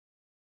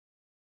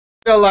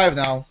We're live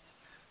now.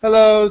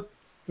 Hello,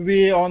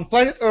 we on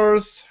planet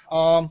Earth.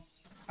 I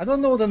don't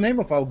know the name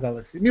of our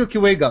galaxy. Milky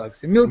Way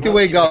galaxy. Milky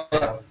Way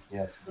galaxy.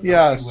 Yes.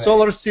 Yeah,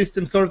 solar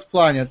system, third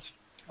planet.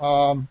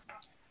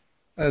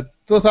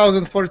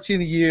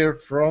 2014 year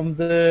from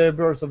the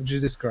birth of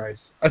Jesus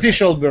Christ,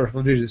 official birth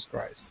of Jesus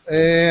Christ.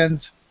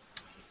 And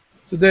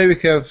today we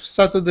have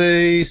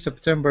Saturday,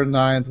 September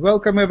 9th.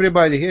 Welcome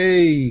everybody.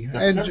 Hey.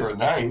 September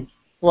 9th?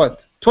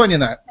 What?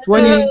 29th.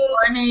 Good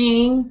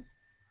morning.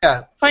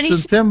 Yeah,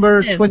 27.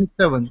 September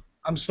 27th.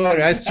 I'm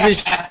sorry, I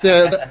switched.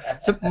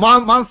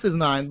 Month is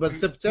 9, but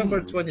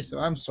September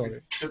 27th. I'm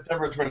sorry.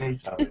 September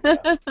 27th.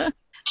 Yeah.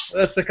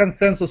 That's a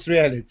consensus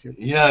reality.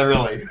 Yeah,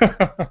 really.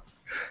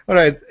 All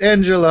right,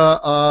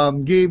 Angela,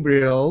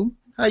 Gabriel.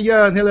 Hi,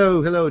 Jan.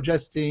 Hello, hello,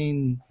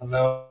 Justine.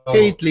 Hello.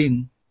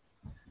 Caitlin.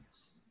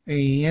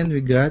 And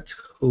we got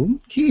whom?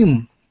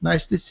 Kim.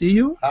 Nice to see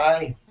you.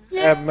 Hi.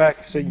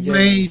 Max again.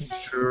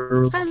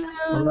 Major.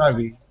 Hello.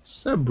 Ravi.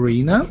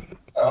 Sabrina.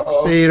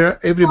 Uh-oh. Sarah.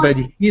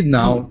 Everybody hid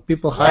now.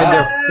 People hide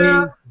their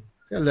face.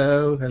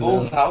 Hello, hello.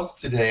 Full house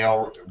today,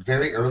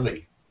 very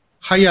early.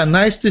 Hiya,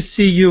 nice to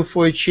see you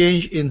for a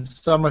change in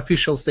some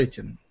official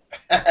setting.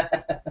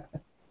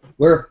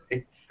 Where?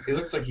 It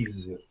looks like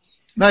he's...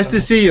 Nice to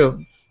see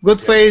you.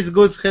 Good face,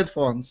 good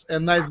headphones,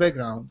 and nice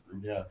background.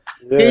 Yeah.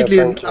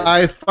 Caitlin,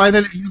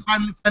 thank you. you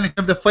finally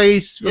have the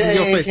face with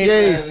your face. Caitlin,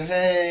 Yes.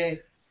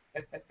 hey.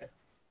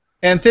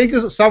 And thank you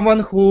to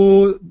someone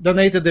who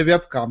donated the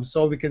webcam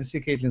so we can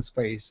see Caitlin's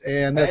face.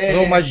 And that's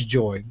so Hey. much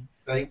joy.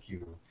 Thank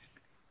you.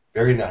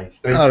 Very nice.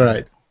 Thank All you.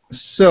 right.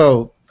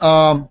 So,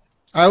 I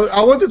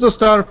wanted to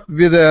start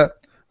with a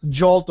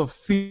jolt of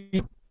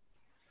fear.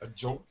 A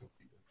joke.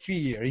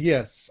 Fear,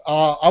 yes.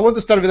 I want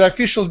to start with an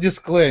official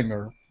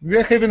disclaimer.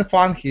 We're having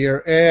fun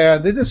here,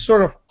 and this is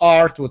sort of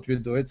art what we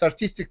do. It's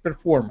artistic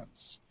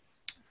performance.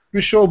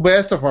 We show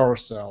best of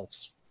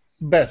ourselves.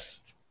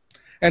 Best.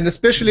 And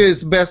especially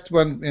it's best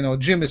when,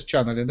 Jim is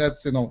channeling.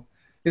 That's,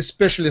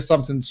 especially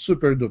something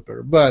super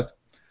duper. But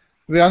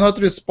we are not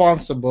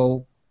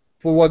responsible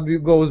for what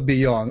goes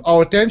beyond.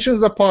 Our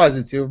intentions are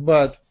positive,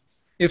 but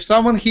if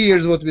someone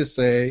hears what we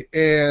say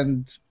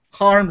and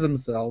harms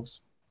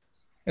themselves,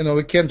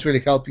 we can't really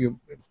help you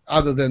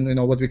other than,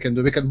 what we can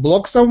do. We can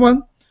block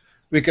someone,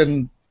 we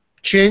can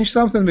change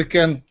something, we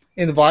can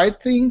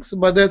invite things,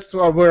 but that's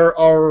where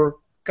our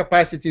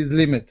capacity is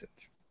limited.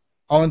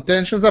 Our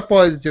intentions are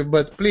positive,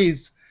 but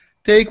please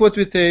take what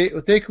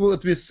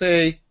we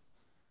say,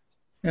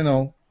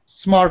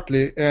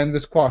 smartly and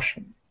with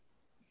caution.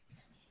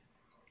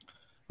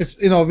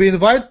 We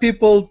invite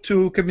people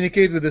to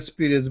communicate with the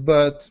spirits,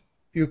 but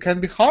you can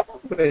be harmed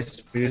by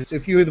spirits.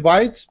 If you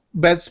invite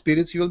bad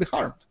spirits, you will be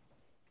harmed.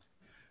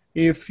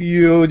 If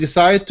you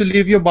decide to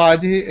leave your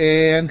body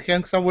and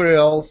hang somewhere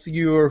else,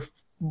 your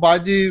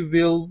body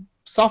will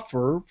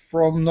suffer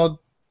from not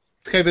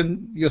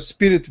having your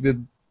spirit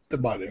with the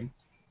body.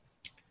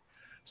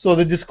 So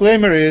the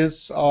disclaimer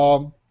is,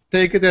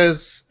 take it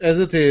as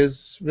it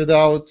is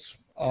without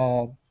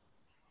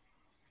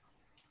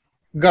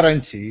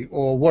guarantee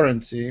or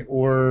warranty,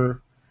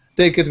 or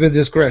take it with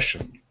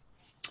discretion.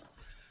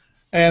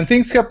 And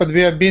things happen.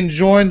 We have been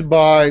joined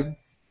by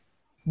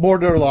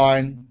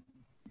borderline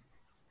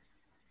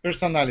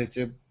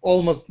personality,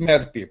 almost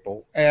mad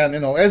people. And,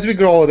 as we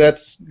grow,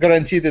 that's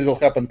guaranteed it will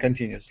happen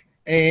continuously.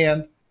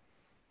 And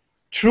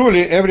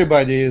truly,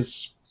 everybody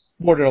is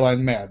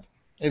borderline mad.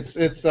 It's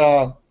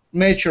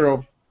nature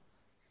of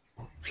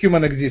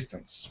human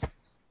existence.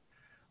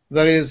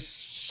 There is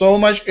so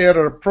much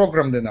error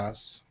programmed in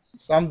us.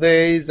 Some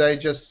days I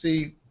just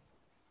see,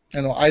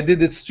 I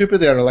did a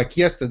stupid error, like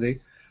yesterday.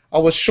 I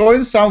was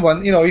showing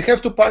someone, you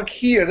have to park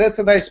here, that's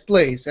a nice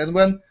place. And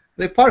when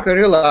they park, I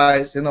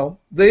realized,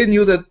 they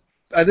knew that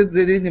they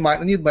didn't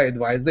need my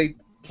advice. They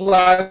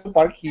plan to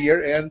park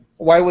here, and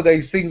why would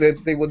I think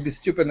that they would be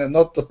stupid and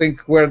not to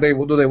think where they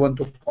want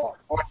to park?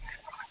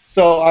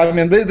 So,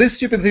 these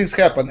stupid things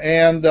happen.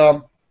 And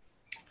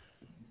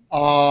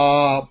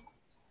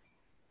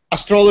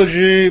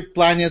astrology,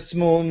 planets,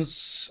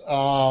 moons,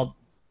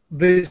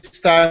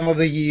 this time of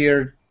the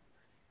year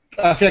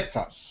affects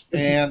us.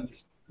 And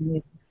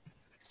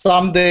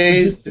some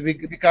days we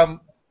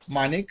become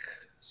manic.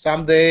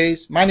 Some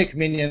days, manic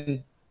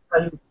meaning,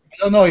 I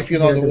don't know if you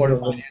know the word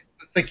manic,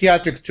 the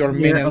psychiatric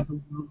term meaning.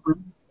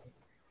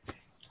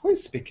 Who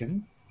is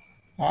speaking?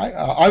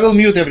 I will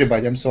mute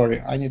everybody. I'm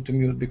sorry. I need to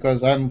mute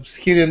because I'm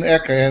hearing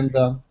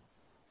echo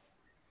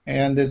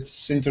and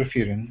it's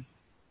interfering.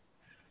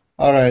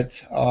 All right.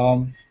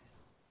 All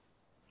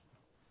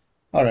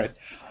right.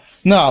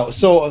 Now,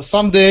 so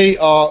someday,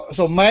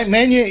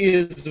 mania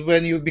is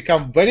when you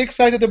become very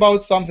excited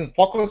about something,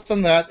 focus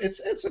on that.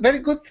 It's a very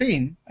good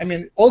thing.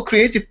 All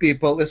creative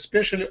people,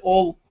 especially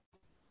all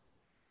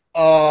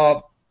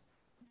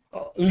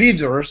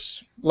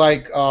leaders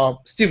like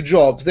Steve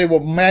Jobs, they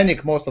were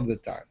manic most of the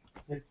time.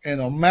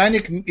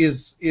 Manic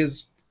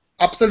is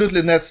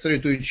absolutely necessary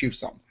to achieve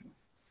something.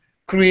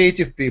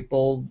 Creative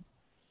people,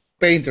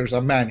 painters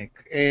are manic,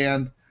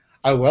 and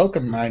I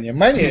welcome mania.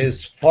 Mania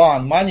is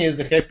fun. Mania is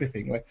a happy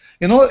thing. Like,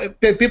 you know,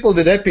 people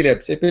with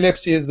epilepsy.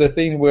 Epilepsy is the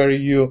thing where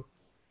you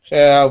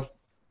have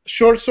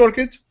short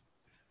circuit,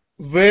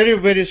 very,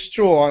 very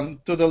strong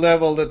to the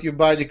level that your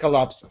body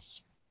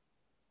collapses.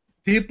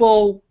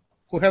 People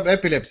who have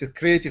epilepsy,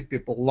 creative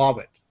people, love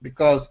it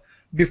because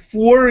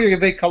before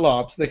they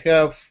collapse, they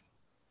have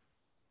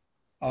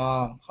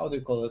how do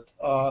you call it?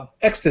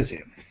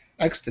 Ecstasy.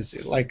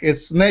 Ecstasy. Like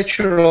it's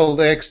natural,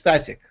 they're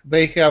ecstatic.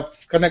 They have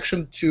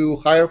connection to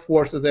higher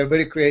forces. They're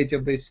very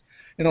creative. This,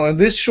 you know, in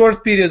these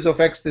short periods of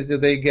ecstasy,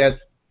 they get.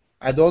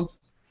 I don't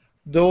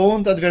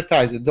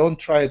advertise it. Don't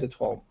try it at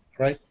home,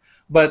 right?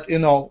 But you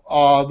know,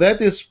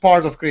 that is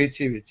part of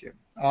creativity.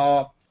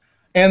 And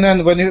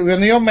then when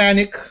you're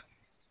manic,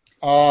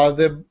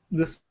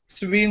 the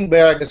swing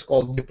back is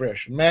called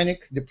depression.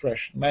 Manic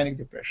depression. Manic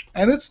depression,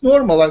 and it's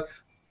normal. Like,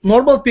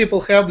 normal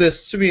people have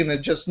this swing.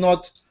 It's just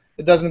not.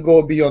 It doesn't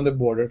go beyond the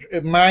border.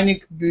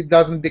 Manic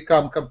doesn't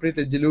become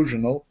completely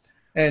delusional,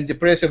 and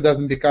depressive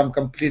doesn't become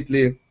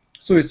completely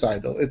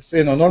suicidal. It's,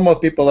 you know, normal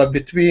people are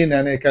between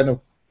and they kind of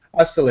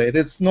oscillate.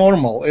 It's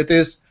normal.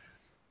 It's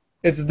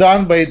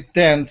done by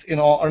intent, you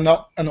know, or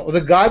not. You know,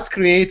 the gods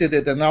created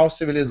it in our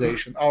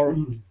civilization. Our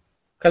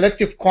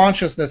collective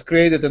consciousness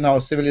created in our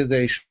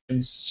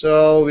civilization,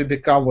 so we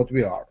become what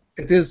we are.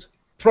 It is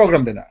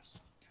programmed in us.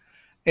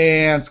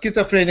 And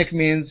schizophrenic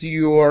means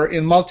you're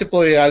in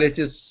multiple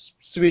realities,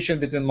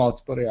 switching between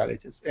multiple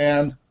realities.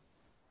 And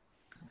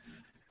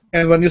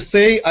when you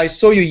say, I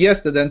saw you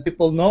yesterday, and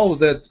people know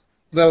that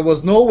there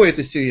was no way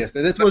to see you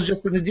yesterday. It was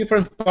just in a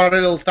different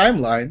parallel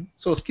timeline.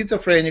 So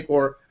schizophrenic,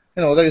 or,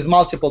 you know, there is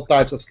multiple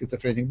types of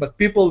schizophrenic, but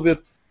people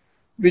with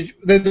which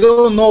they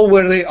don't know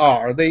where they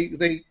are.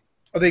 They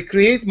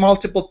create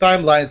multiple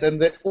timelines,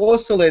 and they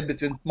oscillate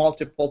between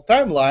multiple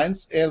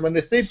timelines. And when they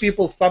say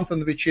people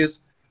something which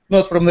is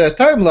not from their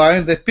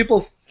timeline, that people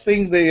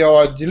think they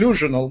are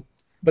delusional,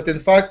 but in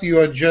fact you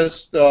are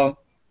just, you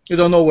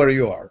don't know where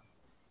you are.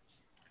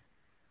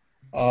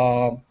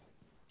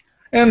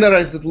 And there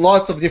is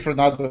lots of different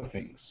other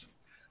things.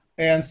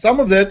 And some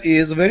of that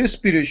is very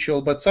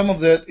spiritual, but some of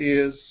that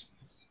is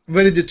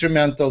very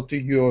detrimental to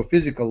your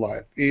physical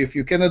life. If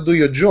you cannot do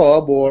your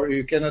job, or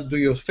you cannot do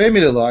your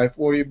family life,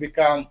 or you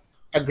become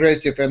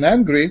aggressive and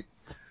angry,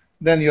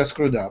 then you're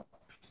screwed up.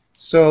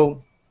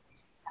 So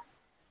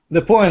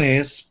the point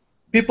is,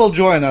 people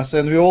join us,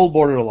 and we all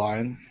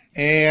borderline,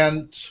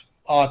 and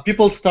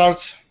people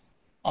start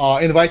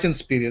inviting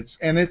spirits,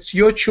 and it's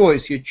your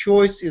choice. Your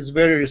choice is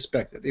very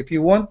respected. If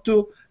you want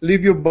to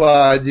leave your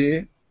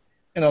body,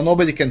 you know,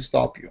 nobody can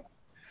stop you.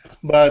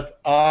 But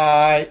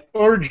I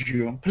urge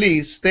you,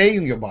 please stay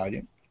in your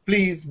body.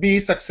 Please be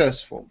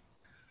successful.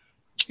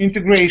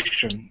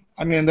 Integration.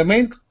 I mean, the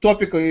main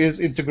topic is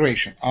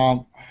integration.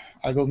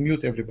 I will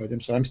mute everybody.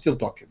 I'm sorry, I'm still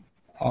talking.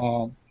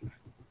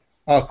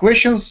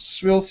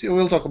 Questions,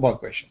 we'll talk about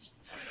questions.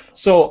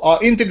 So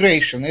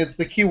integration, it's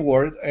the key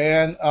word,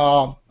 and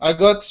I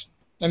got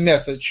a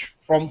message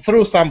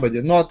through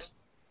somebody, not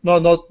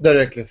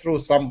directly, through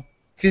some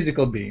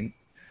physical being,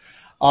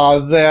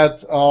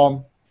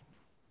 that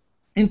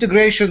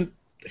integration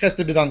has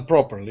to be done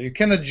properly. You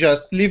cannot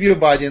just leave your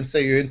body and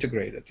say you're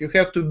integrated. You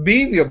have to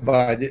be in your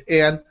body,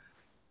 and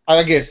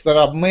I guess there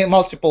are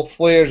multiple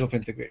flares of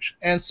integration,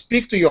 and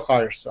speak to your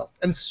higher self,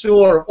 and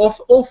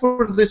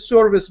offer the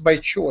service by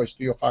choice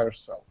to your higher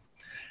self.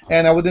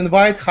 And I would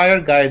invite higher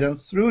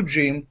guidance through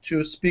Jim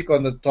to speak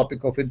on the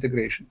topic of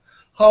integration.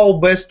 How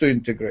best to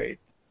integrate?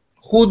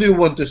 Who do you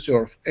want to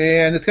serve?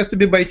 And it has to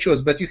be by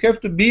choice, but you have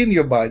to be in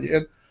your body,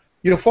 and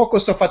your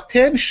focus of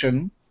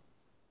attention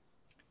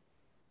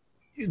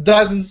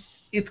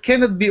it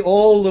cannot be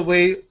all the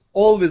way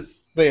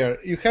always there.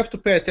 You have to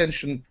pay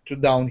attention to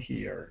down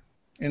here.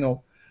 You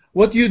know,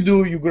 what you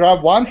do, you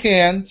grab one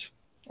hand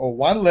or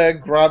one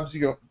leg grabs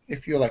your,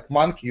 if you're like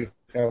monkey, you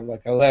have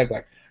like a leg,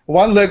 like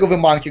one leg of a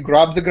monkey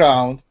grabs the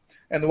ground,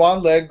 and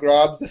one leg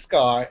grabs the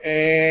sky,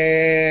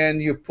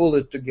 and you pull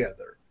it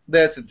together.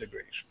 That's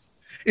integration.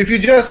 If you're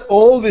just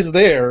always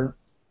there,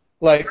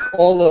 like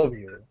all of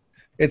you,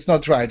 it's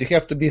not right. You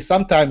have to be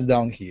sometimes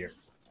down here.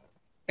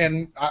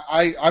 And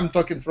I'm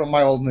talking from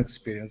my own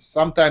experience.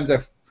 Sometimes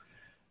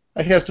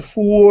I have to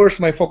force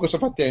my focus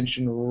of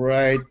attention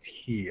right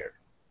here,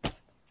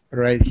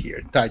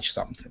 touch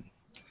something.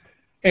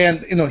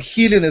 And, you know,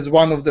 healing is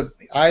one of the,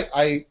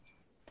 I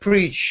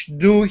preach,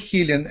 do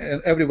healing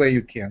in every way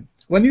you can.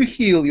 When you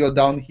heal, you're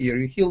down here.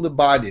 You heal the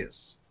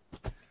bodies.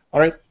 All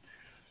right?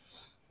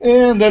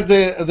 And that's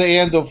the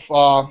end of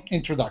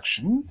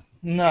introduction.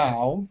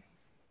 Now,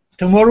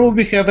 tomorrow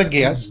we have a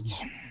guest,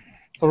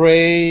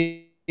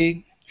 Ray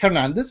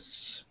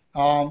Hernandez,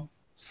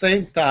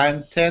 same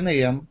time, 10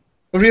 a.m.,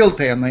 real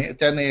 10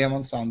 a.m.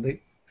 on Sunday.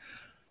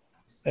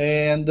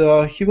 And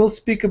he will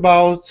speak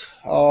about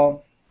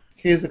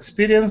his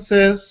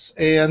experiences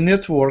and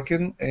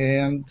networking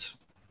and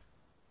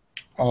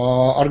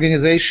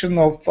organization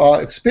of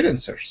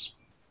experiencers.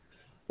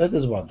 That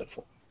is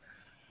wonderful.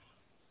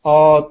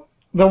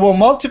 There were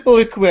multiple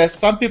requests.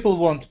 Some people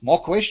want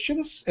more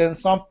questions, and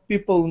some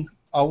people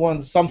I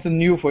want something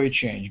new for a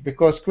change,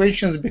 because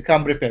questions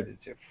become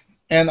repetitive.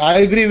 And I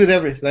agree with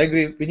everything. I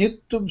agree. We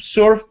need to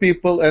serve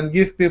people and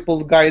give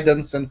people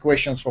guidance and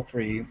questions for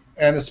free.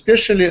 And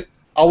especially,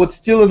 I would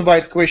still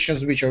invite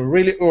questions which are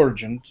really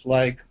urgent,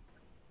 like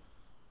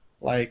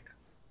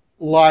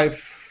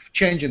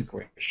life-changing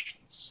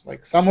questions.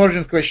 Like some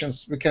urgent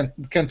questions we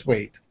can't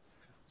wait.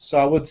 So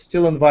I would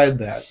still invite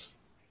that.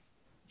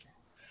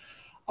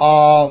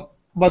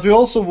 But we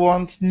also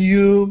want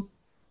new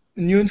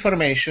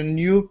information,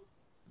 new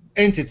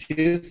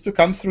entities to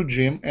come through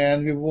Jim,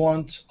 and we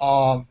want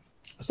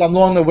some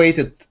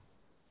long-awaited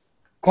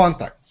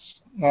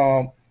contacts.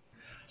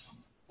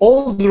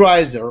 Old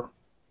Riser,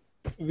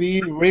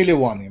 we really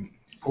want him.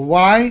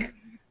 Why?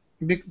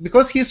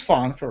 Because he's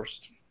fun,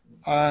 first.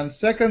 And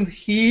second,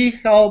 he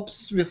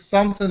helps with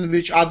something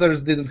which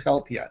others didn't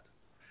help yet.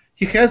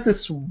 He has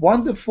this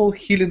wonderful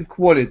healing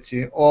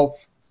quality of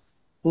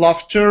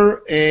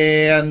laughter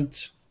and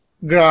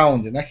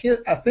grounding.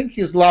 I think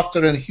his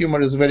laughter and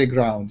humor is very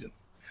grounding.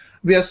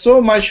 We are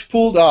so much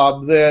pulled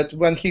up that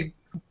when he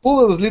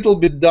pulls a little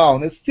bit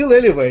down, it's still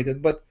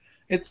elevated, but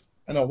it's,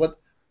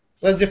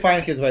 let's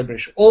define his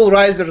vibration. All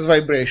risers'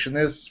 vibration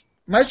is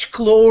much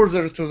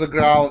closer to the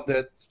ground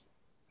than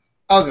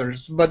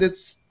others, but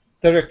it's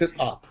directed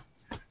up.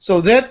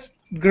 So that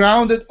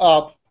grounded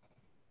up,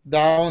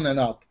 down and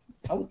up,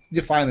 I would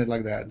define it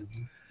like that,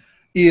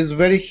 is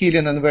very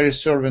healing and very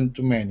servant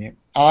to many.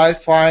 I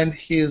find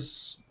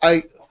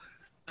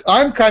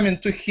I'm coming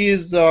to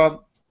his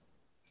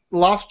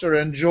laughter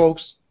and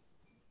jokes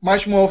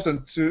much more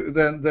often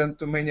than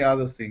to many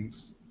other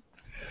things.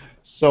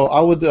 So I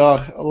would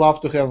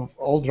love to have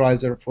Old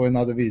Riser for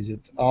another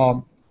visit.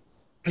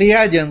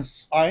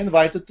 Pleiadians are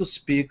invited to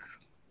speak.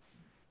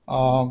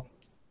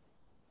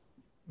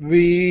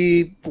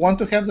 We want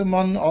to have them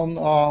on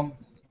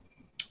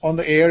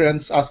the air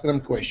and ask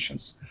them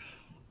questions.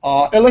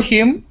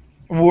 Elohim,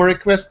 our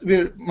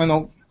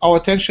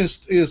attention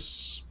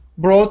is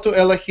brought to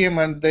Elohim,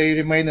 and they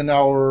remain in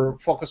our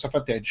focus of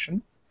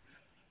attention.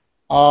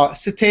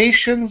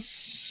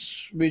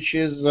 Cetaceans, which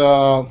is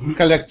a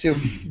collective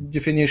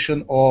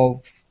definition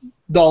of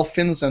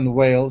dolphins and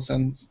whales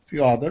and a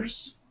few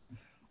others,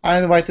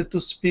 are invited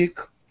to speak.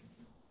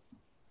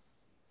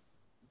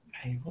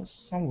 I was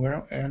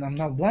somewhere and I'm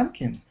now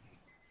blanking.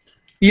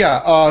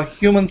 Yeah,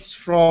 humans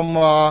from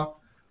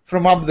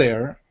up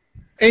there.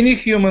 Any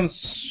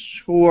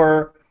humans who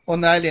are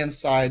on alien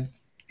side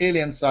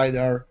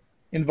are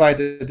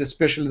invited,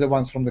 especially the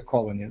ones from the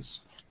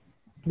colonies,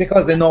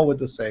 because they know what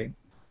to say.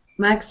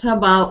 Max, how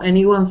about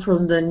anyone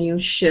from the new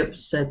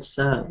ships that's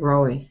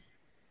rowing?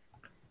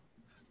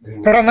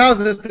 Pronounce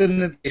it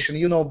in invitation.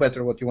 You know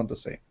better what you want to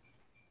say.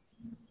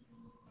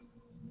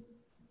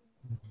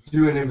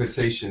 Do an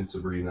invitation,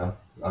 Sabrina,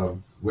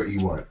 of what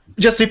you want.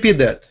 Just repeat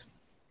that.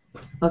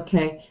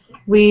 Okay.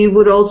 We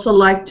would also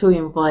like to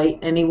invite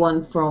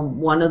anyone from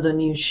one of the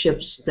new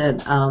ships that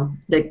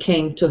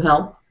came to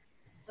help.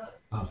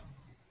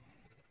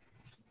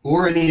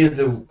 Or any of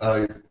the,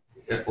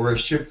 or a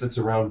ship that's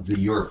around the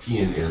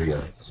European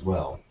area as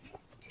well.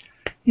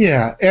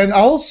 Yeah, and I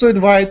also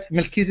invite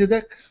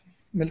𝗪𝗘𝗧𝗧.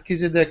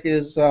 𝗪𝗘𝗧𝗧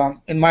is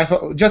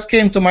just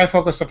came to my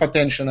focus of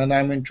attention, and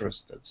I'm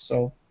interested.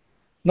 So,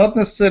 not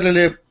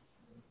necessarily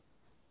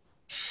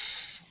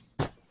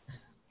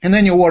in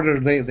any order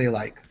they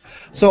like.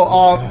 So,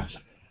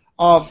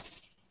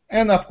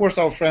 and of course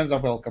our friends are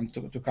welcome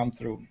to come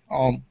through.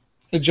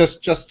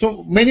 Just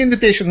too many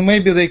invitations.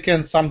 Maybe they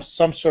can some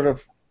sort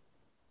of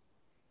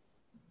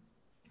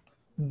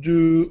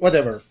do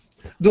whatever,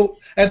 do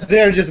at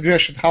their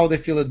discretion how they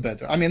feel it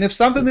better. I mean, if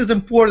something is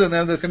important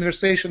and the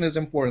conversation is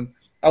important,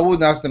 I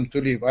wouldn't ask them to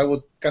leave. I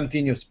would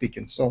continue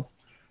speaking. So,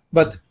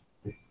 but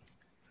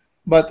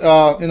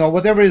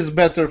whatever is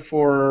better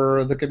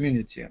for the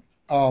community.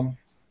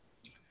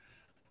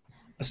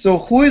 So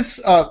who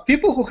is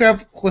people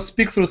who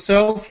speak through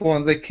cell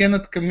phone, they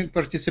cannot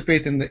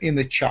participate in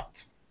the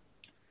chat,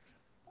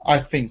 I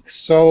think.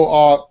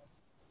 So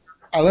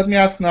let me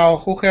ask now,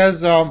 who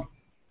has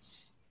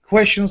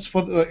questions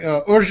for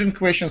urgent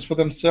questions for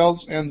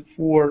themselves and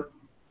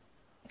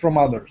from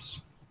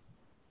others?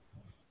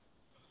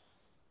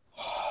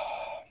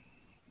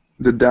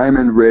 The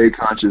diamond ray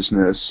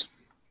consciousness.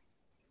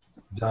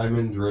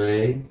 Diamond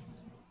ray.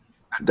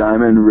 The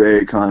diamond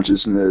ray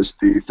consciousness,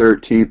 the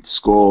 13th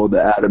skull,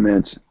 the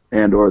adamant,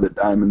 and/or the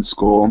diamond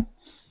skull.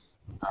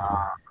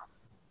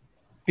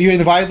 You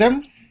invite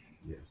them?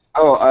 Yes.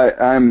 Oh,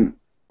 I'm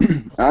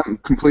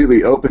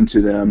completely open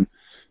to them.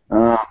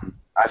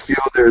 I feel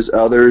there's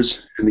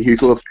others in the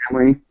Hucolo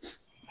family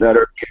that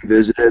are being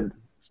visited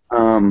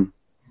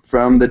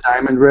from the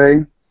diamond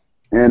ray,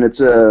 and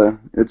it's a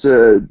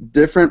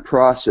different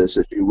process,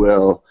 if you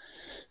will.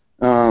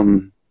 I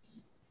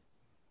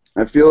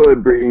feel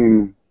it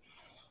bring.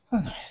 Oh,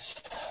 nice.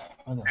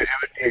 Oh, nice. It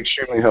would be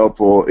extremely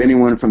helpful.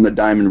 Anyone from the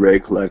Diamond Ray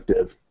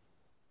Collective.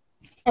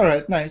 All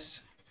right,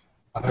 nice.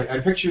 I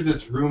picture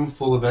this room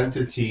full of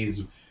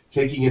entities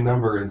taking a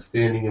number and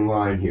standing in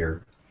line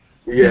here.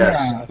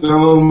 Yes. Yeah.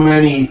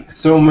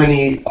 So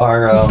many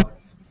are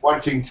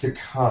wanting to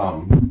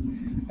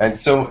come, and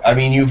so I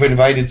mean you've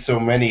invited so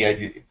many.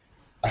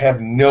 I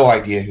have no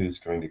idea who's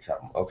going to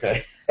come.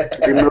 Okay.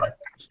 The most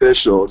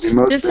official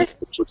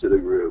to the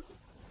group.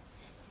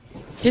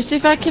 Just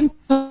if I can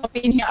pop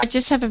in here, I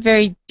just have a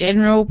very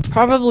general,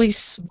 probably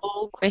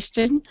small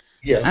question.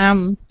 Yes.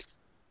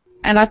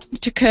 And I think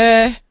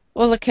Takur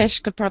or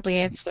Lakesh could probably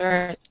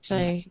answer it.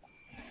 So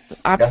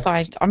I'm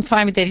fine. I'm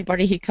fine with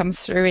anybody who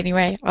comes through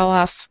anyway. I'll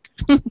ask.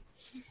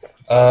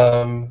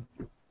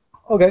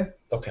 Okay.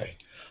 Okay.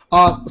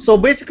 So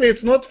basically,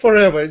 it's not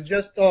forever.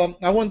 Just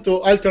I want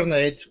to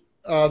alternate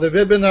the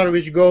webinar,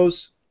 which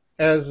goes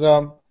as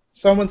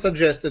someone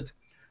suggested,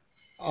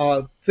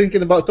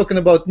 talking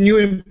about new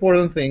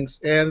important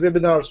things, and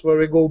webinars where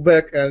we go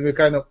back and we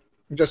kind of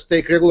just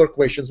take regular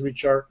questions,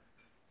 which are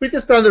pretty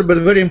standard but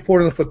very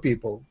important for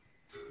people.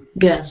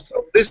 Yes.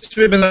 So this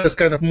webinar is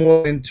kind of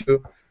more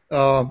into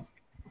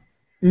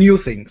new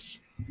things.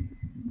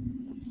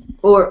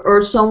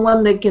 Or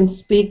someone that can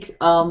speak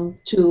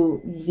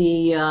to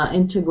the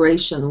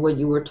integration, what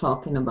you were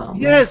talking about.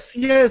 Yes.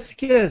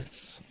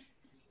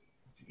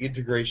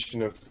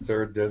 Integration of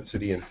third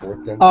density and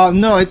fourth density?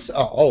 No, it's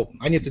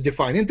I need to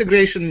define.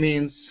 Integration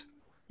means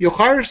your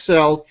higher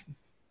self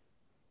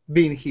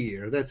being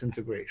here. That's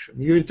integration.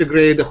 You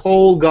integrate the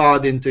whole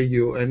God into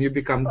you, and you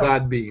become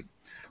God being,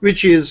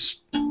 which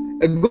is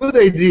a good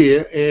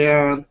idea,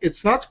 and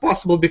it's not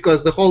possible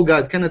because the whole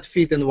God cannot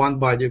fit in one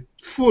body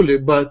fully,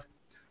 but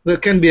there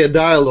can be a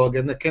dialogue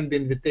and there can be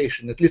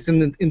invitation. At least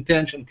an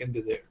intention can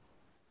be there.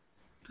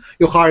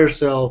 Your higher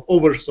self,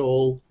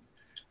 oversoul,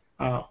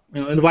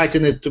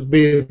 inviting it to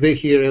be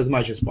here as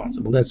much as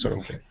possible, that sort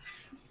of thing.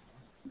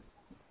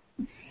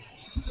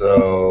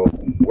 So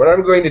what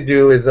I'm going to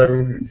do is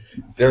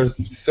there's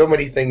so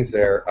many things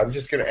there. I'm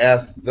just going to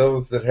ask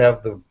those that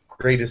have the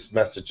greatest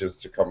messages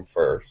to come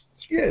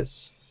first.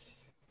 Yes.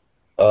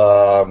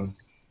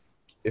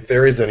 If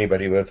there is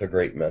anybody with a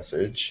great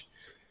message,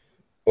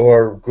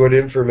 or good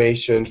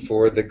information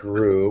for the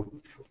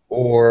group,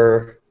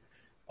 or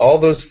all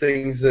those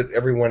things that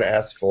everyone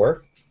asks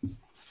for.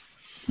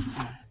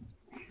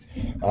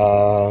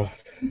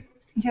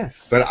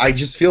 Yes. But I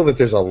just feel that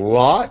there's a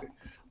lot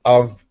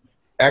of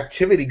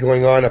activity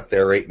going on up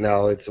there right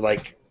now. It's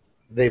like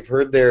they've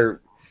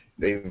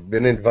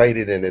been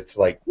invited, and it's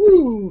like,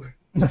 woo!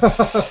 So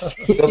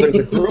there's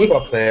a group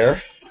up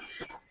there.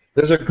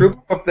 There's a group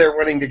up there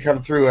wanting to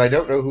come through. I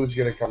don't know who's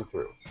going to come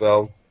through.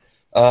 So,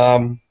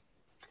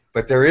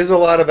 but there is a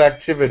lot of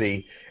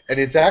activity, and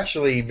it's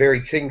actually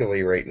very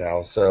tingly right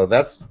now. So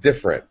that's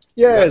different.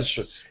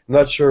 Yes.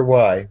 Not sure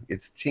why.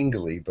 It's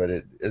tingly, but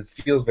it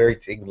feels very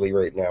tingly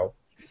right now.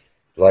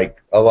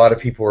 Like a lot of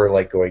people are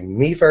like going,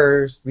 me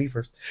first, me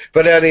first.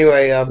 But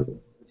anyway,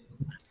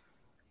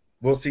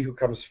 we'll see who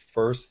comes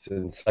first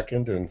and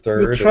second and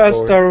third. We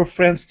trust our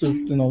friends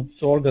to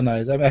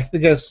organize. I mean, I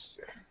guess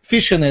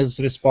Fission is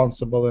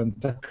responsible and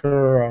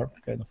Tucker are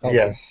kind of helping.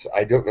 Yes,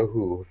 I don't know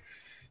who,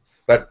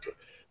 but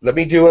let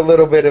me do a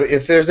little bit of.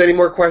 If there's any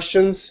more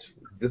questions,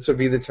 this would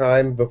be the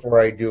time before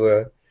I do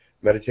a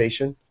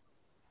meditation.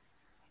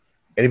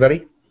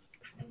 Anybody?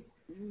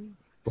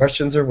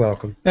 Questions are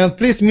welcome. And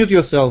please mute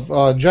yourself,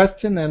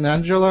 Justin and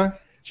Angela,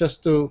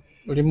 just to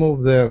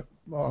remove the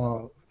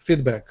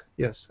feedback.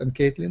 Yes, and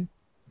Caitlin.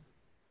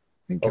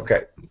 Thank you.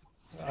 Okay.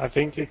 I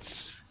think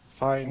it's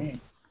fine.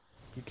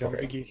 We can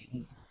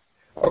begin.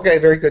 Okay,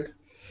 very good.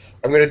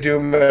 I'm going to do a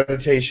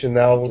meditation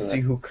now. We'll see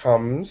who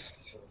comes.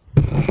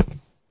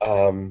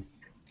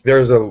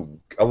 There's a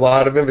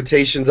lot of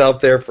invitations out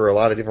there for a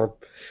lot of different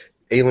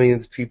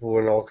aliens, people,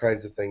 and all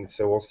kinds of things.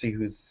 So we'll see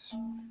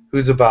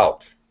who's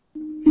about.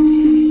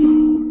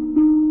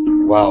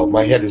 Wow,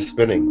 my head is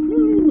spinning.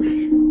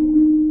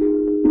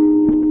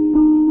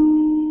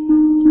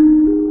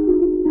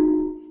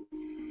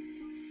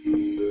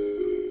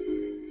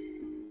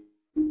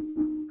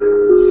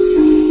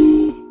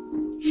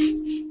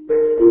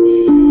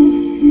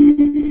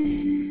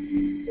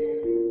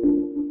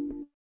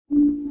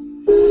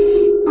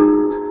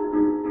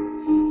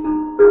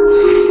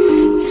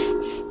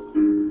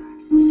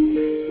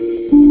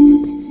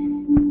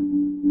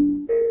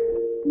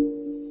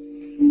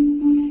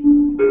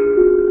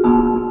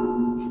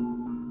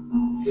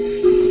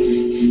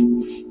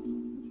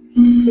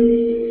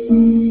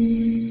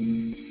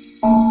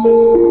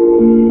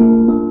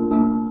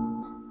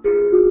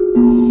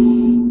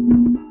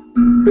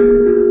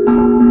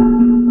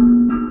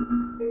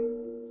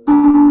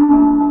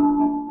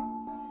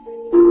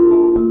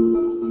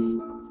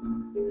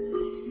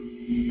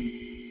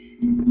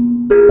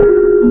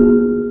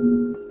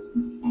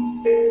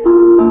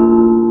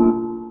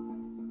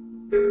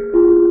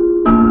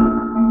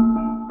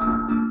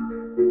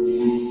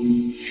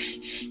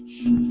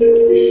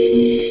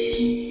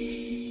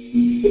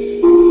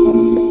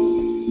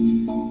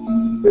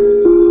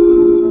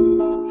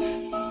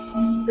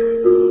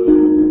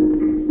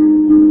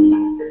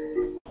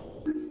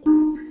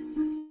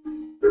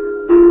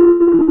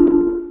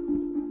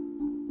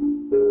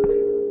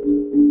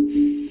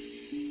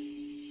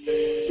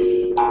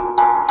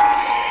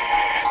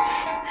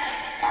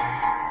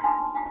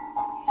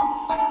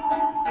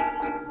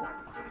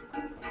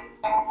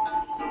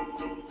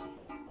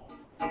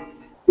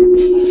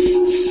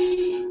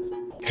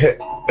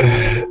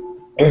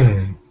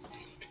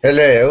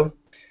 Hello.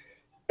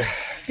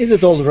 Is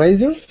it old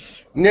Razor?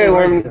 No,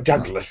 I'm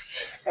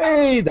Douglas.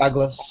 Hey,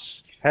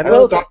 Douglas. I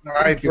Hello. stopped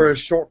by for a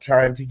short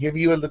time to give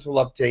you a little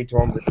update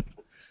on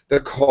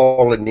the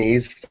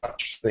colonies,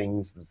 such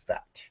things as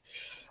that.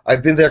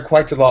 I've been there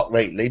quite a lot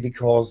lately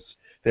because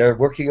they're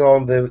working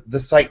on the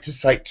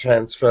site-to-site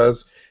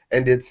transfers,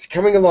 and it's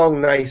coming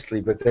along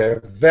nicely, but they're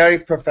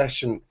very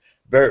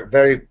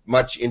very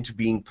much into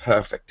being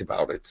perfect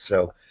about it.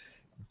 So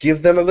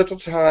give them a little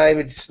time.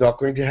 It's not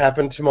going to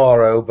happen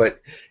tomorrow, but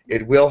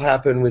it will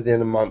happen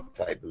within a month,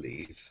 I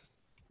believe.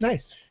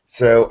 Nice.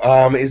 So,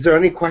 is there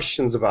any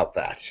questions about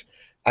that?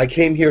 I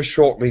came here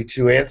shortly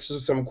to answer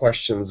some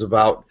questions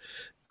about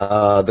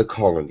the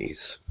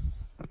colonies.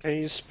 Can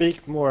you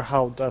speak more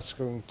how that's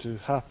going to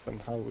happen?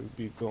 How will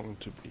be going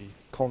to be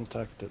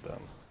contacted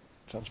and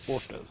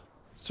transported,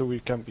 so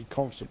we can be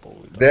comfortable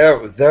with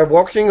that? They're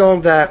working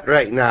on that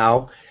right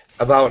now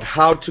about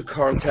how to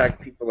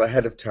contact people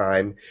ahead of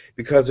time,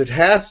 because it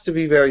has to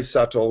be very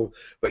subtle,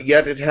 but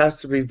yet it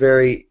has to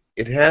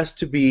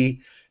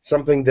be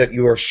something that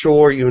you are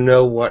sure you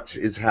know what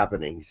is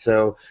happening.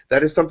 So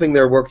that is something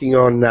they're working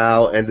on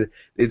now, and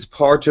it's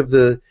part of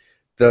the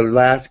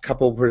last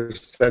couple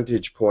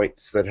percentage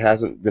points that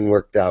hasn't been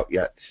worked out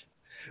yet.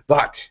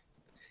 But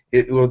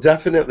it will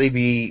definitely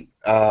be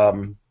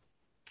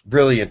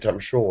brilliant, I'm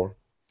sure.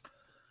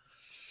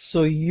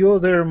 So you're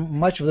there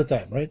much of the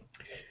time, right?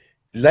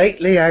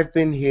 Lately, I've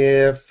been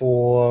here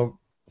for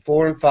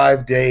 4 and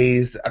 5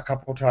 days, a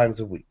couple times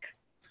a week.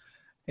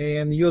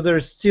 And you're there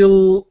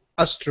still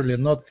astrally,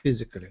 not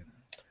physically.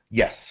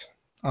 Yes.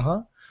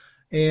 Uh-huh.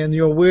 And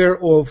you're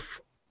aware of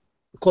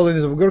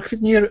colonies of Girk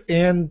Fitneer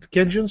and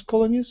Kenjan's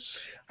colonies?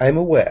 I'm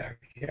aware,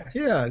 yes.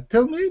 Yeah,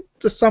 tell me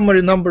the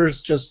summary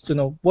numbers, just,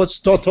 what's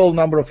total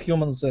number of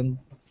humans and...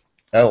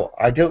 Oh,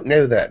 I don't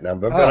know that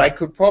number, but I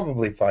could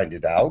probably find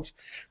it out.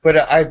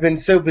 But I've been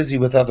so busy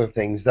with other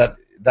things that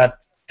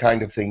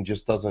kind of thing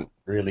just doesn't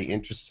really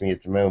interest me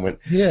at the moment.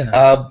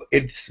 Yeah.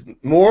 It's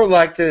more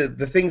like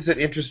the things that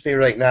interest me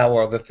right now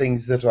are the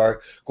things that are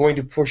going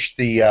to push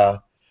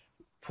this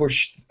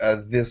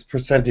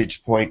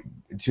percentage point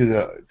to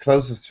the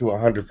closest to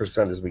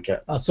 100% as we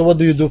can. So what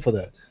do you do for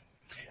that?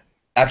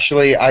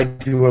 Actually, I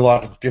do a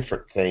lot of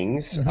different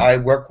things. Mm-hmm. I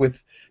work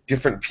with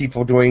different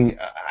people doing...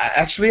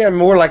 Actually, I'm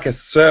more like a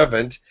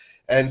servant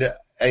and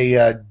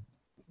a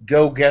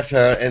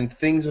go-getter and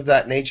things of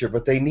that nature,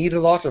 but they need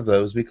a lot of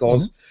those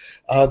because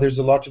there's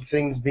a lot of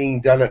things being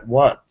done at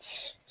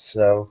once.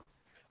 So,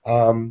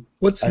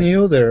 what's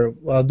new there?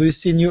 Do you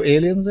see new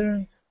aliens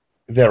there?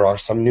 There are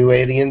some new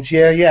aliens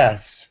here,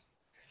 yes.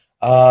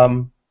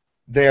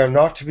 They are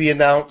not to be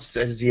announced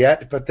as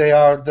yet, but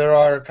there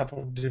are a couple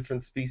of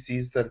different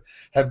species that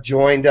have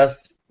joined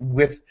us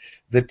with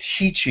the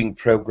teaching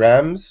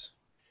programs.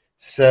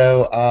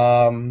 So,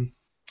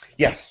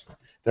 yes,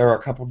 there are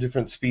a couple of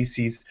different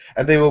species,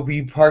 and they will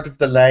be part of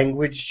the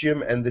language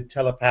gym and the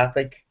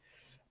telepathic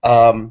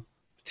part.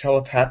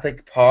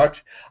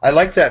 I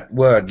like that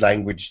word,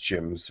 language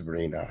gym,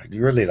 Sabrina. I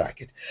really like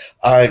it.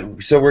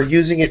 So we're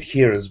using it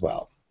here as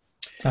well.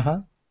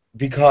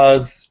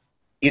 Because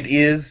it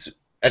is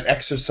an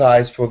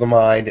exercise for the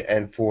mind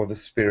and for the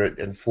spirit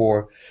and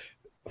for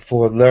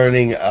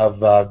learning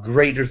of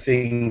greater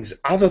things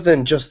other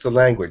than just the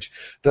language.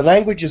 The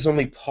language is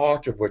only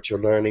part of what you're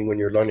learning when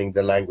you're learning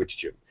the language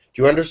gym.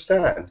 Do you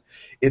understand?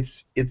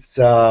 It's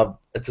a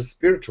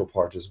spiritual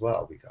part as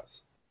well,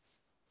 because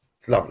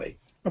it's lovely.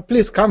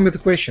 Please come with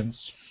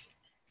questions.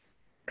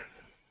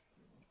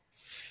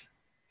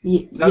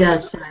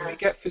 Yes. Can we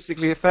get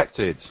physically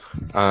affected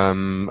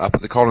up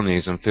at the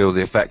colonies and feel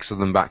the effects of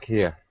them back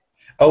here?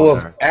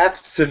 Oh,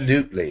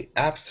 absolutely,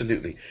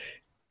 absolutely.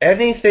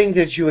 Anything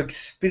that you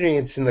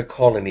experience in the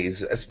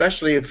colonies,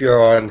 especially if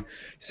you're on,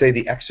 say,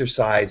 the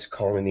exercise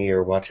colony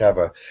or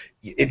whatever,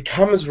 it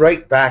comes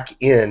right back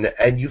in,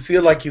 and you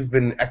feel like you've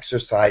been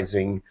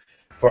exercising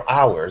for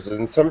hours,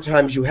 and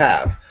sometimes you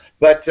have.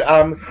 But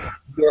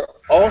you're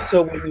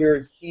also, when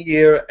you're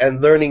here and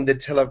learning the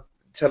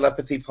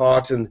telepathy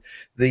part and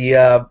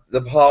the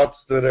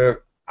parts that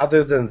are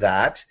other than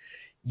that,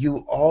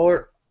 you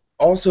are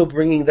also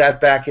bringing that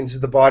back into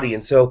the body.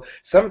 And so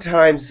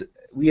sometimes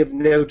we have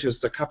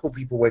noticed a couple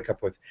people wake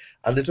up with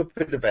a little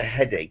bit of a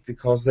headache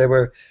because they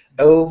were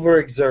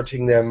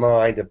overexerting their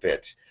mind a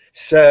bit.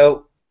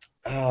 So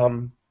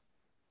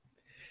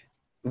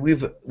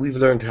we've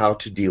learned how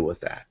to deal with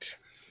that.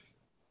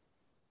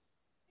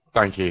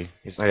 Thank you.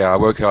 I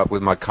woke up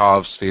with my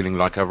calves feeling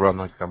like I've run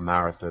like a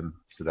marathon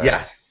today.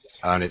 Yes.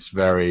 And it's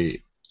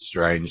very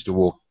strange to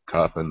walk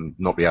up and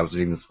not be able to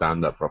even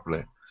stand up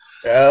properly.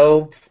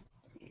 Oh,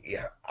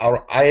 yeah.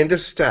 I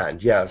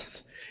understand,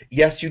 yes.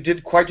 Yes, you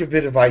did quite a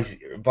bit of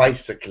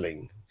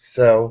bicycling,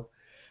 so,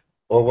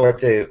 or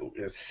what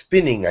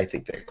spinning, I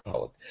think they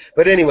call it.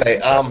 But anyway,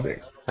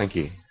 thank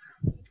you.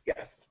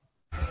 Yes.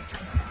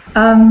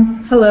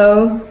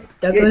 Hello,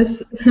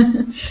 Douglas.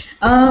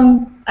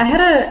 I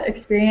had an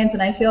experience,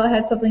 and I feel it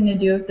had something to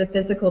do with the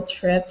physical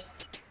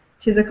trips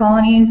to the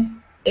colonies,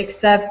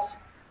 except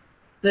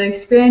the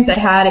experience I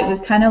had, it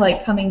was kind of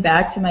like coming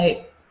back to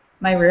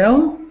my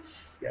room.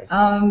 Yes.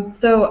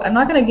 So I'm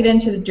not going to get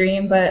into the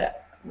dream, but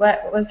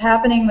what was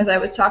happening was I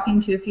was talking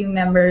to a few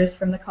members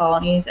from the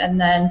colonies, and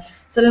then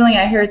suddenly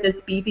I heard this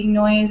beeping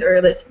noise,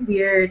 or this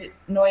weird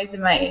noise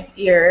in my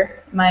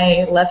ear,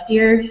 my left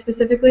ear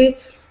specifically,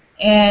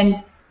 and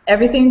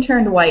everything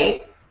turned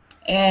white,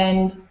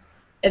 and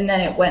then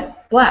it went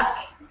black.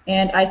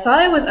 And I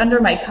thought I was under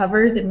my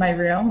covers in my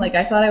room, like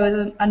I thought I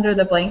was under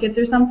the blankets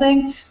or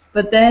something,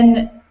 but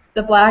then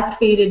the black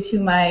faded to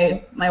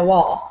my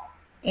wall,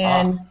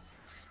 and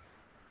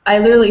I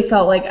literally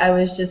felt like I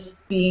was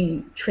just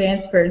being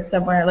transferred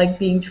somewhere, like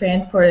being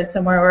transported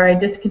somewhere, or I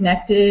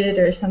disconnected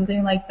or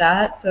something like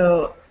that.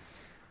 So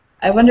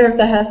I wonder if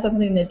that has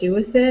something to do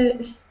with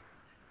it.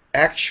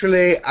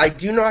 Actually, I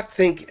do not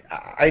think,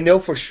 I know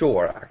for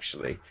sure,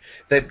 actually,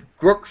 that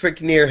Girk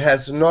Fitneer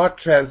has not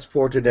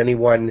transported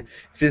anyone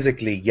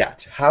physically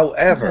yet.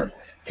 However,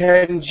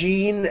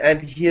 Gene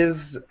and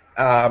his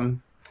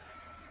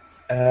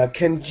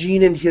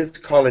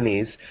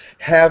colonies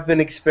have been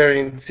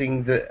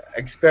experimenting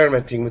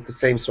with the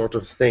same sort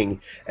of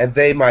thing, and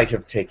they might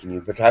have taken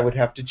you, but I would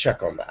have to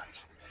check on that.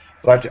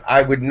 But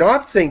I would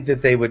not think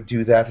that they would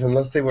do that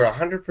unless they were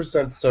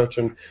 100%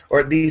 certain, or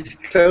at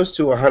least close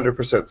to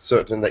 100%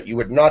 certain, that you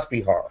would not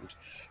be harmed.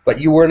 But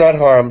you were not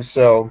harmed,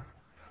 so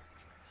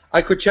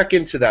I could check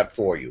into that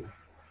for you.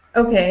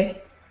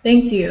 Okay,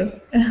 thank you.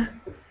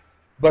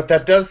 But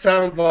that does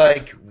sound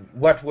like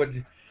what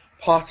would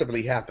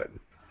possibly happen.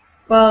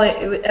 Well,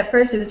 at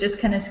first it was just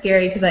kind of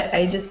scary because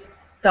I just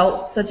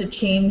felt such a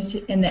change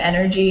in the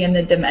energy and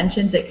the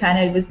dimensions. It kind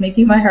of was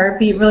making my heart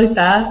beat really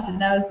fast,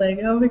 and I was like,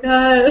 oh my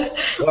god.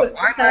 Well,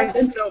 I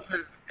myself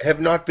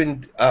have not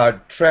been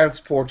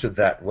transported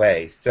that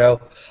way, so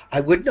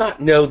I would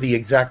not know the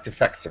exact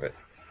effects of it.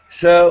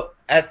 So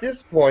at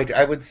this point,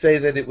 I would say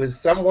that it was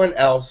someone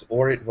else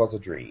or it was a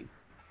dream.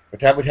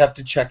 But I would have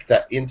to check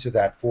into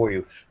that for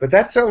you. But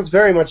that sounds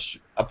very much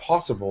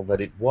possible that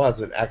it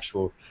was an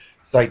actual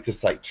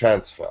site-to-site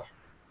transfer.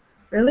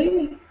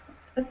 Really?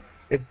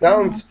 It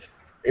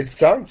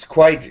sounds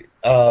quite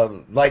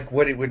like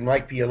what it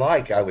might be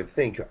like, I would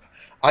think.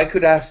 I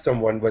could ask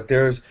someone, but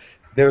there's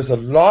a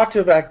lot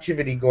of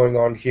activity going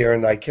on here,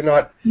 and I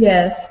cannot.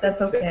 Yes,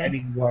 that's okay.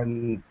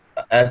 Anyone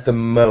at the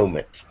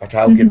moment, but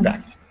I'll get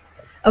back to you.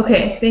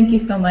 Okay, thank you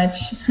so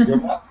much.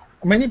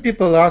 Many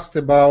people asked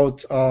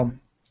about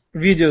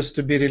videos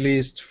to be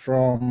released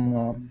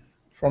from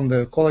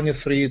the Colony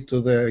 3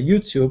 to the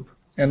YouTube,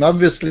 and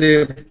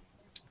obviously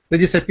they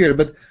disappeared.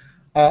 But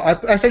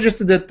I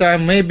suggested that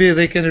time maybe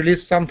they can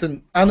release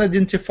something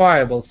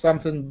unidentifiable,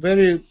 something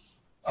very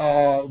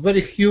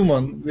very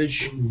human,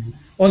 which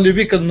only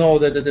we can know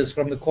that it is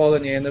from the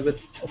colony, and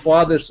for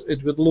others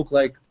it would look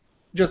like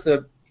just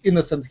an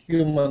innocent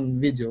human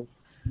video.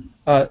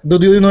 Do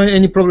you know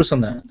any progress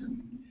on that?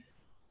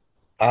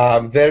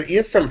 There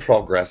is some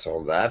progress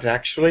on that,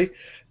 actually,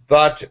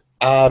 but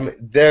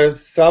there's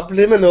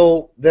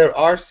subliminal. There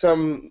are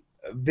some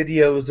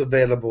videos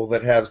available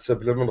that have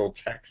subliminal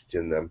text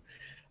in them.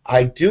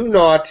 I do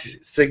not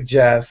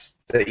suggest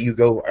that you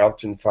go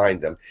out and find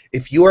them.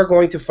 If you are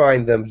going to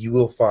find them, you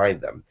will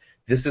find them.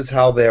 This is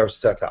how they are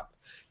set up.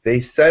 They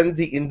send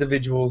the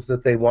individuals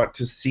that they want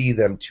to see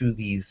them to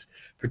these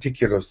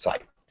particular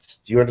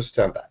sites. Do you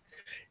understand that?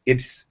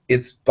 It's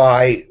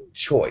by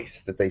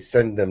choice that they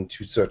send them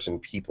to certain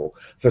people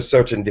for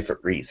certain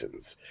different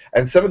reasons.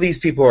 And some of these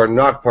people are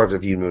not part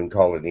of Human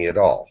Colony at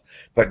all,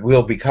 but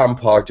will become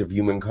part of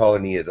Human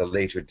Colony at a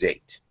later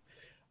date.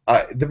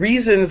 The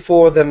reason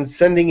for them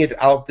sending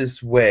it out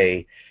this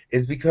way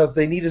is because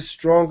they need a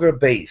stronger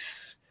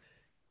base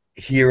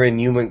here in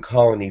Human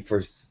Colony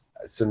for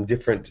some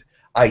different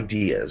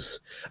ideas.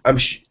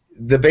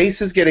 The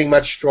base is getting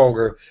much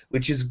stronger,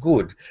 which is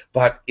good,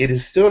 but it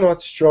is still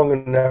not strong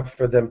enough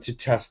for them to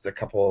test a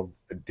couple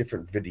of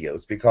different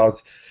videos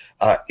because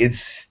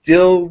it's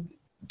still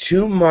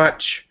too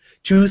much,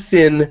 too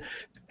thin.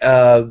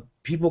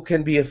 People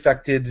can be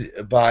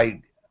affected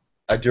by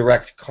a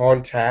direct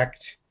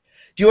contact.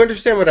 Do you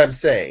understand what I'm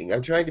saying?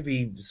 I'm trying to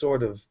be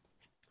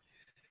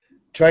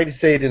trying to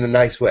say it in a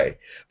nice way,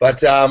 but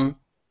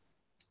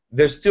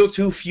there's still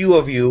too few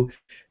of you.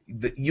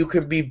 You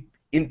can be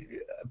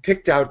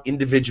picked out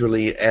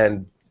individually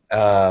and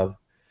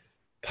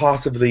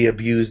possibly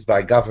abused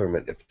by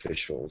government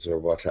officials or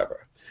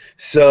whatever.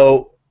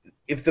 So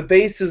if the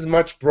base is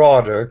much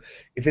broader,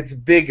 if it's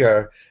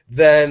bigger,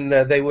 then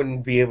they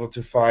wouldn't be able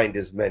to find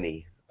as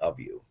many of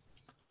you.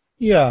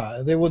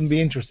 Yeah, they wouldn't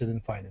be interested in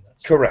finding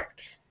us.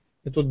 Correct.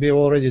 It would be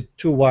already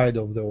too wide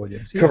of the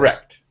audience. Yes.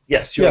 Correct.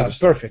 Yes, you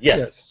understand. Perfect.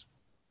 Yes.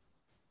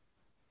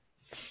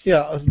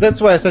 Yeah, that's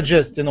why I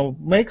suggest,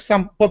 make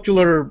some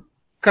popular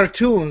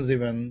cartoons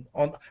even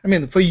on. I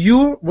mean, for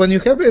you, when you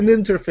have an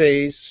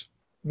interface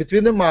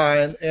between the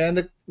mind and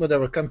the,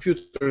 whatever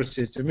computer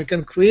system, you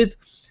can create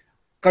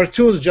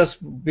cartoons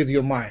just with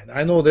your mind.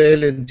 I know the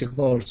alien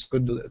technologies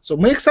could do that. So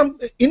make some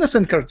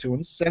innocent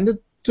cartoons, send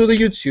it to the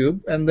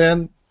YouTube, and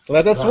then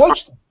let us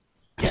watch them.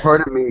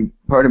 Pardon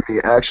me.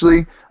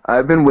 Actually,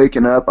 I've been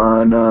waking up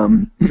on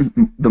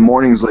the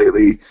mornings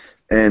lately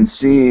and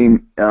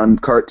seeing on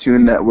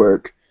Cartoon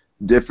Network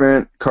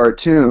different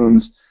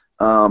cartoons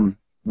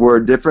where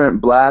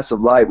different blasts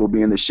of light will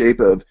be in the shape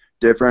of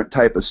different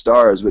type of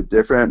stars with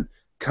different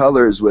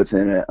colors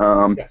within it.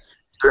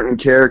 Certain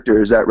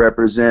characters that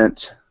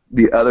represent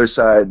the other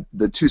side,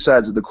 the two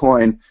sides of the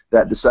coin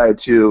that decide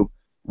to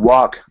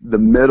walk the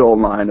middle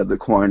line of the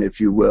coin, if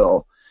you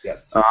will.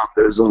 Yes.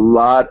 There's a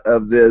lot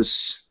of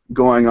this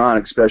going on,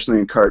 especially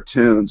in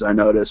cartoons. I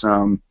notice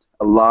a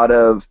lot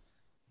of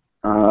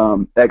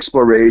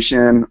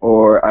exploration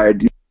or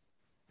idea.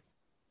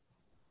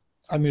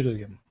 I muted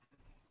him.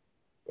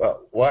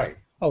 Well, why?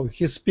 Oh,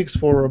 he speaks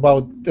for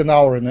about an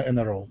hour in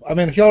a row. I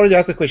mean, he already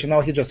asked the question.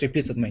 Now he just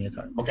repeats it many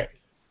times. Okay.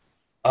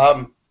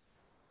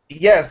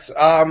 Yes.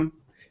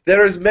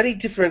 There is many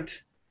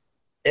different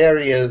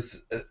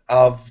areas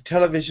of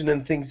television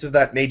and things of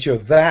that nature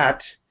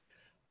that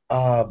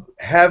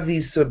have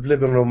these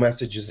subliminal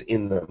messages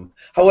in them.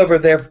 However,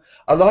 there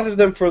a lot of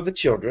them for the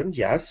children.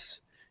 Yes.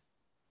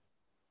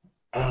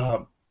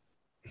 I'm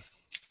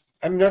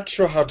not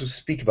sure how to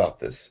speak about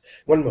this.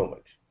 One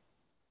moment.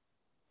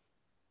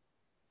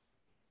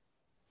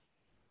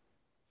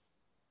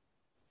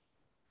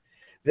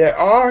 There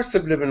are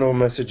subliminal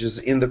messages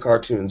in the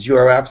cartoons. You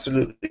are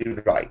absolutely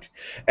right.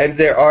 And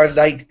there are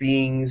light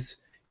beings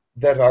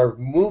that are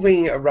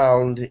moving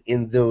around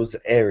in those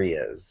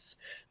areas.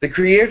 The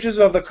creators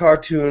of the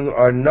cartoon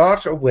are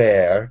not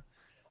aware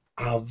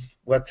of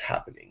what's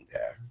happening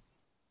there.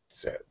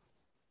 So,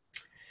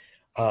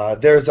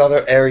 there's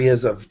other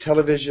areas of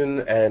television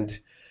and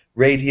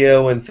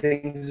radio and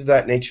things of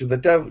that nature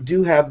that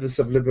do have the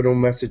subliminal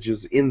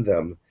messages in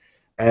them.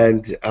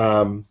 And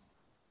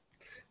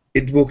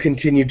it will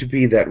continue to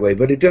be that way,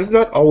 but it does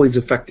not always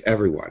affect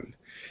everyone.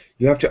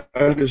 You have to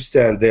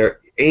understand they're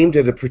aimed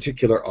at a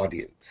particular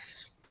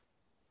audience.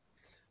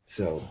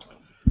 So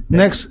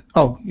next,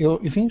 oh, you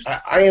finished?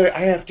 I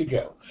have to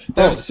go.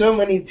 There's so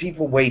many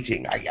people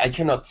waiting. I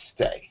cannot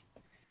stay.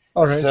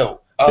 All right.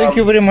 So thank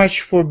you very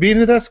much for being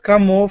with us.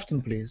 Come more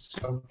often, please.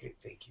 Okay,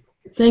 thank you.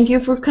 Thank you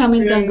for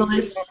coming,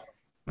 Douglas.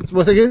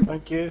 What again?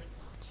 Thank you.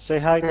 Say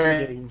hi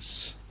to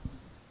James.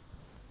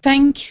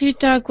 Thank you,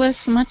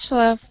 Douglas. Much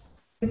love.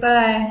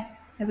 Goodbye.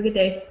 Have a good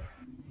day.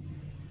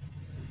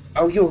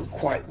 Oh, you're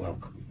quite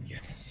welcome.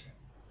 Yes.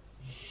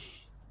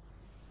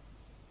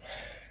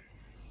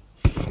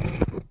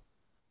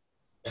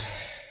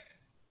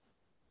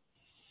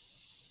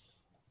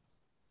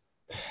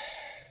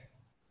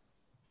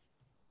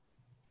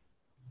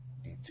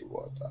 Need to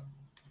water.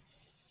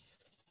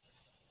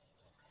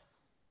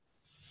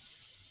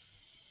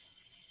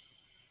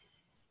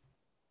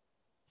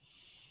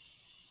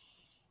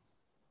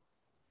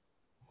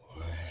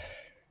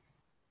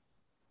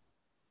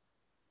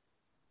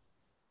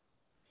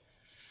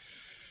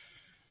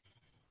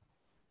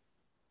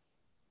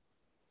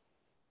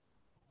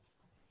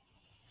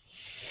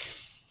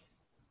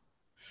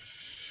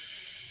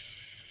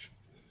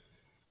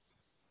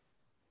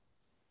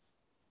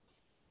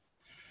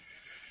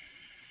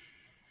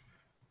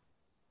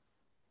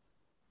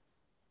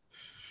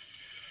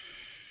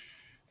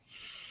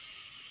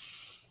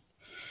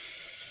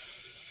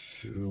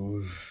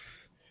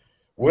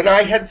 When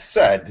I had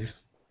said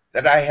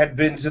that I had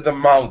been to the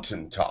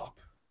mountaintop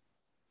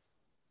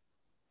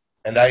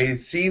and I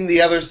had seen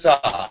the other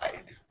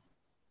side,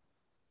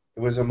 it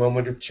was a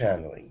moment of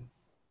channeling.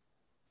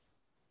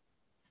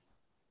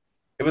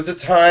 It was a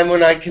time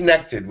when I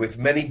connected with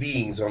many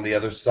beings on the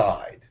other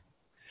side.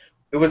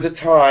 It was a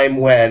time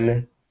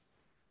when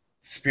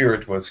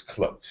spirit was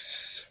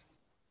close.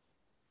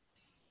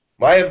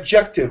 My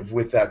objective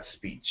with that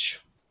speech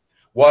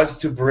was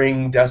to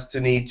bring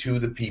destiny to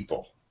the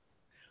people,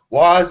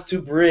 was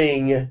to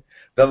bring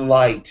the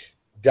light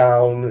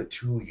down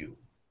to you.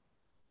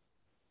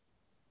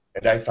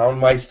 And I found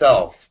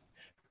myself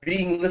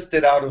being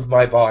lifted out of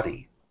my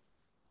body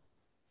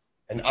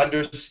and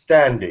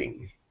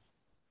understanding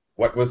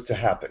what was to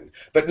happen,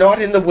 but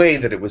not in the way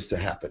that it was to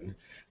happen,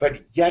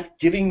 but yet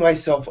giving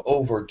myself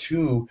over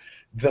to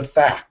the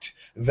fact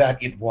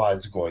that it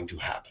was going to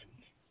happen.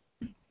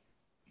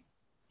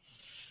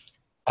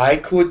 I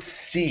could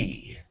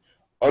see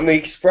on the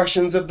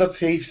expressions of the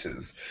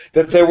faces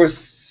that there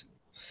was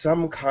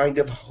some kind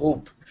of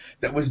hope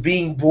that was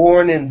being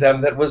born in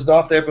them that was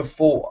not there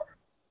before.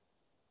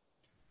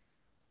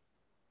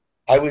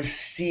 I was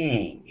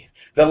seeing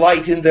the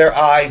light in their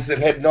eyes that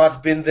had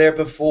not been there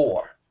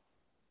before.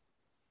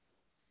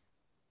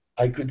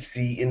 I could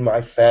see in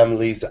my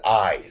family's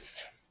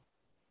eyes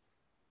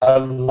a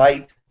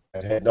light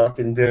that had not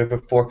been there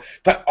before,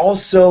 but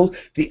also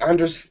the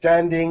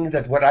understanding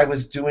that what I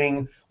was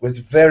doing was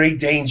very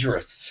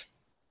dangerous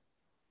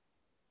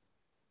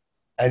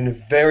and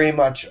very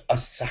much a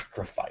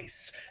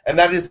sacrifice. And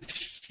that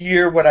is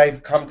here what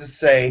I've come to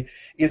say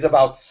is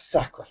about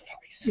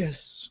sacrifice.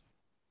 Yes.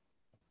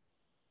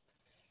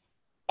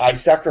 I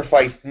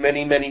sacrificed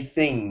many, many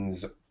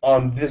things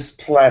on this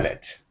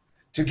planet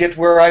to get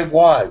where I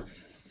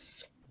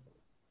was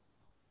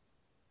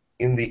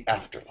in the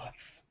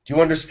afterlife. Do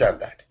you understand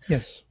that?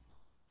 Yes.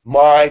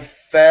 My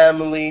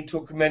family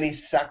took many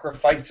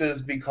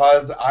sacrifices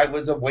because I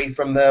was away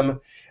from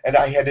them and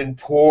I had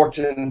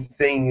important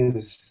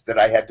things that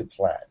I had to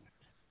plan.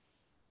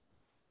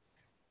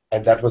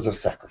 And that was a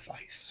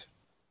sacrifice.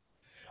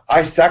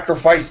 I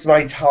sacrificed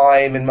my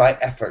time and my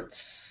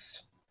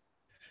efforts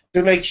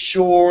to make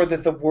sure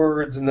that the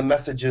words and the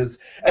messages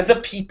and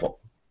the people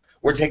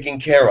were taken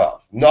care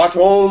of, not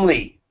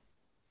only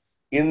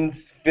in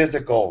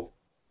physical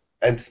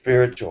and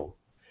spiritual,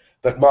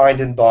 but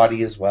mind and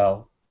body as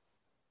well.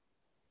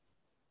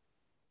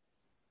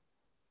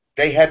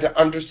 They had to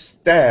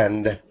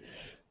understand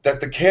that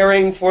the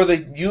caring for the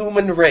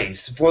human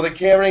race, for the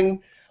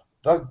caring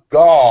the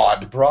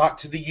God brought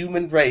to the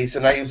human race,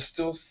 and I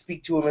still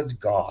speak to him as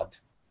God,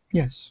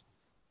 Yes.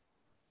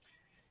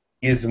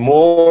 is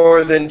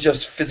more than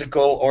just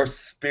physical or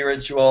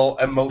spiritual,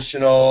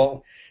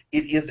 emotional.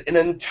 It is an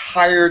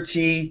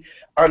entirety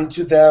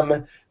unto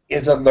them,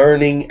 is a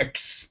learning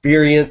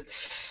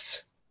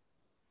experience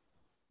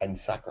and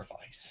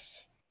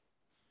sacrifice.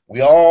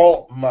 We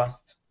all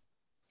must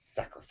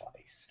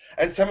sacrifice.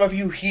 And some of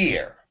you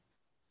here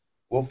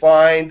will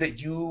find that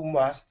you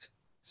must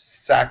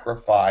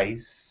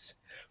sacrifice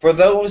for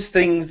those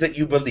things that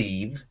you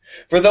believe,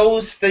 for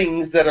those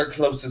things that are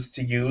closest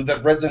to you,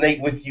 that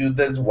resonate with you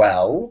as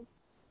well.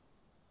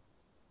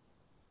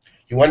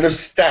 You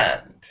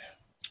understand?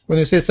 When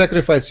you say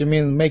sacrifice, you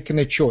mean making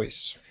a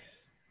choice.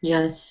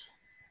 Yes.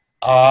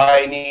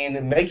 I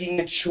mean making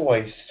a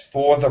choice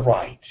for the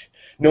right,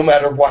 no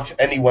matter what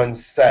anyone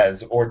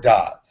says or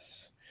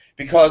does.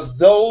 Because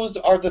those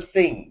are the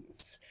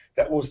things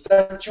that will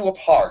set you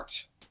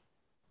apart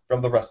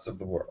from the rest of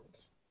the world.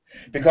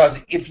 Because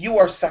if you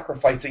are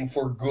sacrificing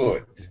for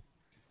good,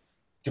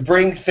 to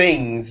bring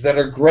things that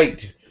are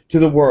great to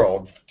the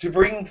world, to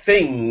bring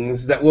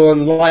things that will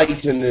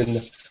enlighten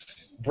and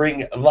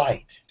bring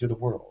light to the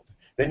world,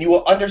 then you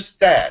will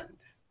understand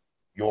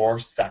your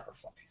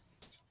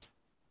sacrifice.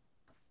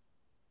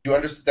 You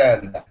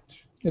understand that?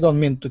 You don't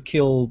mean to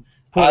kill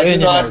poor I do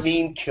animals. not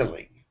mean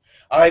killing.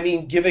 I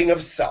mean giving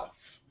of self.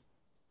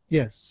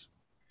 Yes.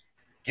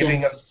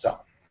 Giving Yes. of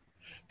self.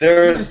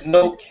 There is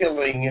no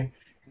killing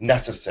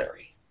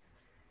necessary.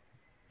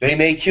 They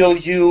may kill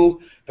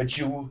you, but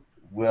you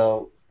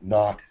will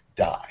not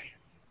die.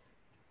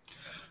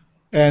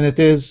 And it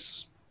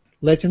is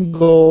letting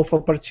go of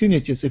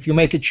opportunities. If you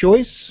make a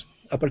choice,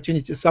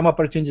 some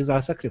opportunities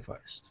are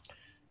sacrificed.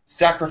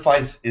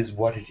 Sacrifice is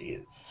what it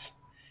is.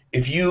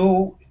 If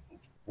you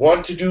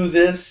want to do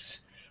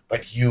this,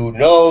 but you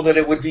know that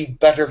it would be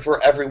better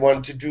for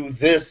everyone to do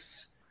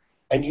this,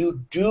 and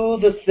you do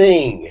the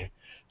thing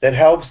that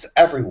helps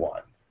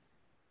everyone,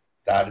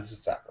 that is a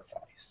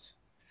sacrifice.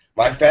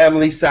 My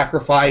family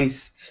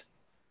sacrificed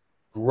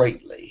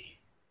greatly.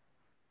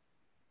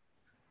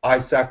 I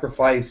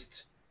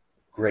sacrificed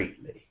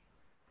greatly.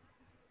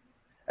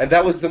 And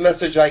that was the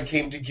message I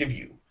came to give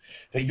you,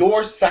 that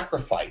your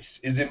sacrifice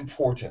is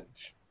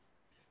important,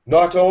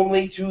 not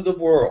only to the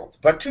world,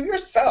 but to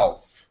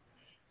yourself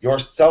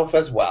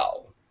as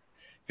well,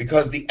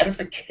 because the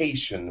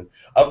edification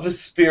of the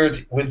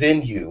Spirit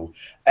within you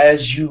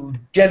as you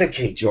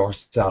dedicate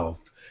yourself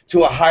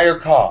to a higher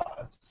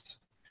cause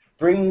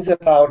brings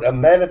about a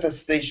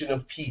manifestation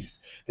of peace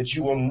that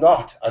you will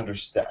not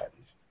understand.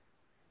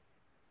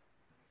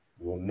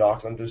 You will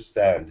not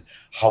understand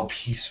how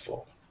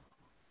peaceful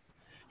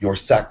your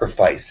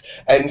sacrifice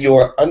and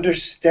your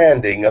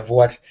understanding of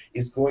what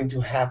is going to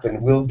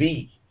happen will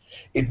be.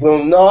 It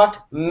will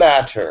not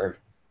matter.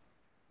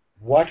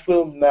 What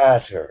will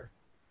matter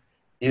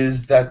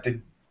is that the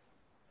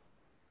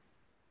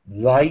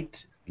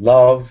light,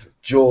 love,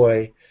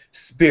 joy,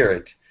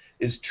 spirit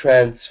is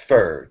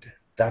transferred.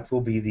 That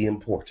will be the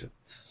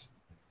importance.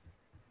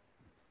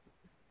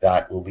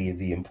 That will be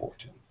the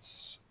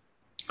importance.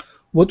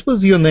 What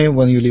was your name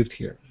when you lived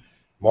here?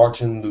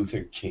 Martin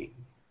Luther King.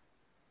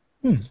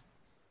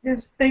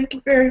 Yes, thank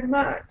you very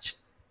much.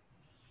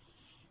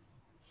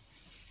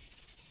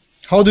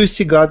 How do you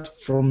see God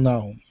from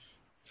now?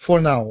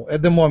 For now,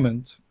 at the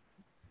moment?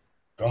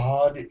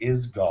 God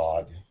is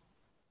God.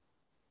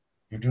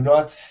 You do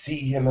not see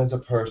him as a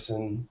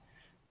person,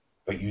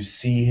 but you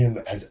see him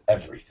as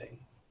everything.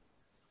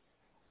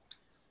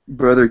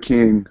 Brother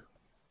King,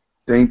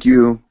 thank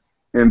you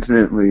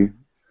infinitely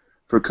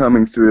for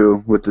coming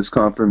through with this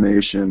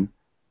confirmation.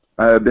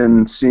 I have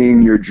been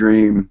seeing your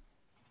dream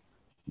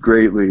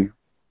greatly.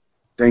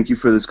 Thank you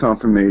for this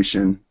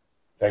confirmation.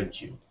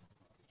 Thank you.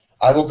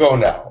 I will go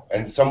now,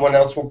 and someone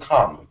else will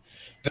come.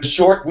 The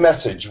short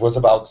message was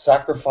about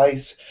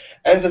sacrifice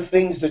and the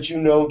things that you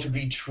know to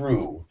be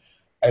true,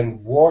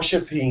 and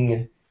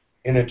worshiping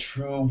in a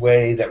true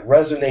way that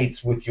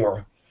resonates with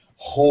your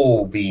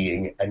whole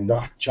being and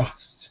not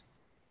just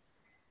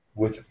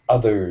with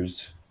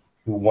others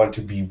who want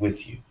to be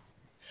with you.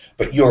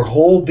 But your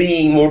whole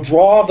being will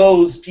draw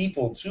those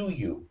people to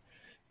you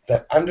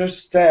that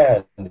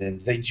understand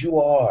that you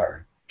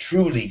are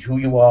truly who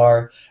you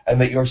are and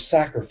that your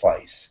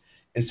sacrifice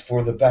is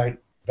for the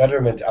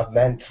betterment of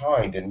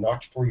mankind and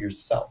not for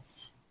yourself.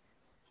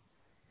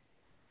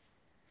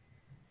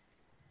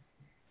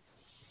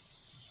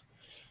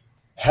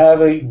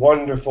 Have a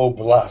wonderful,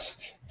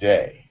 blessed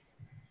day.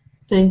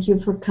 Thank you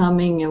for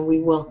coming, and we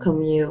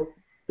welcome you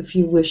if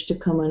you wish to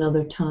come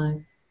another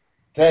time.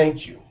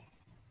 Thank you.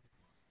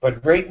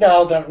 But right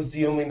now, that was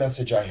the only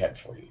message I had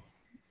for you.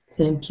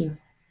 Thank you.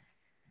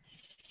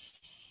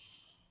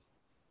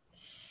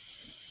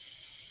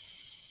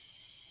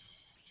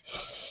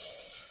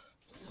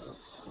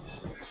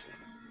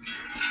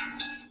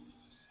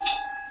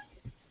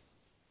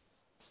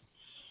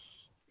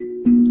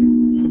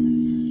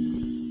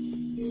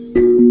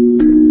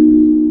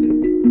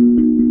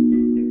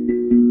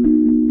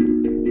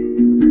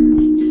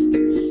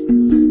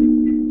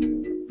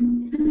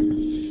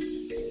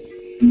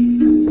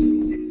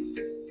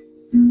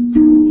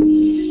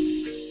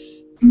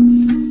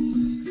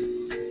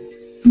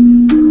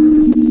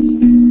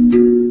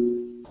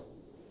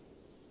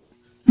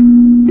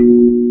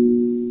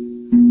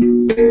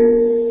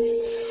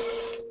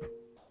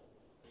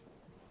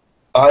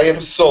 I am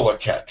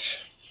𝗪𝗪𝗡𝗕𝗓,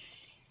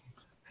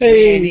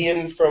 Hey,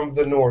 Pleiadian from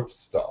the North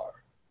Star.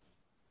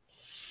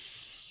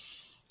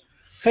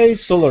 hey,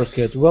 Solar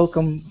Kid,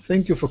 welcome.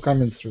 Thank you for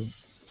coming through.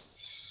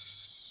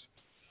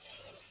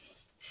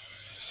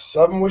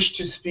 Some wish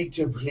to speak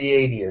to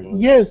Pleiadians.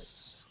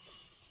 Yes.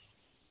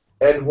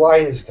 And why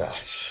is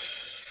that?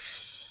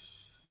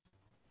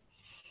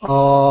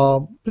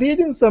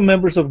 Pleiadians are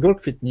members of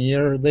Girk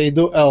Fitneer. They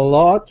do a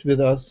lot with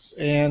us,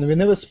 and we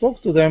never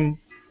spoke to them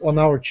on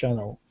our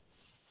channel.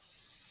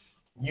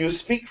 You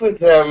speak with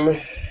them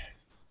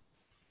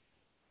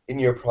in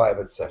your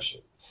private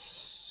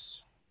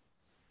sessions.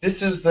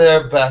 This is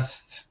their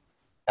best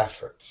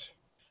effort.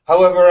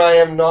 However, I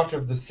am not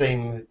of the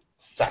same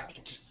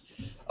sect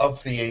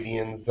of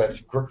Pleiadians that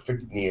Girk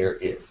Fitneer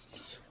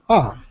is.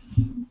 Ah,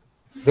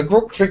 The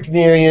Girk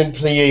Fitneerian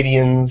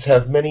Pleiadians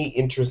have many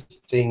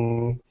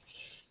interesting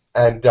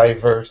and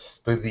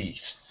diverse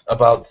beliefs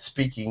about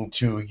speaking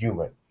to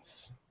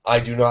humans. I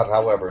do not,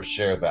 however,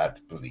 share that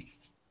belief.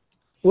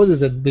 what is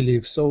that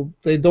belief? So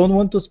they don't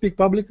want to speak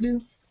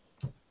publicly?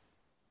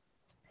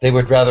 They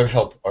would rather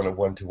help on a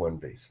one-to-one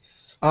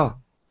basis. Ah,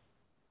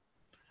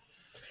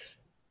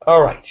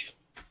 All right.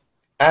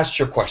 Ask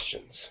your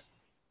questions.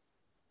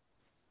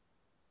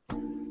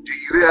 Do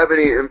you have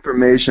any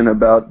information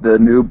about the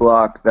new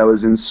block that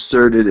was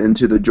inserted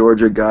into the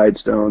Georgia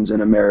Guidestones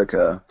in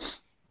America?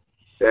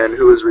 And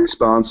who is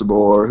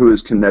responsible or who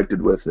is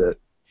connected with it?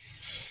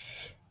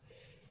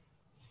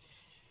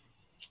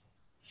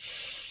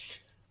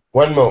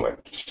 One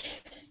moment.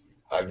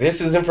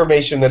 This is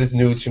information that is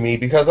new to me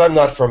because I'm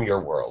not from your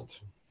world.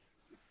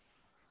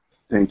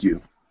 Thank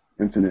you,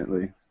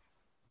 infinitely.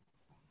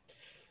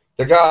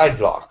 The guide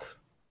block.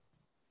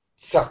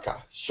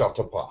 Saka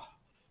Shotapa.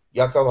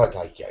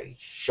 Yakawatake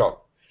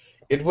Shot.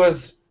 It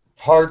was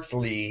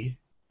actually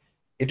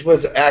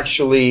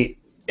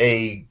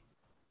a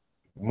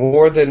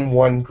more than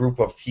one group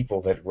of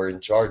people that were in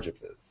charge of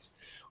this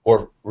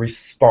or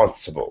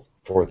responsible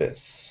for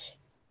this.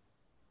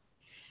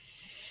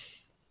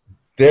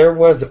 There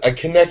was a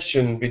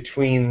connection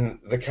between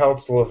the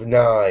Council of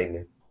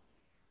Nine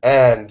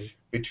and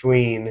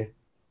between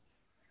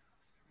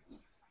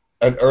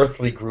an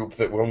earthly group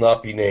that will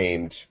not be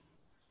named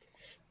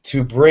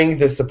to bring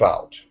this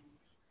about.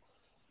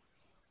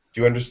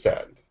 Do you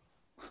understand?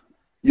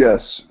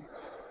 Yes,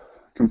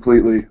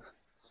 completely.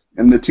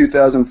 And the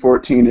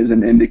 2014 is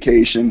an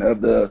indication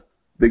of the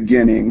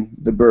beginning,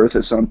 the birth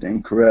of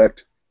something,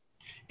 correct?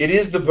 It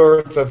is the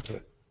birth of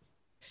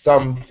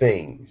some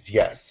things,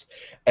 yes.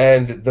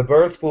 And the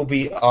birth will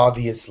be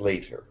obvious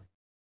later.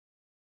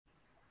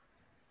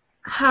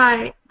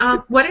 Hi,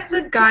 what is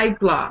a guide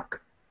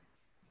block?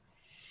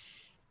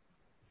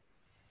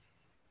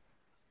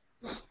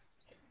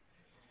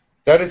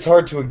 That is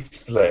hard to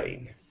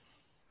explain.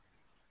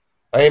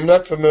 I am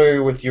not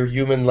familiar with your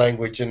human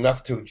language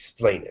enough to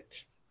explain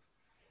it.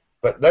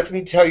 But let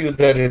me tell you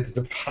that it's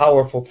a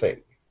powerful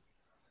thing.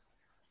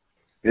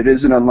 It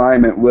is in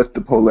alignment with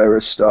the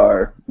Polaris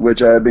star,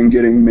 which I have been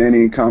getting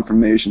many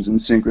confirmations and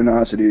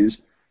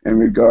synchronicities in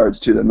regards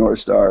to the North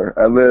Star.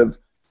 I live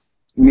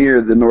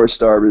near the North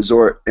Star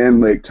Resort in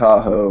Lake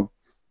Tahoe.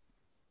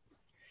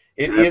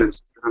 I've been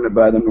surrounded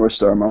by the North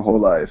Star my whole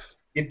life.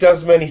 It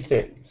does many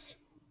things.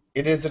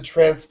 It is a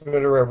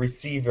transmitter, a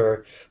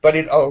receiver, but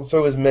it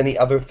also is many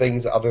other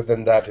things other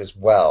than that as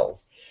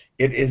well.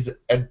 It is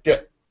a...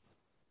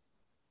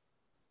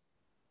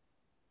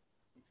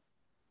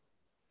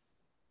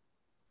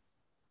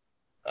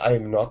 I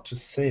am not to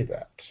say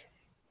that.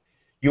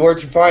 You are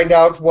to find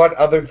out what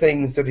other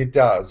things that it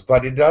does,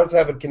 but it does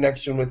have a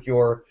connection with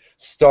your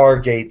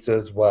stargates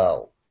as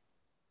well.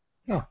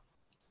 ah.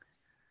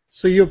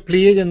 So you're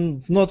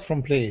Pleiadian, not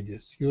from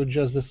Pleiades. You're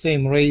just the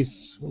same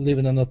race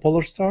living on a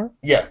polar star?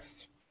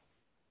 Yes.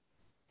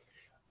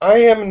 I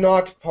am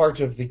not part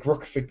of the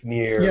Girk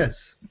Fitneer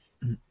Yes.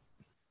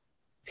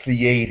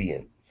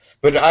 Pleiadians,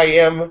 but I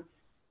am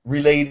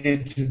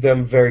related to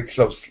them very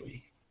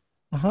closely.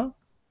 Uh-huh.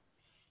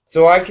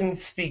 So I can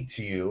speak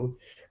to you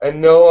and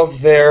know of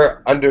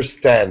their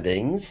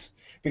understandings,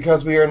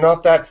 because we are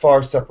not that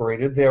far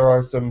separated. There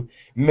are some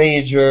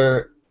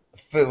major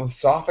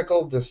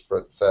philosophical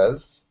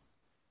differences,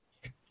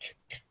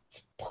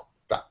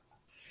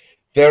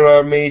 there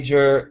are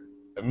major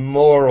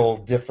moral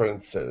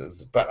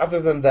differences, but other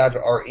than that,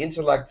 our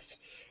intellects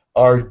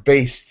are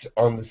based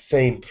on the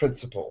same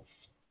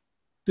principles.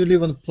 Do you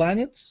live on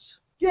planets?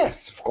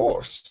 Yes, of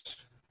course.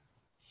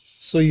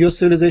 So your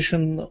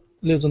civilization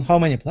lives on how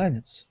many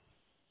planets?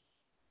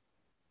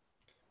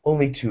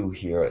 Only 2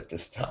 here at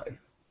this time.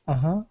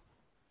 Uh-huh.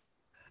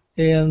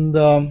 And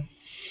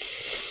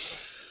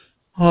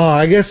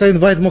I guess I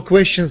invite more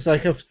questions. I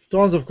have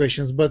tons of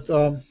questions, but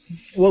well,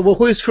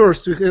 who is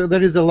first?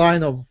 There is a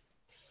line of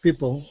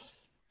people.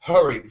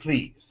 Hurry,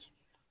 please.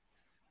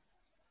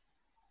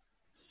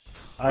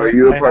 Are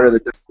you a part of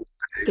the...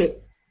 Okay.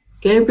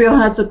 Gabriel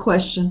has a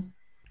question.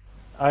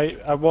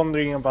 I'm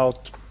wondering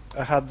about,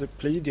 I had the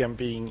Pleiadian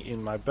being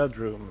in my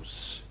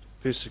bedrooms,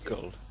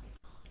 physical,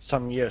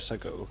 some years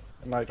ago,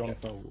 and I don't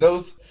know.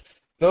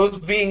 Those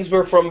beings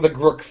were from the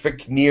Girk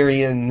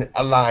Fitneer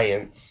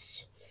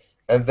Alliance,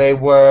 and they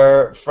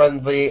were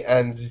friendly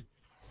and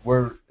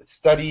were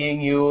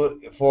studying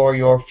you for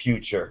your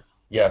future.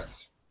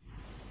 Yes.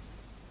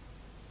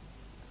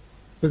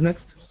 Who's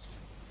next?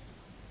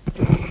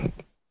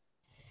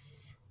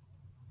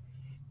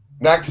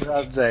 Next.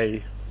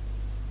 Day.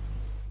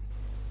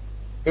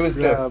 Who is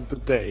this? The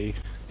day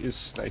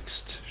is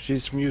next.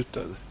 She's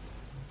muted.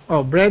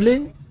 Oh,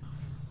 Bradley?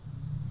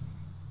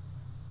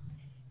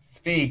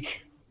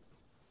 Speak.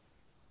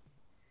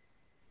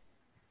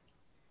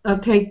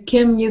 Okay,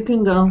 Kim, you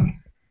can go.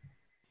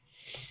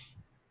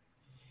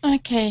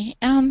 Okay.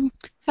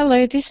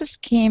 Hello, this is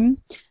Kim.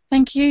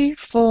 Thank you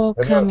for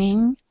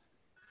coming.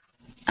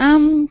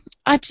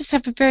 I just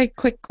have a very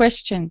quick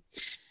question.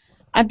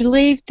 I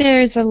believe there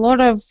is a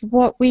lot of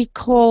what we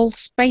call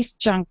space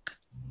junk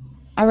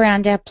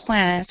around our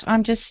planet.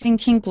 I'm just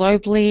thinking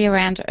globally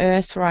around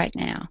Earth right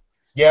now.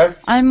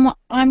 Yes. I'm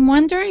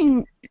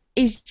wondering,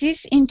 is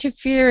this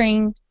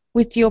interfering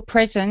with your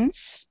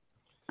presence?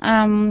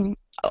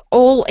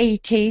 All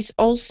ETs,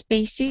 all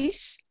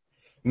species?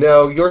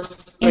 No, your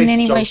space in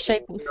any junk way,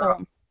 shape, or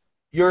form.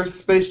 Your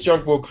space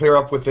junk will clear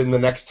up within the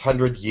next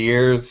 100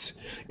 years.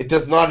 It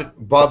does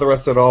not bother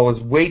us at all. It's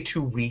way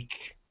too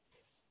weak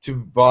to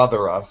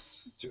bother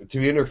us,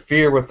 to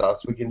interfere with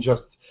us. We can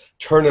just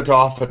turn it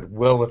off at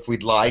will if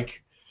we'd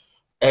like,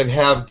 and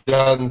have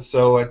done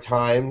so at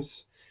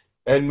times,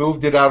 and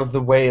moved it out of the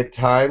way at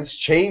times,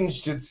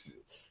 changed its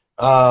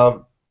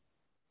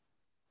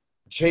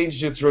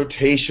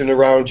rotation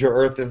around your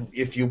Earth,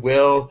 if you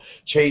will,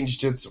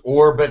 changed its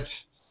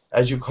orbit,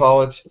 as you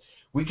call it.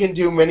 We can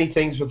do many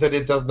things with it.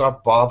 It does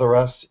not bother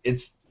us. It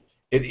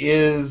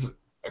is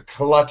a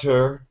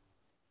clutter,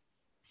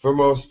 for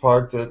most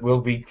part, that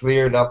will be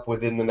cleared up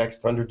within the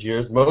next 100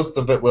 years. Most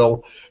of it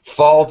will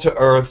fall to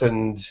Earth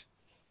and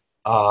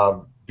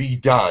be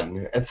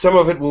done. And some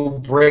of it will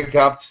break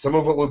up. Some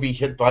of it will be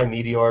hit by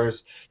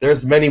meteors.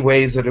 There's many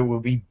ways that it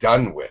will be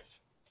done with.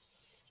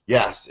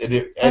 Yes.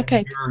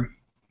 Okay.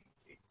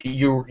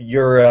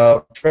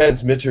 Your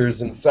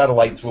transmitters and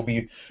satellites will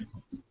be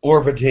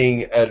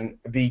orbiting and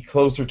be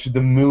closer to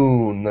the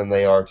moon than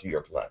they are to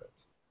your planet,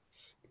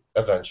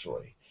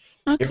 eventually.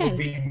 Okay. It would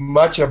be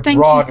much a Thank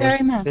broader you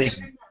very much.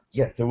 signal.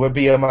 Yes, it would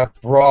be a much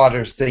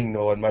broader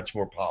signal and much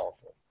more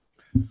powerful.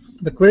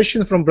 The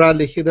question from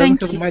Bradley, he doesn't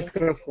Thank have a you.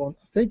 microphone.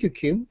 Thank you,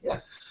 Kim.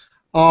 Yes.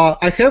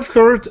 I have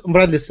heard,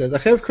 Bradley says, I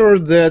have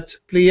heard that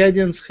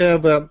Pleiadians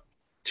have a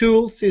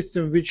tool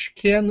system which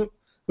can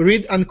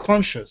read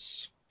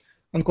unconscious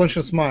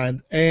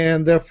mind,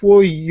 and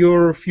therefore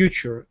your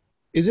future.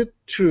 Is it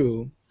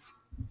true?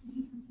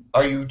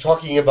 Are you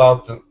talking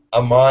about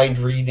a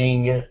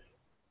mind-reading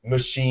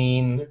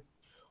machine?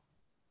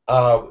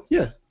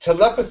 Yeah.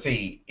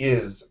 Telepathy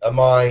is a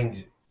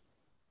mind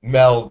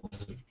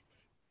meld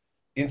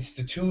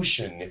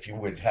institution, if you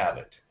would have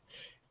it,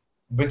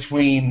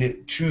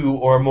 between 2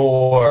 or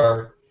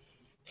more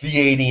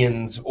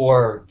Pleiadians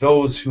or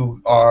those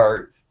who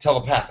are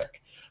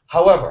telepathic.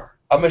 However,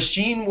 a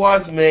machine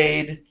was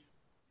made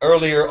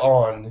earlier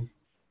on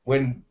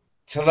when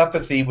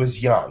telepathy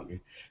was young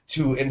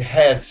to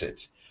enhance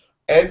it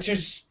and to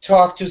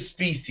talk to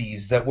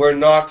species that were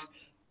not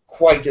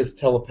quite as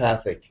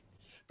telepathic.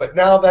 But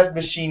now that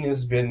machine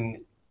has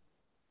been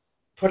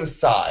put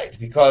aside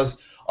because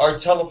our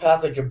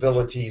telepathic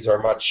abilities are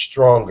much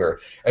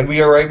stronger, and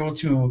we are able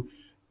to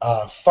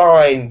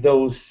find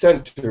those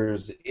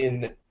centers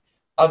in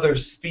other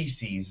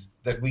species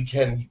that we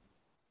can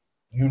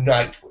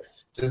unite with.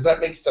 Does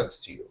that make sense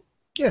to you?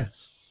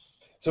 Yes.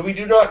 So we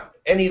do not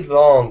any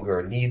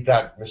longer need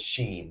that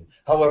machine.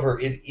 However,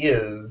 it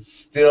is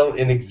still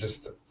in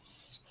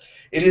existence.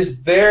 It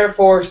is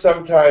therefore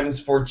sometimes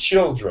for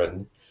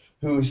children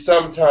who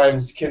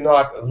sometimes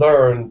cannot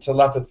learn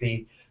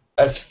telepathy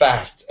as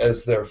fast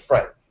as their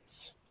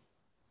friends.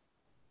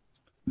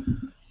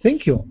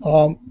 Thank you.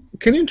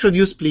 Can you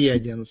introduce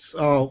Pleiadians?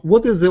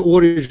 What is the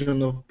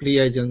origin of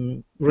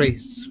Pleiadian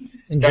race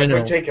in That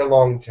general? would take a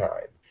long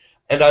time,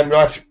 and I'm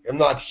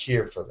not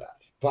here for that.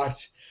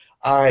 But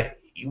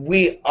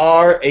we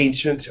are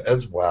ancient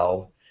as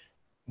well,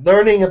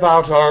 learning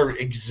about our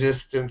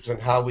existence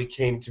and how we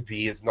came to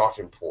be is not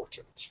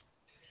important.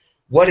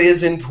 What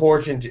is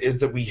important is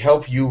that we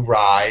help you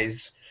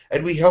rise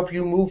and we help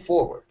you move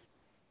forward.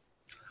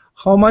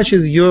 How much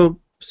is your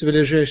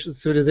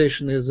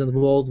civilization is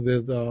involved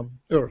with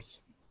Earth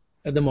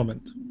at the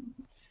moment?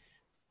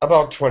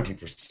 About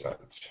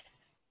 20%.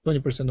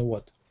 20% of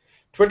what?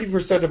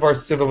 20% of our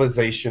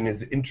civilization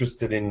is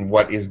interested in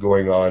what is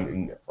going on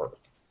in the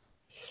Earth.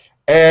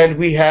 And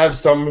we have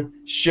some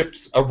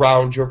ships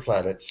around your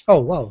planet. Oh,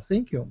 wow,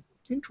 thank you.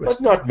 But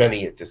Interesting. not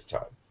many at this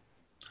time.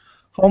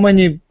 How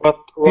many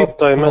What people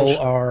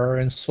dimension? are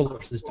in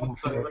solar system?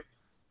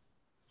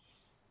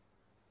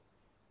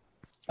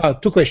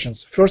 Two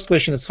questions. First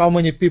question is, how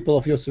many people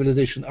of your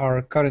civilization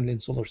are currently in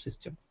solar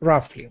system,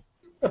 roughly?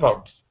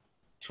 About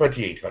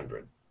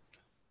 2,800.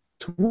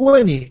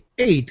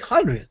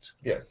 2,800?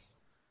 Yes.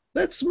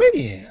 That's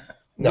many.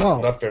 No,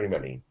 Wow. not very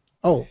many.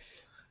 Oh.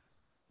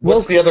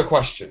 What's the other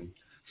question?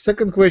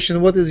 Second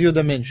question, what is your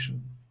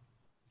dimension?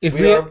 If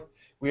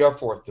We are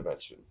fourth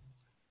dimension.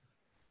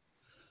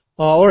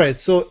 all right,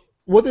 so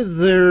what is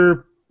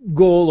their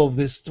goal of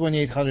this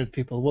 2,800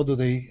 people? What do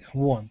they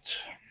want?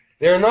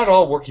 They're not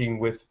all working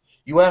with...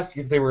 You asked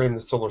if they were in the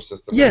solar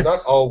system. Yes. They're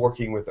not all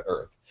working with the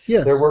Earth.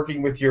 Yes. They're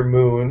working with your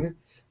moon.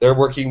 They're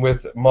working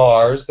with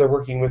Mars. They're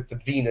working with the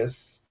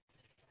Venus.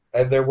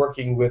 And they're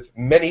working with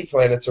many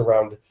planets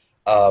around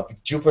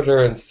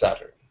Jupiter and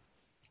Saturn.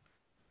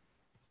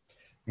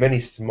 Many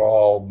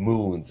small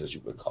moons, as you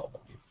would call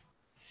them.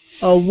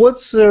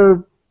 What's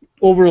their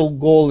overall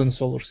goal in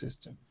solar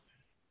system?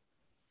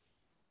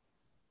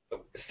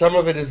 Some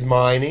of it is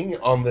mining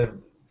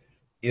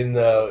in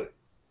the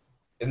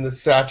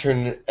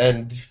Saturn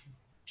and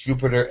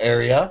Jupiter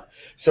area.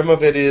 Some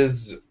of it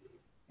is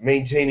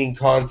maintaining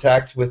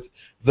contact with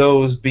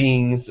those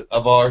beings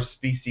of our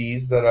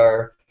species that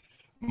are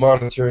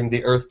monitoring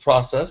the Earth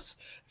process.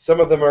 Some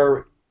of them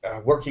are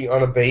working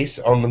on a base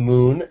on the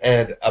Moon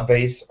and a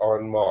base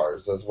on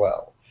Mars as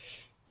well.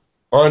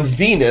 On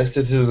Venus,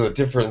 it is a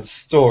different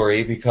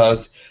story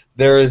because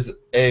there is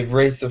a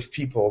race of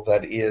people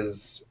that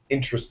is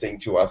interesting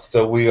to us,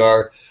 so we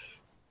are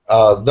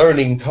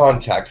learning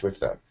contact with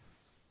them.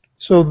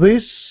 So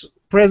this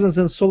presence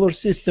in solar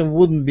system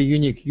wouldn't be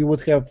unique. You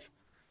would have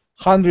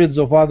hundreds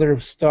of other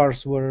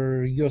stars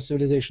where your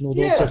civilization would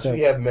also Yes, have.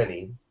 we have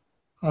many.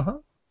 Uh-huh.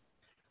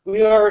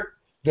 We are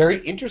very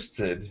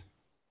interested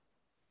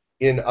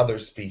in other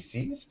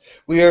species.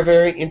 We are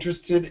very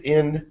interested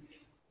in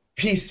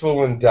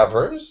peaceful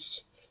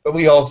endeavors, but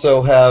we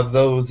also have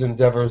those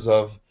endeavors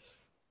of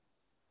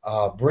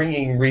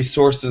bringing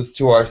resources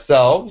to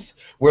ourselves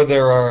where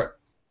there are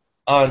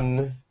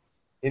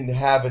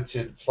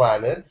uninhabited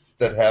planets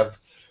that have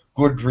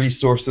good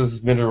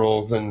resources,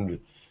 minerals, and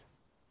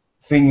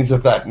things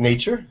of that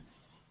nature.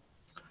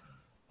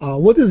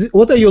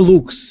 What are your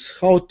looks?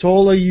 How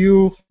tall are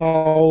you?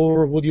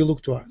 How would you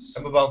look to us?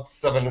 I'm about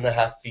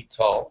 7.5 feet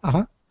tall.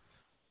 Uh-huh.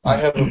 I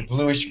have a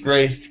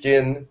bluish-gray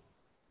skin.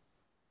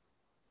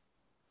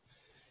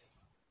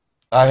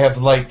 I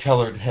have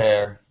light-colored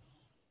hair.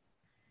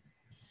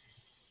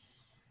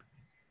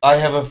 I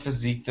have a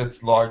physique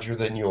that's larger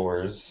than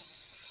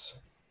yours.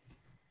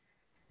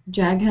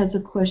 Jag has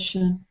a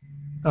question.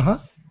 Uh-huh.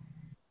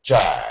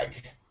 Jag.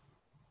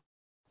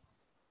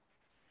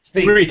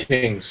 Speak.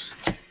 Greetings.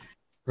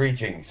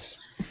 Greetings.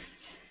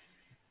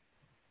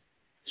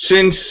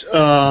 Since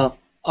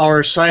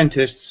our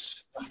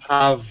scientists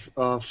have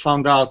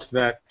found out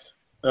that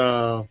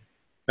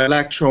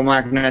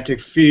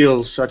electromagnetic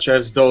fields, such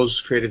as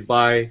those created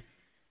by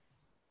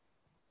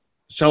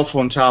cell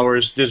phone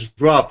towers,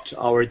 disrupt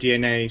our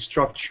DNA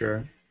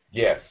structure.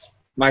 Yes.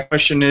 My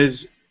question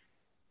is,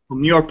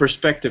 from your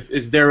perspective,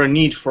 is there a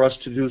need for us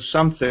to do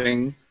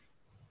something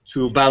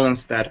to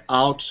balance that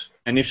out?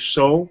 And if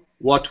so,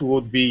 what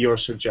would be your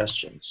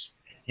suggestions?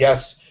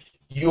 Yes.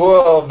 You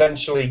will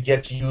eventually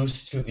get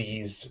used to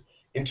these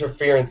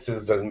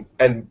interferences and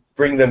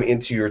bring them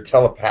into your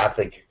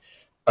telepathic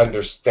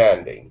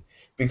understanding,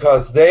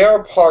 because they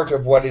are part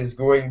of what is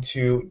going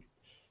to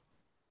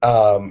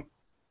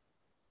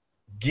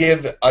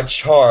give a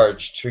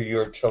charge to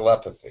your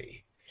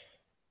telepathy.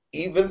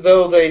 Even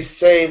though they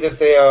say that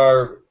they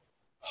are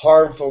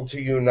harmful to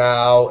you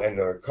now and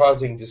are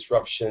causing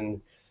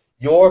disruption,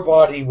 your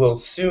body will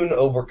soon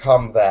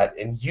overcome that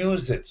and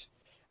use it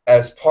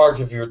as part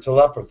of your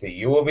telepathy.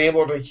 You will be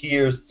able to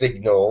hear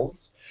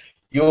signals.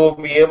 You will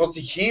be able to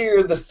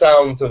hear the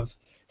sounds of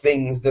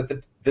things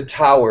that the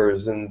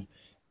towers and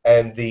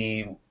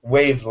the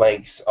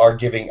wavelengths are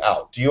giving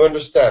out. Do you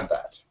understand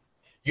that?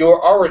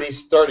 You're already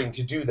starting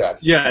to do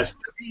that. Yes.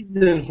 The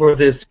reason for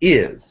this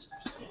is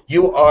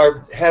you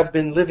have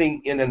been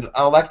living in an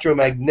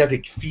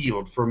electromagnetic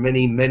field for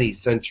many, many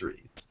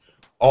centuries.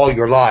 All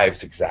your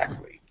lives,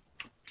 exactly.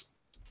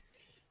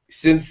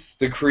 Since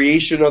the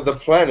creation of the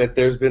planet,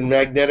 there's been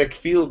magnetic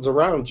fields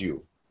around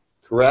you,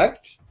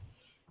 correct?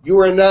 You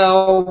are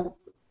now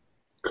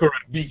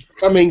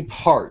becoming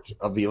part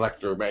of the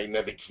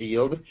electromagnetic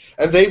field,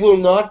 and they will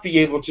not be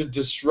able to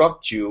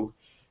disrupt you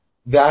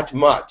that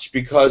much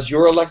because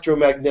your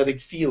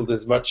electromagnetic field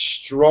is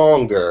much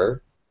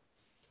stronger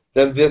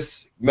than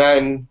this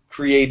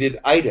man-created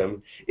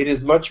item. It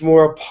is much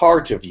more a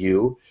part of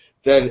you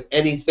than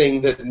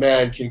anything that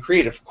man can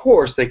create. Of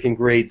course, they can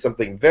create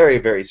something very,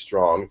 very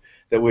strong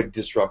that would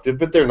disrupt it,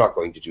 but they're not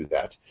going to do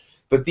that.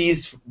 But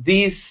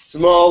these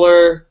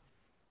smaller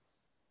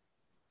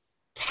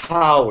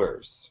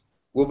powers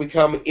will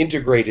become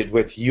integrated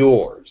with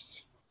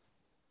yours.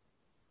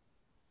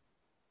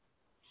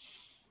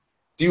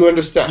 Do you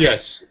understand?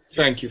 Yes,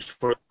 thank you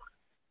for...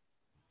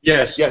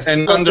 Yes, Yes.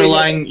 and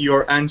underlying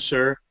your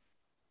answer,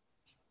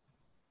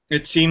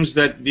 it seems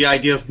that the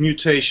idea of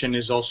mutation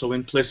is also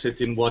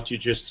implicit in what you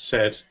just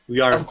said. We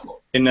are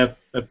in a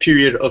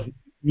period of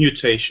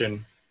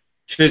mutation,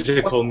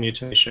 physical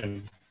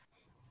mutation.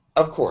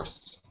 Of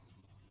course.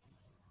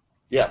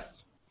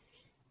 Yes.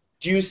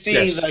 Do you see,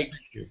 Yes. like...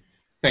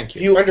 Thank you.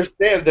 Do you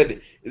understand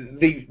that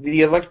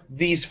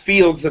these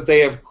fields that they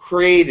have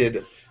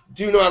created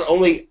do not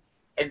only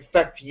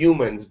affect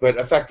humans, but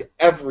affect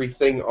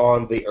everything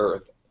on the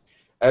Earth?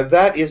 And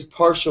that is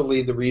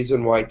partially the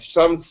reason why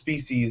some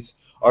species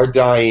are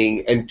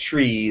dying, and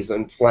trees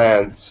and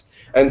plants,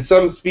 and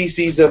some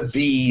species of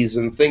bees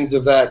and things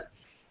of that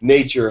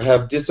nature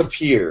have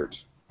disappeared.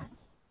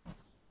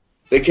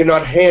 They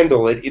cannot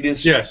handle it. It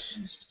is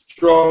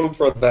strong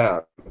for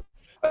them,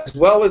 as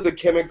well as the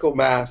chemical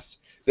mass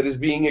that is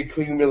being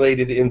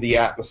accumulated in the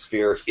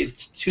atmosphere.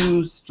 It's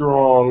too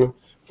strong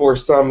for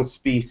some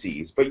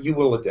species, but you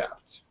will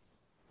adapt.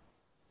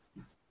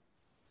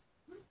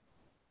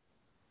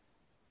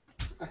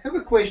 I have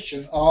a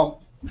question.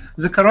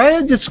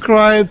 Zechariah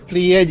described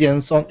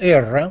Pleiadians on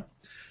Earth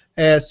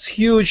as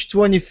huge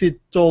 20-feet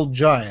tall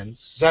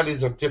giants. That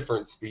is a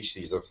different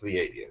species of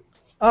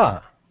Pleiadians.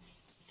 Ah.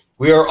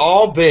 We are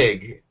all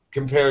big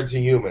compared to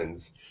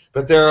humans,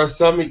 but there are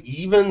some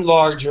even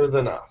larger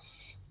than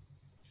us.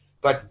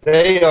 But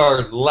they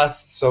are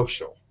less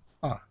social.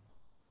 Ah.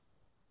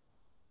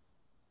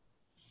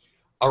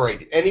 All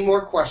right, any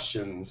more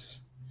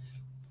questions?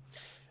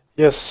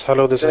 Yes,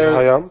 hello, this is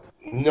Hayam.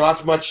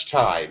 Not much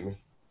time.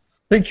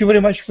 Thank you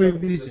very much for your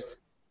visit.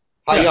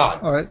 Hayan. Yeah,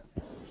 all right.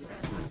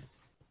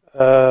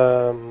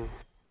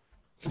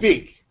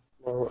 Speak.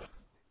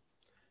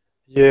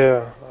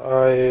 Yeah,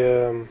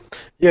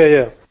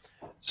 yeah.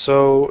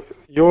 So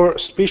your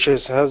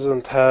species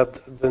hasn't had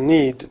the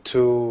need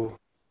to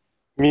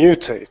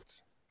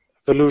mutate,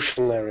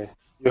 evolutionary.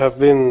 You have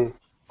been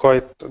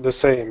quite the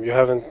same. You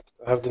haven't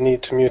have the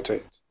need to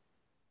mutate.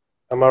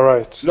 Am I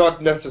right?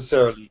 Not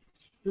necessarily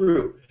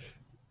true.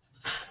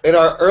 In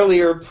our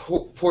earlier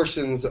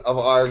portions of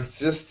our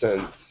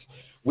existence,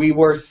 we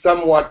were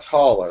somewhat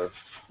taller.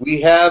 We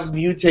have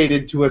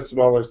mutated to a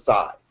smaller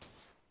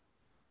size.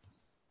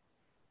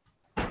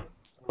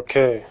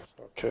 Okay.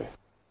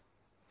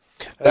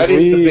 That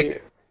is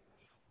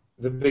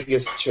the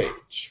biggest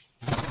change.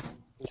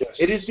 Yes.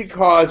 It is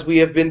because we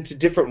have been to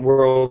different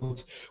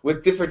worlds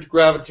with different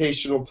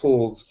gravitational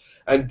pulls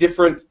and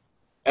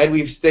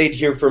we've stayed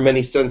here for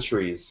many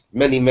centuries,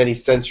 many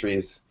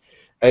centuries,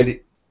 and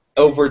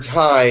over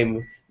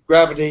time,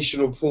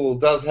 gravitational pull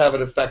does have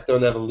an effect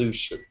on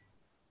evolution.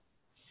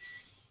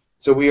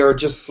 So we are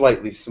just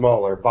slightly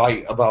smaller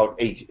by about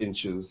 8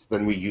 inches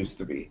than we used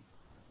to be.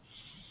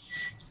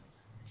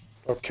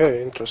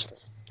 Okay, interesting.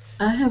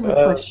 I have a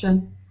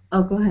question.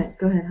 Oh, go ahead,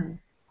 honey.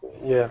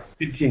 Yeah.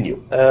 Continue.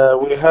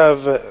 We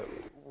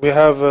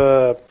have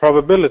a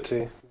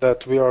probability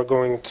that we are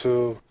going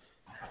to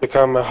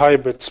become a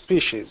hybrid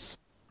species.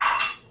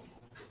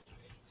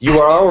 You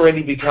are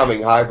already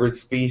becoming hybrid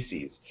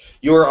species.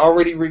 You are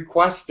already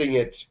requesting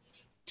it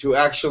to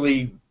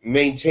actually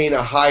maintain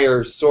a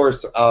higher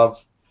source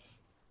of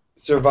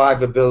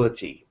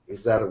survivability.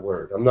 Is that a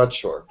word? I'm not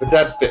sure, but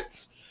that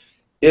fits.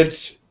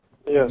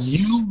 Yes.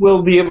 You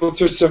will be able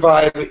to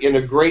survive in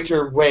a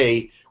greater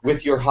way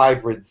with your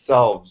hybrid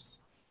selves.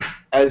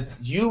 As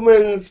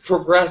humans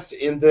progress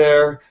in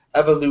their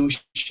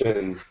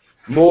evolution,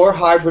 more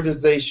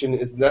hybridization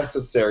is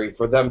necessary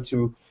for them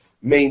to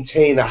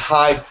maintain a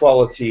high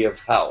quality of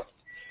health.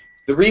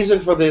 The reason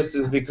for this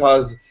is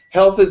because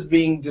health is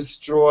being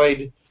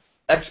destroyed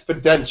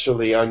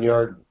exponentially on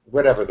your,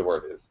 whatever the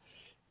word is,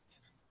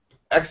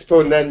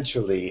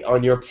 exponentially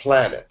on your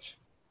planet.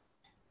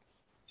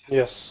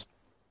 Yes.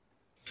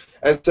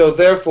 And so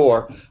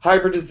therefore,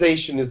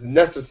 hybridization is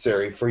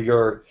necessary for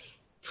your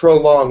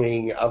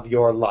prolonging of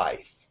your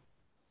life.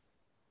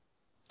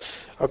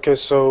 Okay,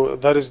 so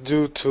that is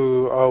due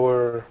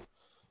to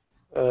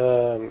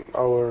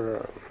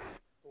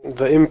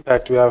the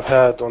impact we have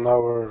had on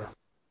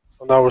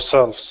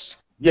ourselves.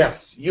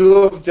 Yes,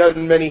 you have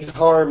done many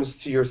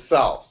harms to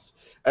yourselves,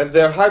 and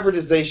their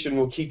hybridization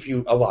will keep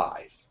you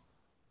alive.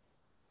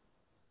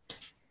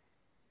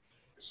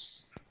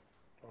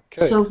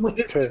 Okay. So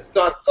this is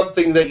not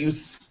something that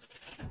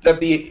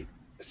the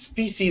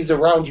species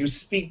around you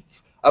speak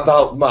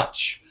about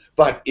much,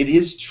 but it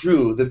is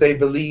true that they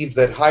believe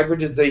that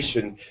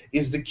hybridization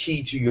is the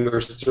key to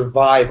your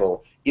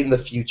survival in the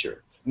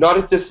future. Not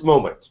at this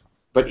moment,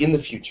 but in the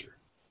future.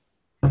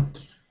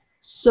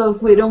 So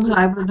if we don't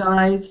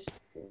hybridize,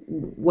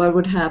 what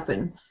would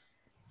happen?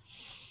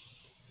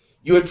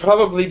 You would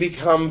probably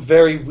become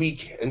very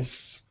weak and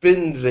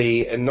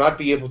spindly and not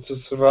be able to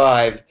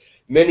survive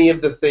many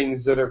of the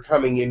things that are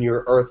coming in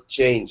your Earth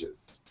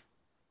changes.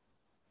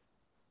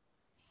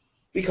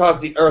 Because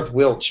the Earth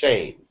will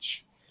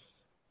change.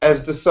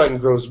 As the sun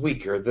grows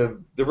weaker,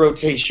 the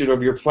rotation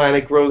of your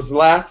planet grows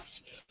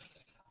less.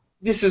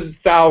 This is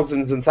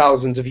thousands and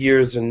thousands of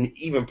years and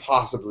even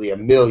possibly a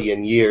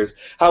million years.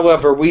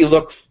 However, we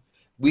look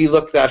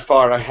that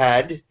far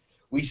ahead.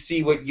 We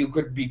see what you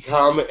could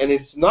become, and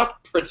it's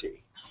not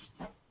pretty.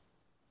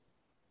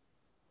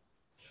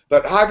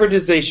 But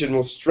hybridization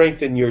will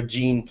strengthen your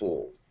gene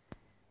pool.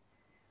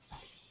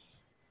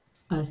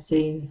 I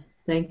see.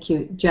 Thank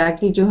you. Jack,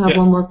 did you have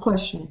one more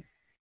question?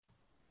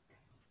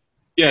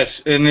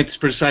 Yes, and it's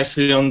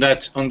precisely on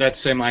that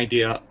same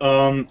idea.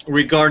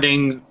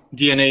 Regarding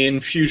DNA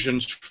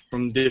infusions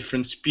from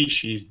different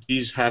species,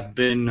 these have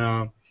been,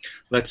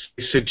 let's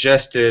say,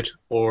 suggested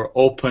or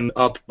opened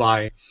up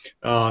by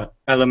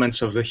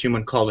elements of the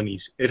human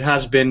colonies. It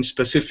has been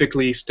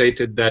specifically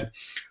stated that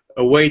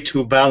a way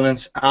to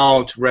balance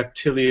out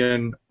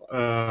reptilian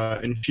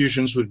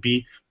infusions would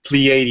be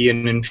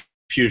Pleiadian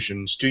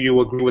infusions. Do you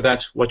agree with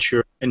that? What's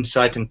your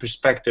insight and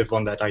perspective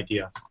on that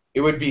idea?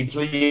 It would be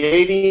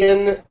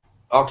Pleiadian,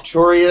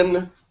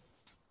 Arcturian,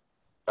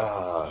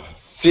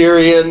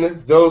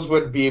 Sirian. Those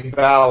would be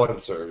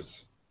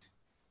balancers.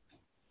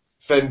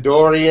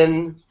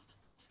 Fendorian,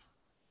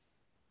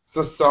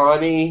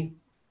 Sasani,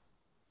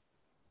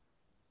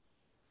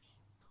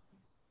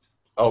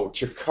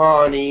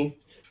 Chakani.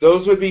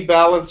 Those would be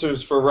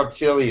balancers for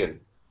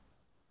Reptilian.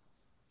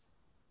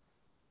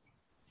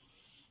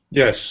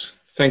 Yes,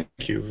 thank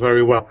you.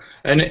 Very well.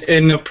 And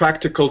in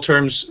practical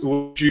terms,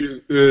 would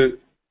you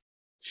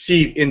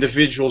see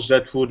individuals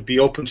that would be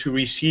open to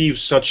receive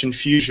such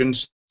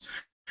infusions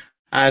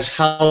as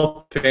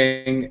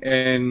helping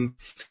in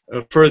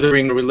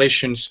furthering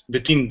relations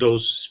between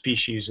those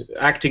species,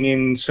 acting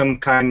in some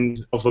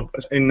kind of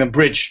a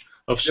bridge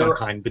of some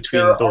kind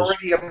between those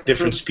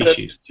different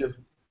species?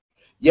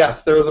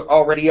 Yes, there's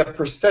already a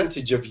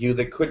percentage of you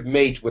that could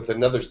mate with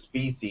another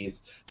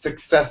species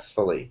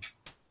successfully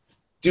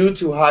due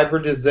to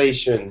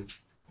hybridization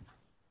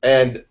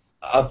and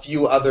a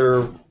few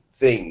other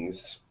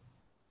things.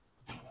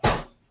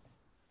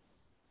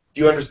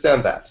 Do you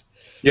understand that?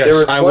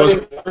 Yes, I was.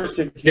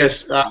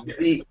 Yes.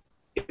 It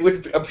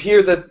would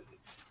appear that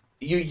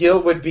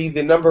Yahyel would be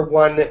the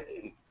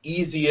 #1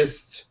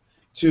 easiest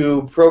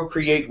to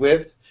procreate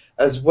with,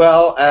 as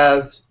well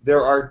as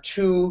there are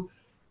 2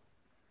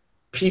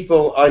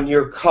 people on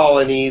your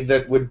colony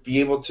that would be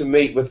able to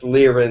mate with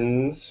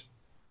Lyrans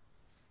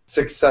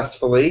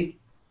successfully,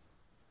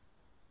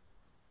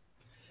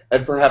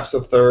 and perhaps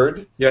a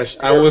 3rd. Yes,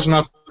 I was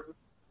not.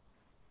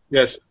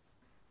 Yes.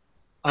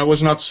 I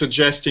was not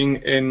suggesting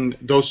in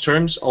those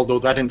terms, although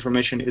that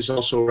information is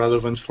also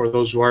relevant for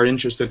those who are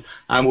interested.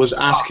 I was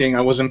asking,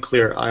 I wasn't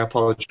clear, I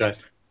apologize.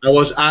 I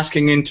was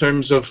asking in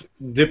terms of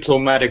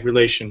diplomatic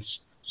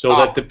relations, so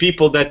that the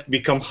people that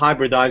become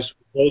hybridized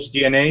with those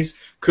DNAs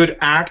could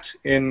act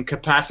in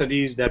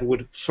capacities that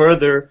would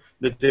further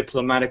the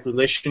diplomatic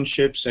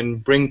relationships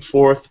and bring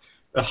forth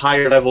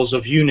higher levels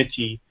of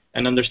unity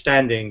and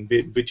understanding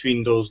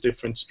between those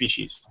different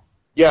species.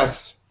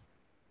 Yes,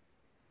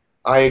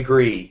 I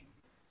agree.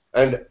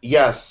 And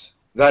yes,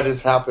 that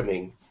is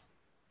happening.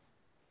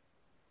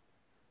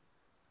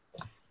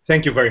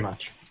 Thank you very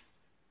much.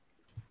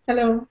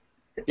 Hello.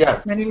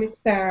 Yes. My name is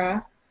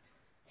Sarah.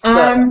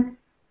 Sarah.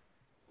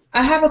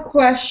 I have a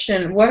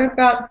question. What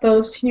about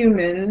those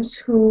humans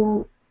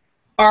who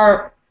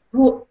have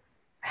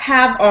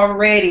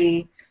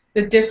already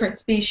the different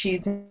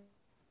species in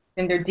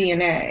their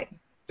DNA?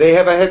 They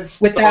have a head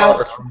start.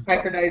 Without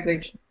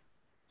hybridization.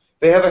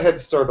 They have a head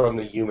start on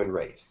the human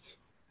race.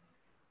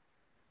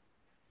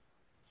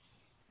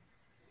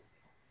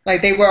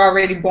 Like they were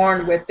already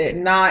born with it,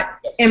 not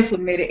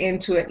implemented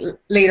into it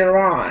later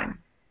on.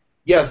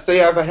 Yes, they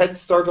have a head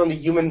start on the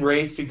human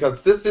race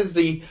because this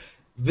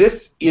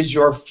is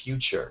your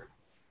future.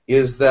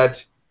 Is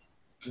that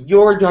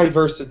your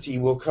diversity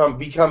will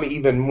become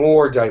even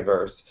more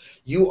diverse.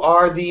 You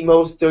are the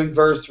most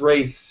diverse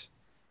race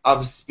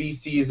of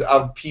species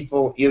of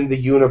people in the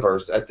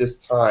universe at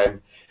this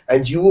time,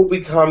 and you will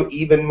become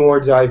even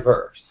more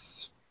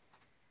diverse.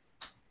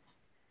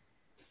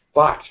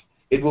 But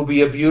it will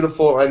be a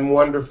beautiful and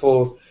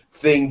wonderful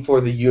thing for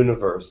the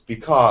universe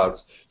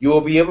because you will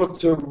be able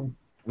to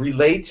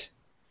relate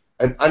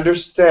and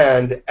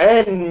understand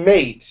and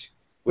mate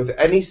with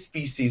any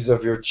species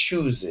of your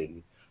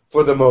choosing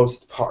for the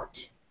most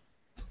part.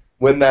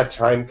 When that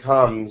time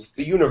comes,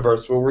 the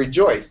universe will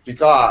rejoice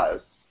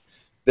because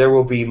there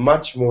will be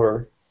much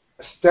more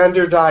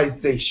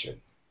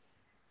standardization.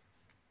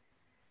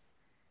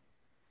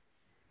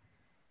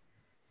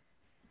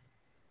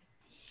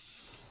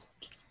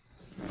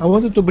 I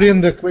wanted to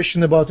bring the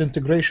question about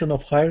integration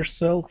of higher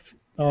self.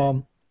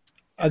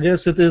 I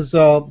guess it is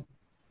a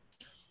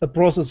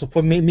process of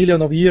a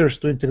million of years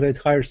to integrate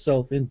higher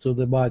self into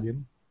the body.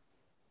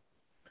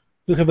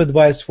 you have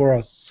advice for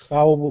us?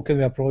 How can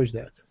we approach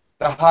that?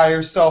 The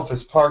higher self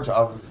is part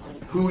of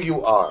who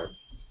you are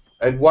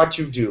and what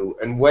you do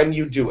and when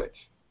you do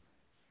it.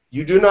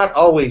 You do not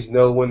always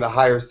know when the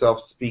higher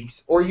self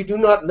speaks, or you do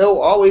not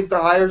know always the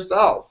higher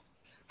self.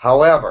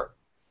 However,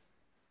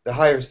 the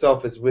higher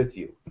self is with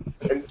you.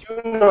 And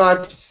do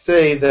not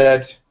say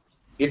that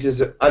it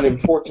is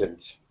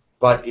unimportant,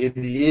 but it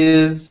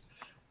is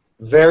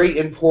very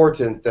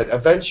important that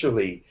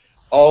eventually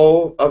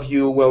all of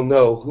you will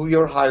know who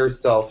your higher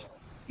self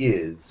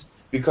is,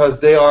 because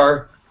they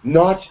are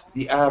not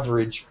the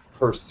average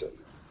person.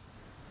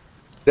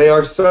 They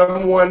are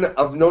someone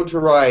of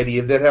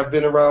notoriety that have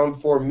been around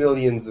for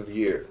millions of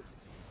years.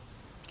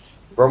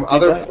 From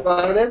other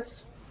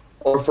planets,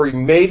 or for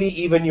maybe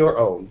even your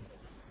own.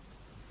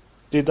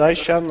 Did I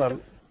channel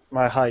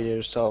my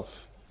higher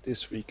self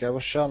this week? I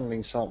was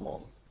channeling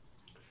someone.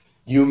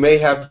 You may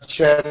have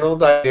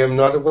channeled, I am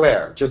not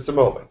aware. Just a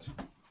moment.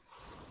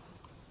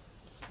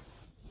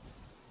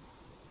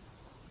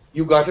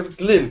 You got a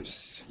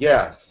glimpse,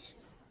 yes.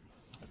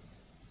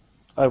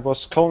 I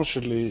was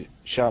consciously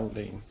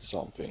channeling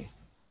something.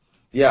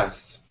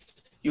 Yes.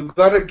 You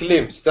got a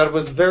glimpse. That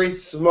was very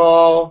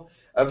small,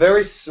 a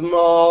very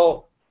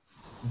small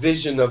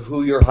vision of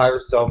who your higher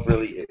self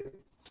really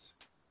is.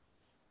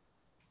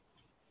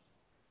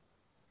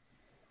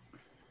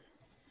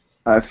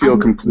 I feel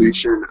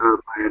completion of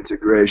my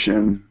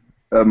integration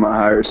of my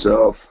higher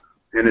self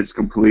in its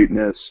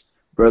completeness.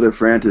 Brother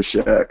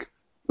František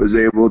was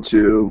able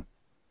to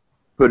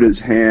put his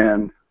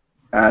hand,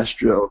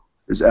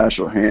 his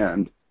astral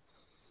hand,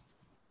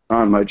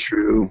 on my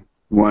true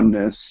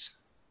oneness.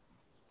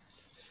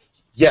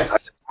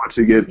 Yes. I want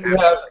to get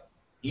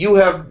you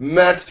have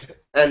met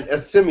and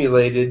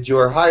assimilated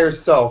your higher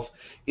self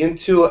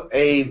into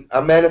a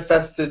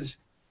manifested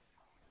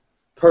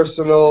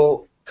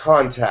personal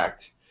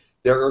contact.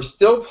 There are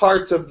still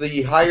parts of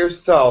the higher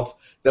self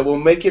that will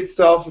make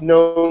itself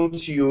known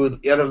to you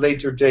at a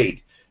later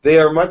date. They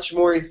are much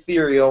more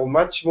ethereal,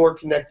 much more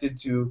connected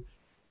to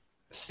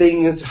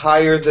things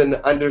higher than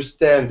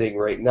understanding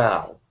right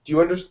now. Do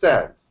you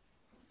understand?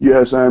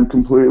 Yes, I am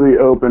completely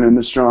open in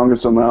the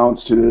strongest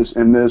allowance to this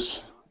in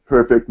this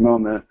perfect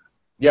moment.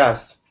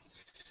 Yes.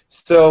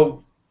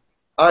 So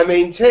I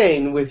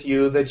maintain with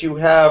you that you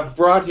have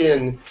brought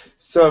in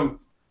some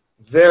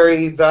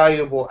very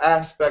valuable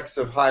aspects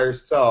of higher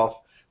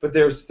self, but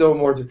there's still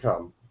more to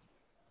come.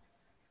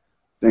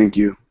 Thank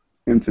you,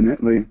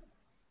 infinitely.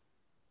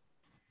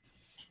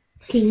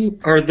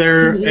 Are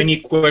there any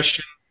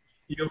questions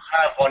you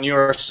have on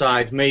your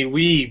side? May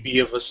we be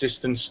of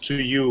assistance to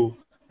you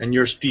and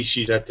your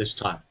species at this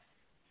time?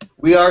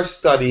 We are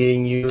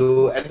studying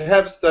you and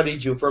have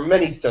studied you for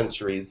many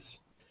centuries.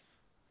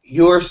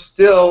 You are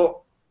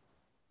still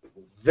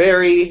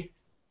very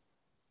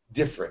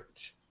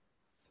different.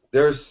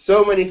 There are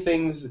so many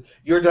things.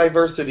 Your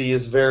diversity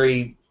is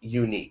very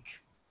unique.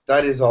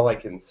 That is all I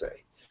can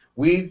say.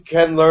 We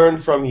can learn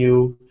from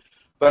you,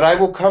 but I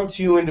will come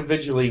to you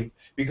individually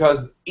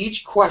because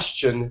each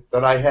question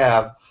that I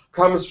have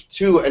comes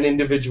to an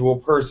individual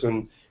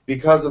person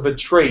because of a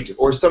trait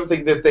or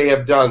something that they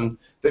have done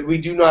that we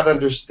do not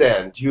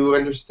understand. Do you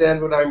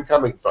understand what I'm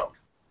coming from?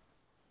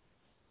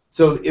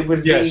 So it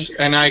would yes, be...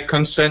 and I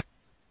consent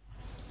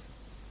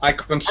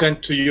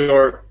to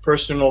your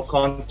personal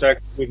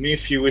contact with me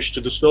if you wish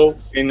to do so,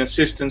 in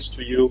assistance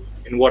to you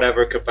in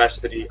whatever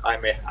capacity I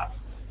may have.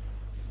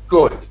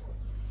 Good.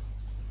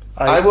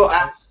 I will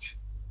ask.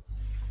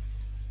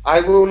 I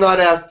will not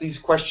ask these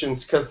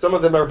questions because some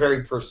of them are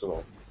very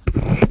personal.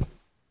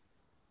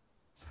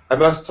 I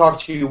must talk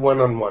to you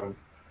one-on-one.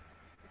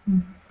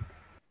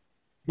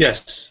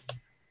 Yes.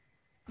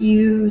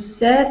 You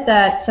said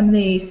that some of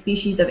the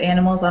species of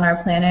animals on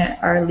our planet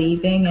are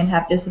leaving and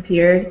have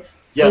disappeared.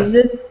 Yes. Is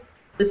this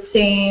the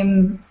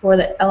same for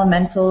the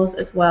elementals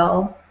as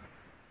well?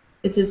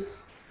 Is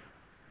this...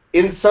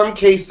 In some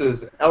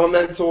cases,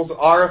 elementals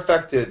are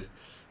affected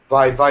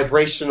by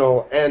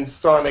vibrational and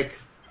sonic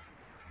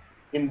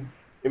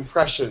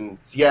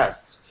impressions,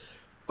 yes.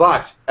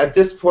 But at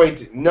this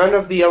point, none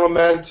of the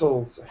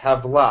elementals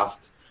have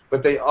left,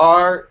 but they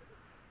are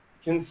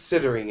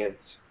considering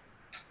it.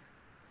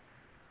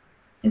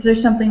 Is there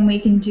something we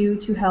can do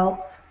to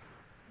help?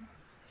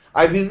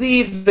 I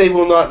believe they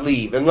will not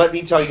leave, and let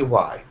me tell you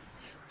why.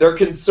 Their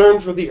concern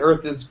for the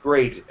Earth is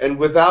great, and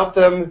without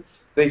them,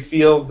 they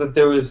feel that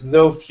there is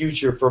no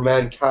future for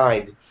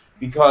mankind,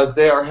 because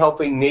they are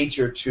helping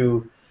nature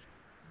to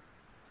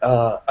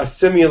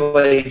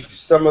assimilate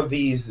some of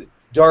these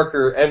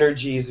darker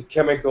energies,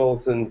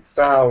 chemicals, and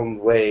sound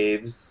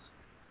waves,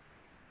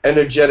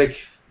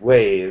 energetic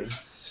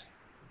waves.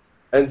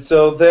 And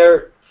so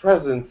their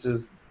presence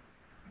is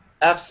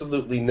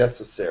absolutely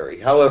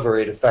necessary. However,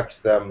 it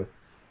affects them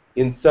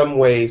in some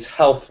ways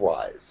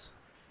health-wise.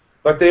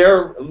 But they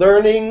are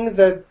learning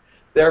that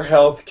their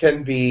health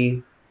can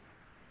be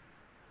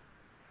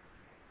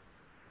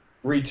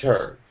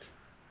returned.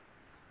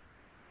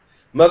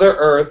 Mother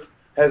Earth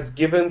has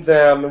given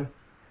them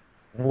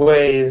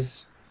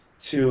ways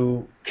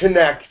to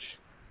connect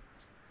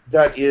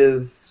that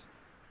is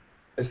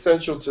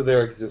essential to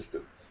their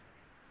existence.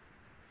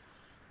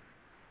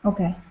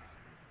 Okay.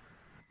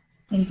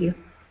 Thank you.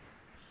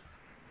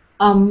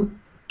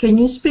 Can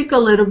you speak a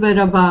little bit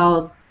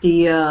about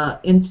the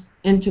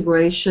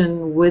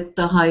integration with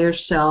the higher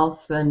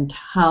self and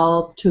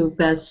how to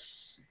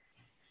best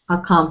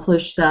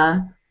accomplish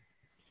that?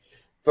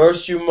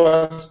 First, you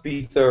must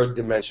be third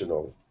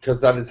dimensional, because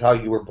that is how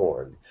you were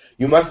born.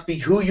 You must be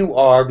who you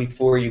are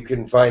before you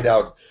can find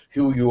out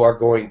who you are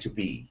going to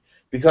be.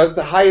 Because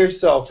the higher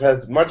self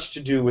has much to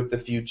do with the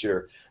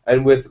future,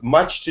 and with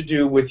much to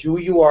do with who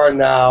you are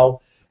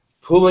now,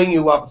 pulling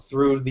you up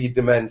through the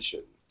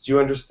dimensions. Do you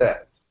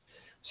understand?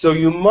 So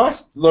you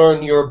must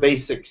learn your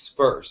basics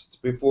first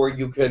before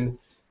you can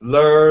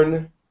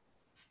learn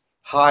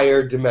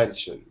higher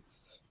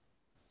dimensions.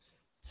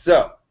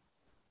 So,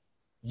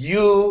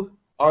 you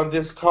on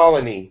this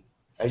colony,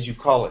 as you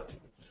call it,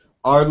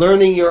 are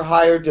learning your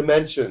higher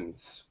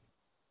dimensions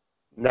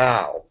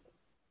now.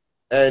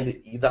 And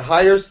the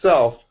higher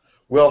self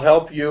will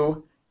help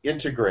you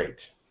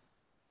integrate.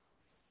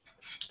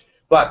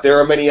 But there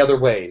are many other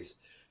ways.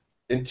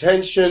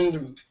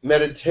 Intentioned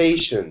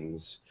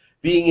meditations,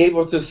 being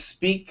able to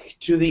speak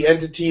to the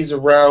entities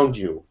around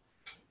you,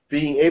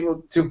 being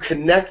able to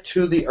connect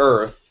to the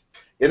earth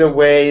in a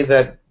way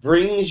that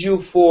brings you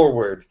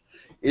forward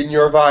in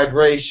your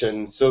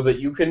vibration so that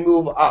you can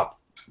move up.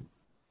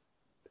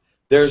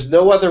 There's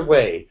no other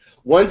way.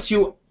 Once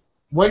you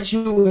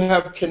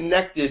have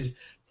connected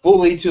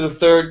fully to the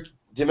third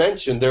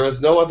dimension, there is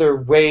no other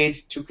way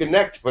to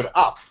connect but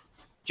up.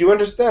 Do you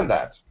understand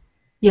that?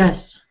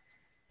 Yes.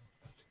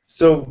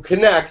 So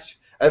connect,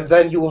 and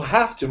then you will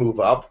have to move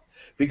up,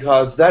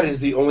 because that is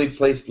the only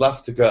place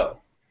left to go.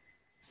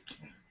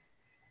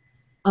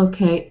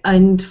 Okay,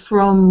 and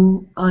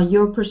from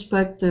your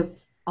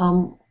perspective,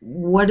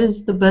 what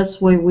is the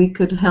best way we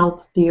could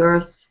help the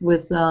Earth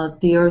with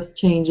the Earth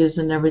changes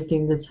and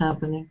everything that's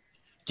happening?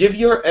 Give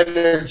your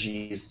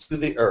energies to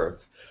the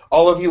earth.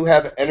 All of you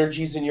have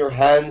energies in your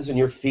hands and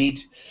your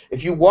feet.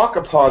 If you walk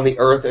upon the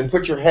earth and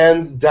put your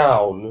hands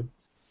down,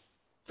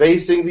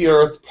 facing the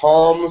earth,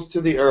 palms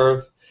to the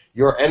earth,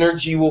 your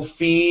energy will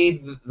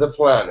feed the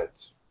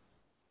planet.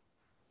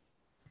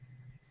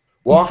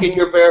 Walk in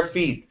your bare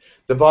feet.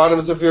 The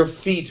bottoms of your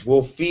feet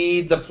will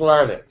feed the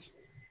planet.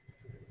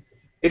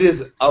 It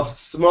is a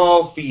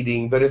small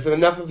feeding, but if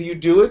enough of you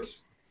do it,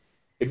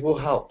 it will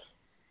help.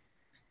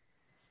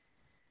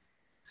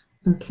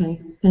 Okay,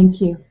 thank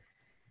you.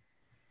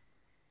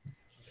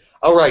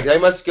 All right, I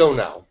must go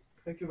now.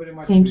 Thank you very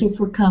much. Thank you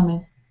for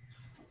coming.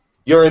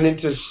 You're an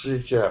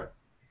intercessor.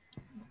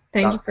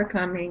 Thank you for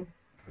coming.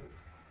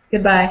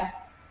 Goodbye.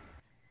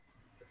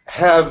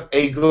 Have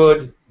a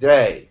good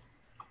day.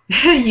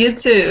 You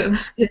too.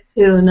 You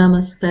too,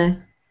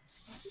 namaste.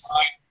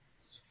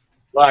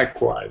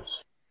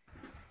 Likewise.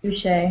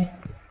 Touché.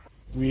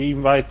 We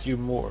invite you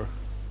more.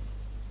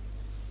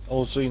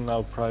 Also in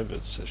our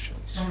private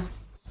sessions.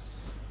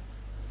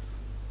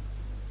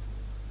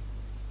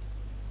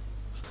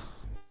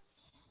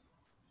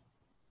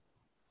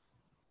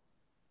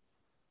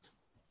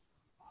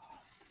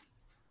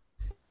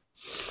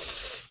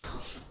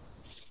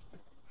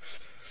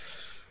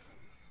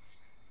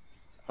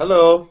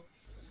 Hello.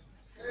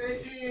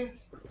 Hey, Jim.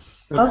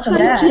 Welcome Hi,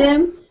 back.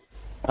 Jim.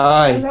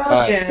 Hi. Hello,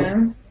 Hi.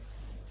 Jim.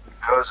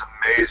 That was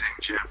amazing,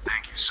 Jim.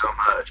 Thank you so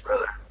much,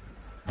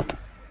 brother.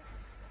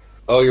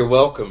 Oh, you're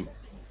welcome.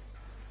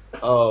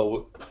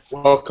 Oh,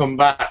 Welcome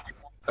back.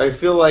 I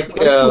feel like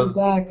Welcome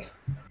back.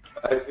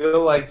 I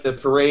feel like the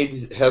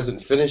parade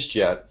hasn't finished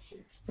yet.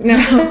 No.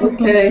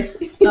 Okay.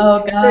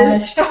 Oh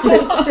gosh.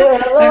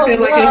 I feel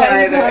like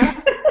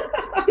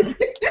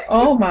it either.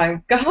 Oh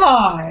my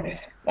God.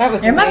 That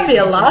was There must be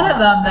a amazing. lot of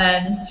them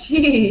then.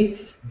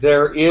 Jeez.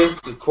 There is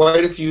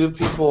quite a few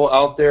people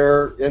out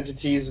there,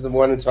 entities that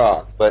want to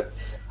talk, but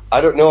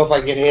I don't know if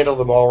I can handle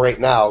them all right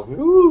now.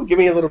 Ooh, give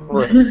me a little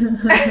break.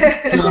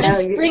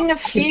 Just bring a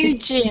few,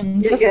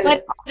 Jim. Just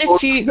let a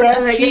few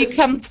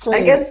come through.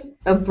 I guess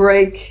a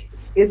break,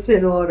 it's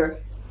in order.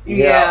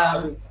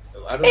 Yeah.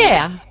 I don't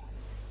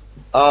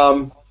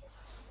Yeah.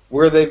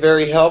 Were they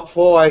very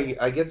helpful?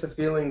 I get the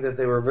feeling that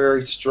they were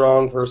very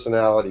strong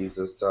personalities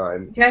this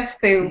time. Yes,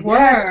 they Yes.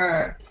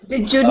 were.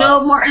 Did you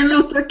know Martin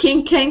Luther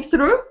King came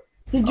through?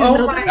 Did you Oh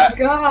know my that?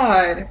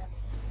 God.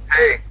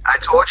 Hey, I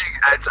told you,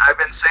 I've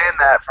been saying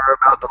that for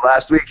about the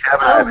last week,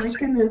 haven't I? Oh I've my been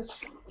saying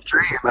goodness.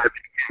 dream. I've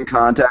been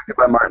contacted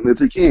by Martin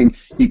Luther King.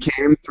 He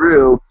came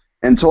through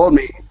and told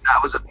me that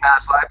was a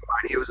past life of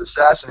mine. He was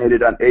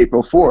assassinated on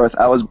April 4th.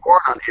 I was born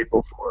on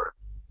April 4th.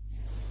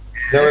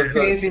 There That's was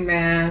crazy,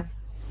 man.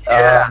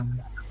 Yeah.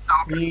 um, So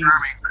confirming.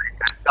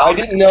 I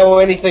didn't know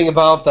anything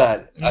about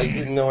that. I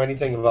didn't know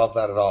anything about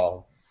that at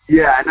all.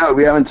 Yeah, I know.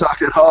 We haven't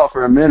talked at all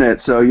for a minute.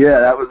 So yeah,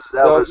 that was.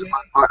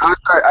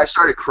 I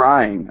started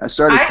crying. I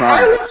started I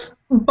crying. was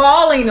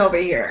bawling over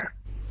here.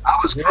 I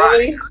was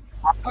crying.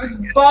 I was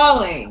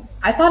bawling.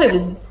 I thought it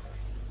was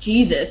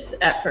Jesus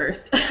at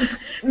first.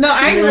 No,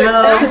 I knew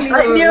No, exactly who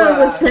I knew it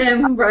was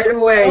him right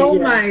away. Oh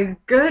yeah. my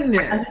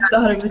goodness. I just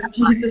thought it was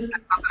Jesus.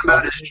 Something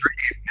about his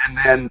dream, and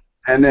then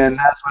And then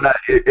that's when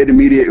it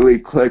immediately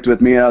clicked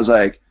with me. And I was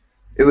like,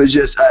 it was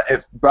just,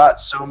 it brought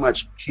so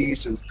much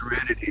peace and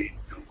serenity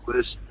and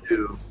bliss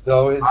to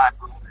So my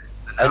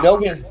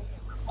life.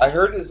 I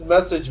heard his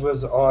message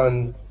was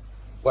on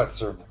what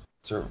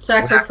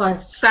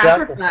Sacrifice.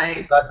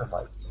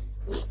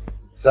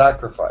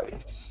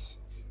 Sacrifice.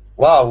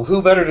 Wow,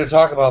 who better to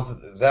talk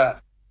about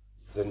that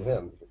than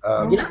him?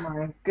 Oh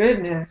my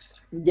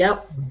goodness.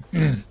 Yep.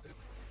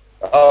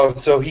 Oh,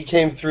 so he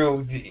came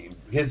through.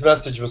 His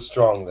message was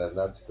strong then.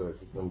 That's good.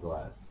 I'm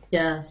glad.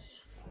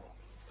 Yes.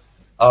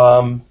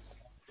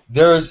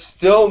 There's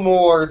still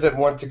more that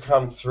want to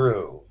come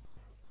through.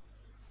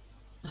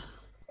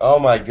 Oh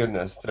my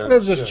goodness.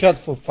 Let's just chat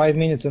for 5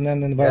 minutes and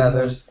then invite them.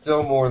 There's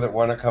still more that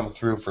want to come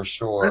through for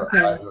sure. Okay.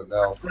 I don't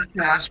know.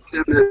 Ask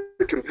them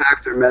to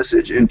compact their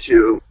message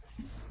into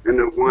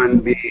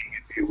one being,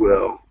 if you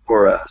will,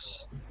 for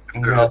us.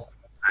 If they're helpful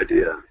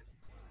idea.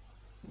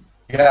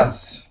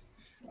 Yes.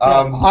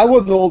 I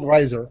would old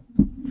riser.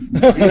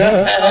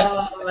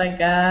 Oh my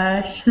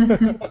gosh.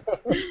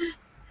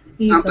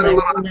 He's Something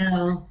like, a little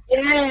no.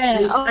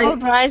 Yeah,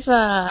 old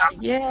riser.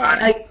 Yeah.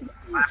 something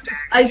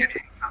like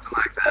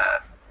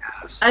that.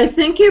 Yes. I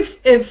think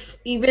if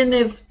even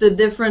if the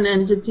different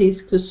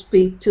entities could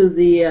speak to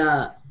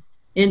the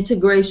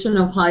integration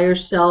of higher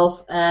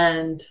self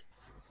and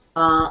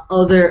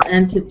other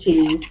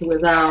entities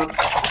without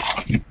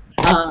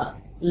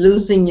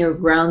losing your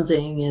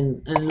grounding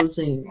and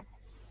losing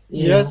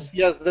Yes,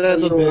 that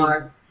who would you be.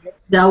 are,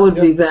 that would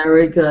be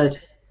very good.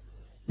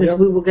 Because Yep.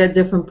 we will get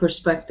different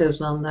perspectives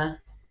on that.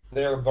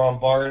 They're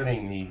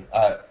bombarding me.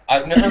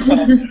 I've never felt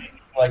anything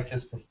like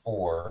this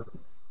before.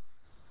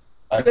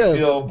 I Yes.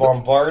 feel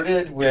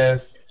bombarded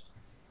with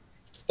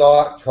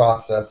thought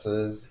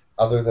processes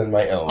other than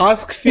my own.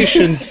 Ask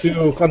Fission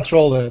to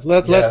control it.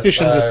 Let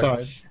Fission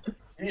decide.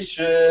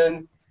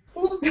 Fission.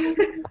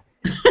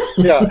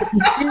 Yeah.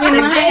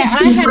 I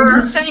had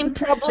the same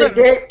The problem.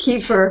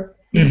 gatekeeper.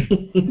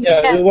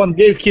 Yeah, we want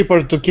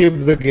gatekeeper to keep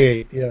the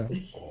gate. Yeah.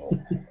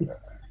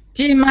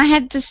 Jim, I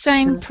had the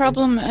same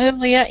problem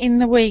earlier in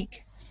the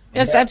week.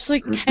 There was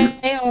absolute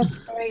chaos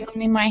going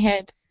on in my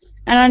head.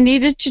 And I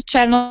needed to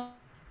channel.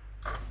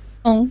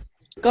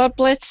 God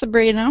bless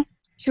Sabrina.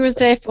 She was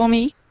there for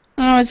me.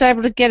 And I was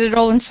able to get it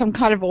all in some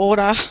kind of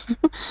order.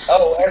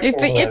 Oh,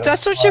 excellent. If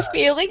that's what you're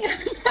feeling.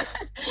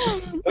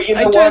 Well, you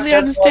know I what? totally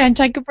That's understand.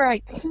 Take a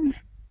break.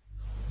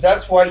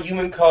 That's why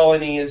human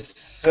colony is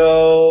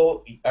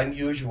so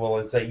unusual,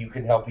 is that you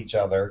can help each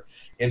other.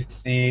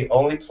 It's the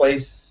only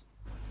place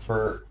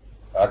for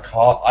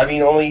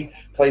only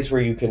place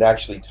where you can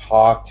actually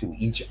talk to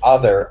each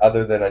other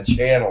than a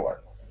channeler.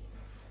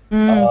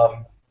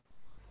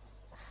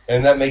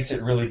 And that makes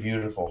it really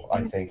beautiful,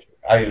 I think.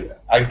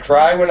 I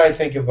cry when I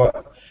think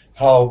about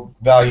how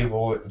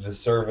valuable the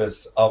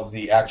service of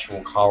the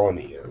actual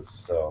colony is.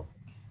 So,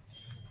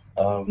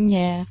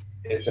 Yeah.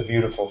 it's a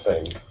beautiful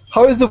thing.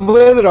 How is the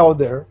weather out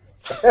there?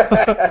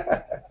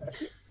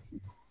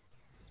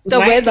 The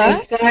Nice weather?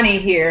 and sunny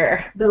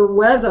here. The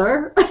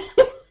weather. We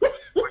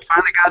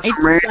finally got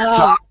some rain in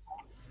Tahoe.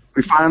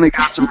 We finally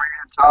got some rain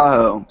in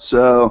Tahoe.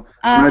 So,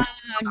 Good,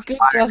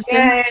 Justin.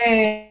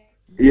 Yay.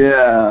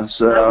 yeah,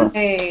 so.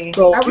 Hey.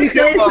 So I would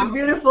say it's a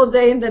beautiful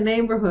day in the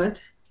neighborhood.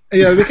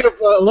 yeah, we have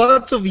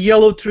lots of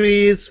yellow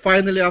trees.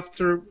 Finally,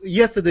 after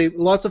yesterday,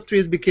 lots of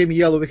trees became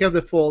yellow. We have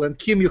the fall. And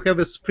Kim, you have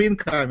a spring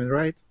coming,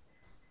 right?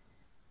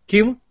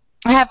 Kim,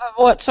 I have a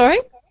what, sorry?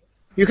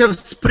 you have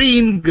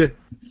spring.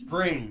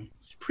 Spring.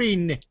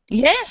 Spring.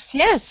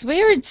 Yes,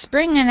 we're in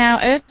spring and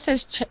our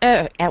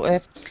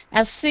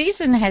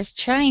season has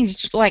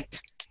changed, like,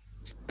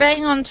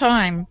 bang on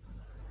time.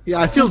 Yeah,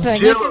 I feel So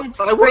jealous.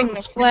 I spring, want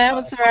the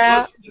flowers are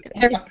out.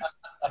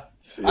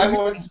 I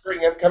want spring.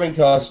 I'm coming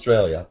to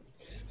Australia.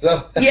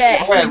 So,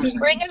 Yeah, when?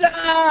 bring it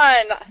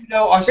on. You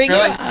know, Bring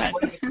Australia.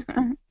 it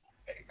on.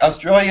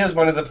 Australia is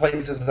one of the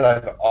places that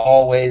I've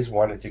always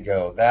wanted to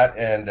go. That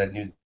and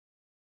New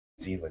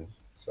Zealand.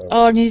 So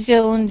Oh, New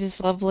Zealand is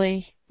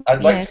lovely.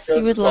 I'd like Yes, to go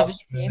you would to love it,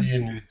 Australia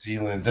and New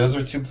Zealand. Those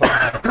are two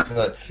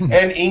places.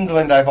 And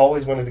England. I've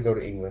always wanted to go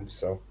to England.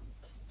 So.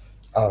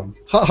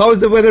 How is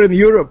the weather in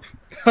Europe?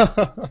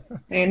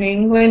 In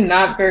England,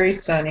 not very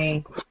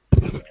sunny.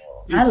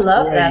 I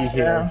love gray that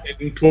here.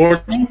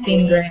 though. Nice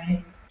being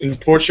gray. In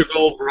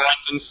Portugal, bright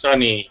and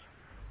sunny.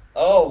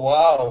 Oh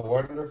wow,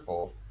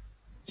 wonderful.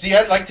 See,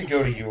 I'd like to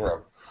go to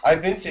Europe.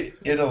 I've been to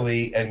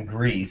Italy and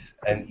Greece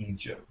and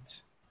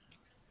Egypt.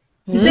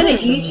 You've been to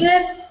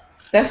Egypt?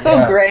 That's so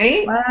Yeah.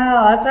 great.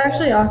 Wow, that's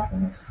actually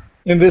awesome.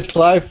 In this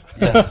life?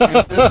 Yes, in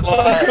this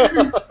life.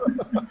 And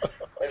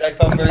I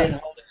felt very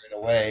hot in a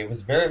way. It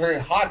was very, very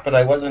hot, but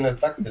I wasn't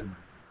affected.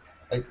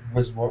 It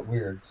was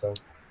weird. So.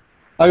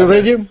 Are you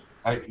ready?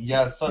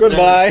 Yeah. So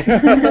Goodbye.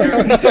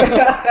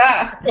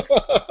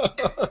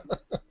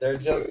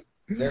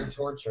 They're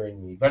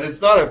torturing me, but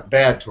it's not a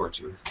bad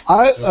torture.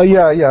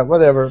 Yeah,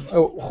 whatever.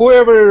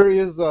 Whoever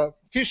is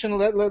Fission,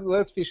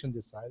 let Fission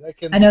decide.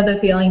 I know the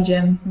feeling,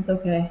 Jim. It's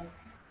okay.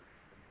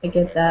 I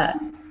get that.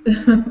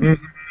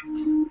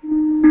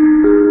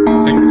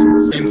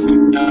 Same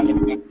thing.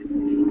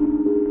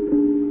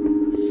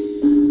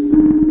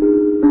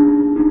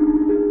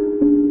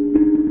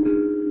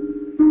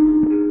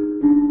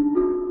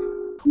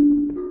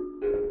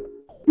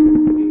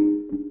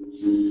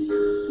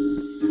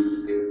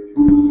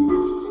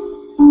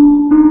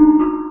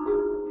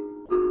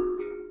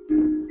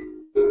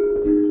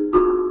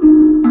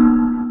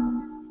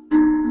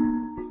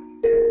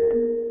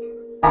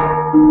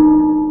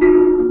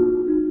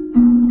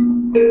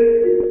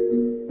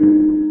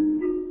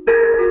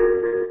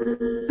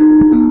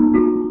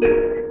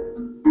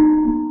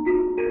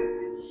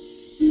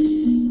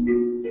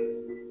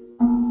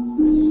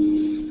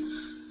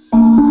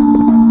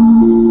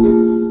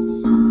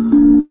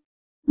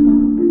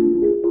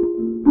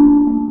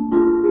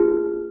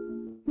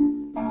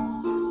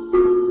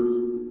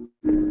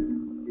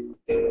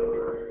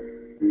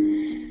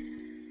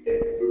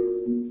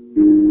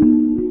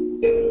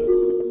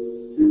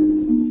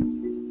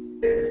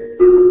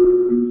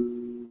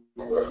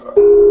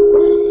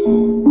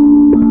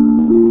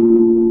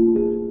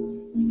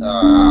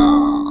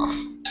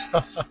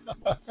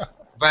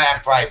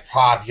 not by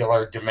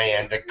popular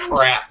demand, a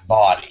crap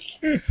body.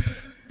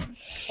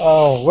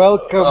 Oh,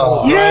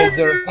 welcome,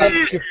 Riser.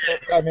 Thank you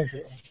for coming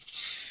here.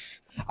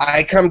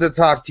 I come to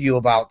talk to you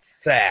about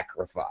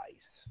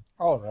sacrifice.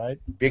 All right.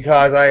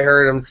 Because I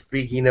heard him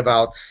speaking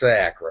about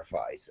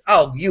sacrifice.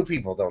 Oh, you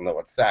people don't know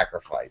what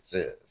sacrifice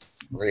is,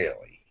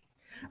 really.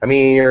 I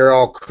mean, you're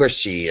all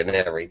cushy and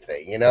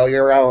everything. You know,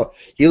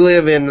 you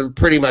live in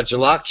pretty much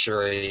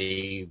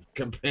luxury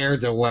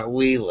compared to what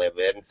we live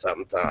in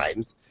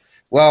sometimes.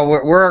 Well,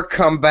 we're a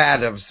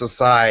combative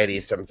society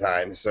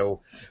sometimes, so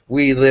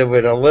we live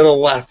in a little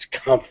less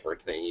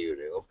comfort than you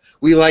do.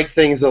 We like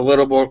things a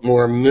little bit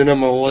more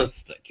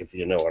minimalistic, if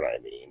you know what I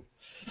mean.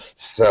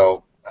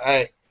 So,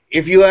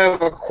 if you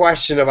have a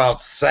question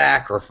about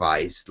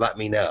sacrifice, let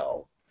me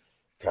know.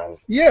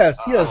 Yes.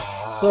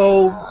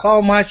 So, how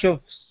much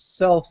of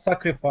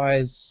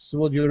self-sacrifice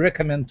would you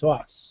recommend to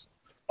us?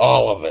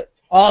 All of it.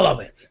 All of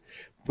it.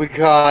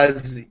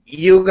 Because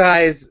you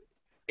guys,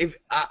 if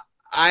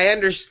I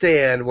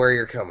understand where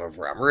you're coming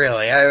from,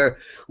 really.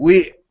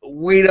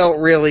 We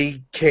don't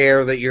really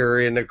care that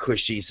you're in a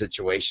cushy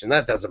situation.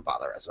 That doesn't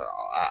bother us at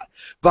all.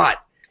 But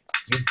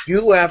you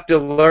do have to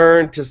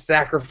learn to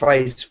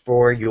sacrifice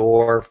for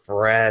your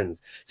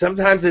friends.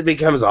 Sometimes it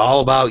becomes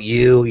all about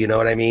you, you know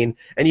what I mean?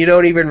 And you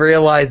don't even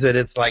realize it.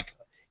 It's like,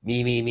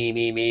 me.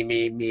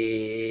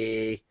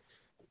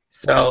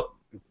 So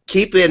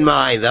keep in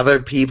mind, other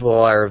people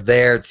are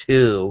there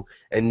too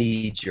and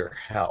need your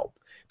help.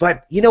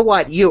 But you know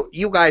what? You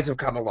guys have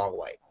come a long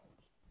way.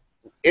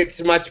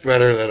 It's much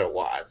better than it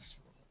was.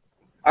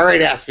 All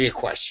right, ask me a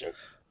question.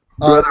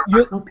 Brother, I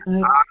would like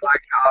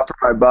to offer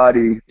my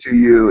body to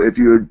you if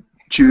you would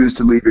choose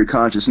to leave your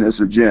consciousness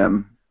with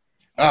Jim.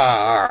 All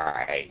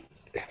right.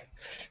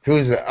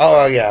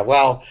 Oh, yeah.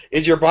 Well,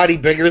 is your body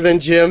bigger than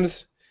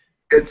Jim's?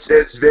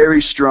 It's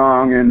very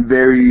strong and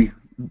very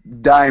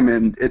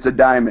diamond. It's a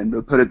diamond,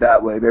 but put it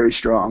that way, very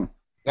strong.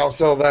 Oh,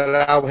 so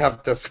that I'll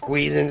have to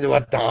squeeze into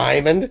a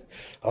diamond?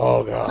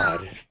 Oh,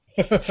 God.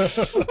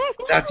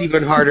 That's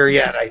even harder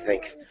yet, I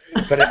think.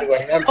 But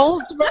anyway, I'm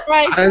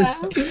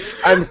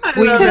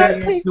squeezing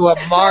into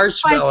a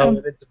marshmallow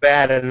and it's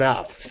bad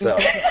enough. So.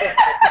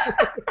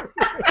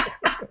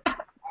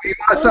 You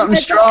want something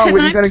strong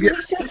when you're going to get...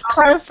 Can I just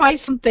clarify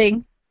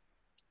something?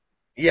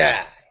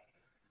 Yeah.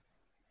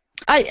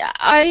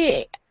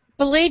 I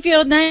believe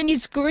your name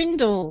is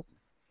Grindal.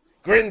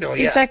 Grindal,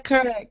 yes. Is that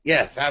correct?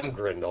 Yes, I'm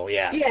Grindal,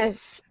 yes.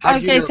 Yes.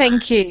 Okay,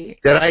 thank you.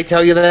 Did I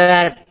tell you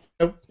that?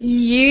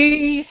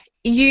 You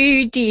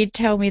did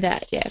tell me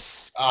that,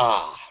 yes.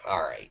 Ah, all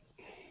right.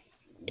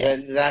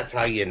 Yes. That's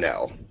how you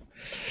know.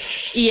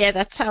 Yeah,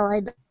 that's how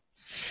I know.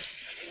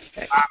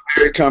 I'm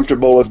very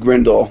comfortable with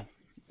Grindal.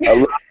 I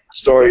love the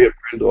story of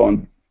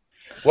Grindal.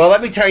 Well,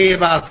 let me tell you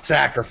about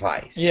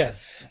sacrifice.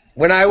 Yes.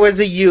 When I was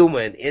a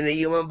human, in a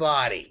human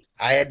body,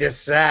 I had to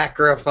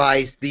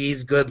sacrifice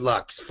these good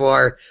looks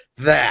for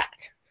that.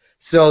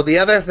 So the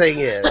other thing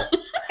is...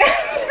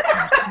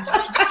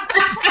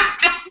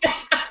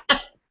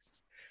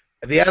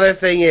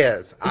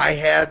 I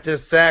had to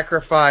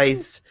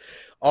sacrifice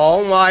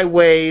all my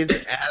ways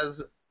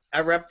as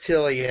a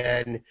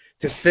reptilian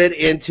to fit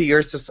into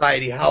your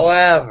society.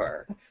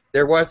 However,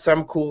 there was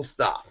some cool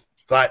stuff.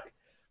 But,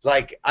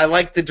 like, I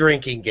liked the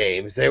drinking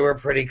games. They were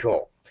pretty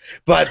cool.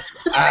 But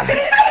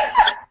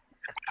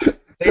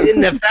they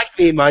didn't affect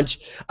me much.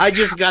 I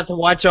just got to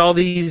watch all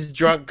these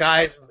drunk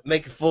guys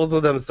make fools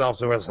of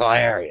themselves. It was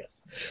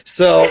hilarious.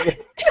 So...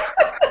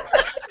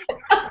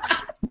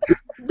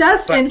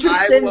 That's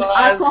interesting.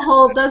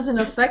 Alcohol doesn't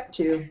affect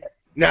you.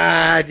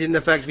 Nah, it didn't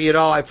affect me at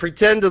all. I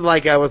pretended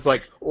like I was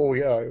like, oh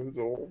yeah, I was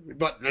old,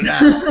 but nah.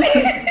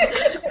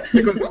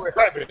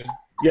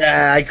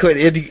 Yeah, I could.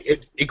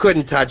 It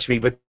couldn't touch me,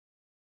 but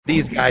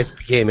these guys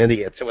became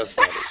idiots. It was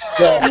funny.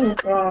 Oh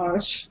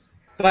gosh.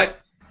 But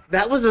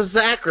that was a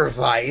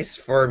sacrifice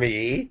for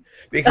me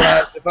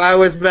because if I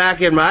was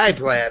back in my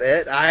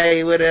planet,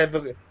 I would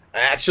have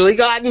actually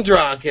gotten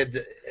drunk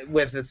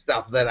with the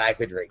stuff that I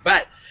could drink.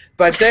 But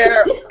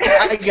there,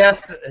 I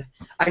guess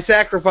I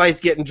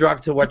sacrificed getting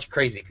drunk to watch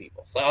crazy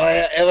people. So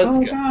it was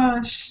good.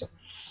 Gosh.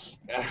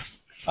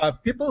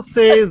 People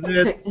say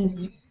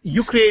that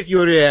you create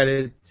your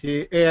reality,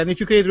 and if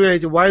you create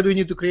reality, why do you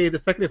need to create a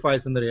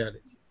sacrifice in the reality?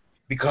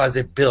 Because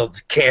it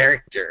builds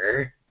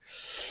character.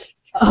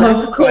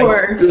 Of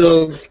course. It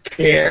builds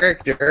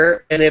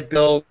character, and it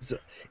builds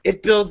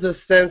a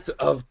sense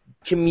of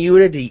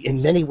community in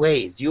many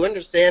ways. Do you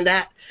understand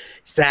that?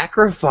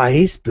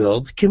 Sacrifice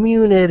builds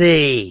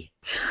community.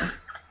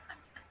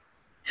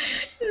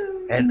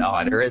 And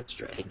honor and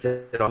strength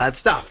and all that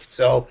stuff.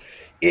 So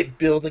it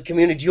builds a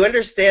community. Do you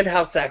understand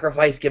how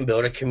sacrifice can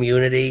build a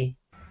community?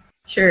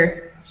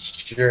 Sure.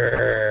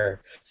 Sure.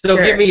 So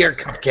give me your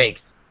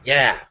cupcakes.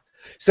 Yeah.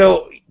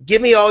 So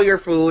give me all your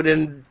food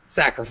and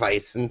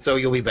sacrifice, and so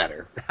you'll be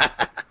better.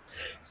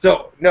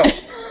 So, no.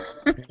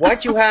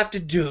 What you have to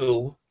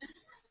do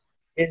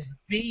is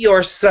be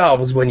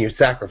yourselves when you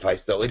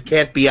sacrifice, though. It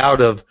can't be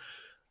out of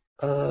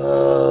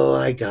oh,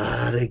 I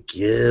gotta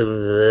give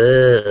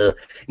it.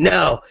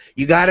 No,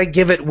 you gotta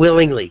give it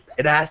willingly.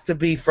 It has to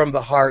be from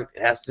the heart.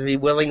 It has to be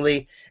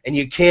willingly, and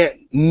you can't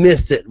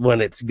miss it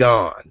when it's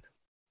gone.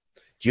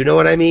 Do you know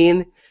what I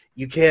mean?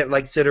 You can't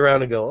like sit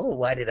around and go, oh,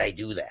 why did I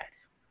do that?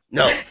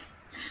 No.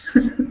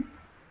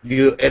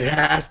 It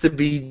has to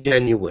be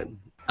genuine.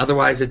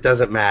 Otherwise, it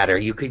doesn't matter.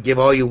 You could give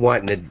all you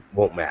want, and it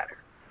won't matter.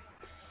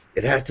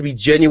 It has to be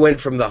genuine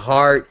from the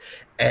heart,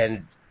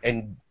 and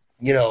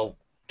you know,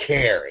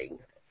 caring.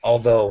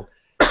 Although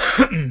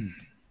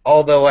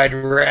I'd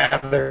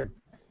rather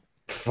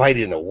fight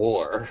in a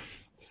war,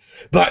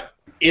 but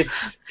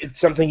it's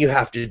something you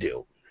have to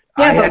do.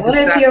 Yeah, but what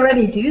if you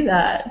already do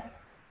that?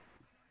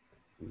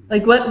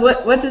 Like,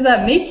 what does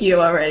that make you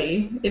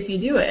already if you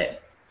do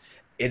it?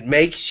 It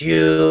makes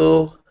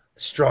you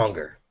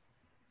stronger.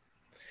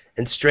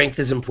 And strength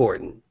is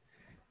important.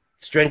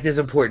 Strength is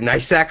important. I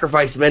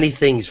sacrificed many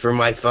things for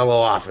my fellow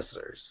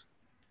officers.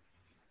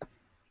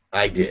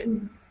 I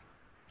did.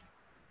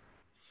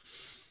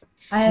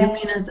 You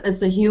mean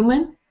as a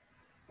human?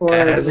 Or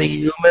as a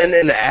human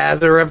and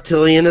as a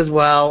reptilian as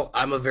well.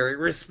 I'm a very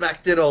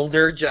respected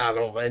older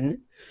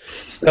gentleman.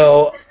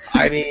 So,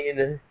 I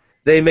mean,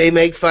 they may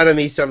make fun of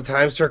me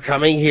sometimes for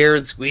coming here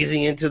and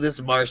squeezing into this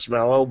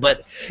marshmallow,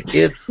 but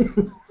it's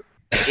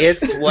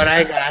what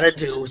I gotta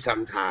do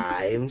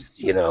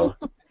sometimes, you know.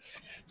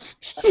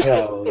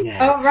 So,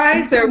 yeah. All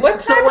right, sir. What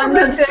type of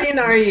reptilian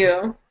are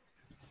you?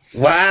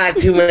 Wow,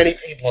 too many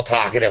people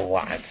talking at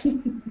once.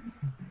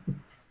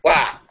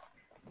 Wow.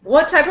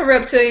 What type of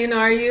reptilian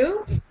are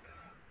you?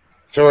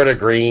 Sort of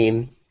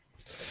green.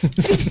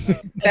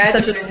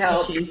 That's such a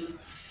species.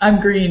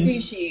 I'm green.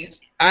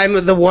 Species.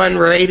 I'm the one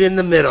right in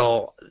the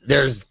middle.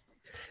 There's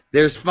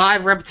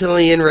 5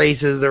 reptilian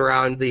races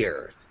around the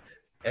Earth,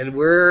 and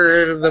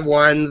we're the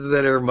ones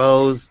that are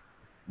most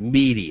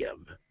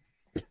medium.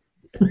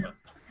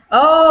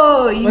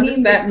 Oh, you What mean,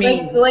 does that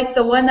mean? Like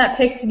the one that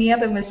picked me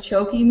up and was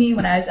choking me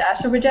when I was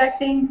astral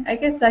projecting? I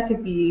guess that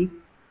could be.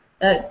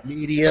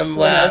 Medium?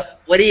 What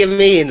do you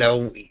mean?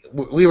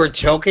 We were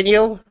choking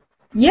you?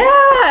 Yeah,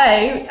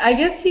 I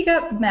guess he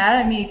got mad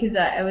at me because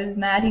I was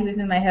mad he was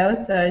in my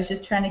house, so I was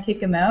just trying to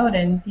kick him out,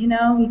 and you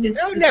know, he just.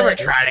 Don't never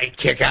try to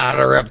kick out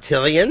a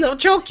reptilian. They'll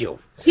choke you.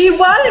 He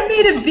wanted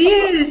me to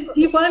be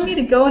he wanted me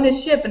to go in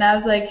his ship, and I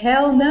was like,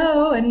 hell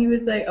no, and he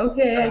was like,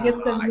 okay, I guess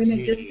I'm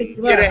gonna just pick you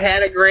You would have up.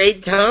 had a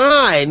great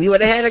time. You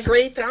would have had a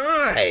great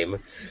time.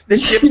 The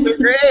ships are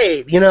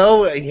great. You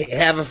know,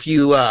 have a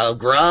few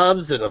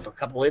grubs and a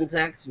couple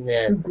insects. And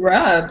then,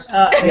 Grubs.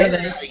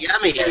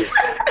 yummy.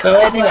 So,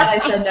 anyway, I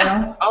said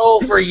no.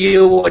 Oh, for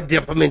you, we'll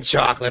dip them in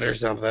chocolate or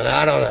something.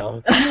 I don't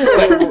know.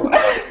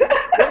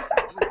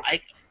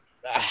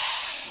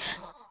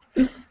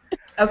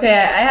 Okay,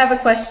 I have a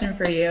question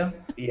for you.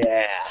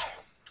 Yeah.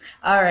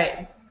 All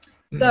right.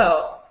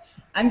 So,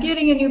 I'm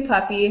getting a new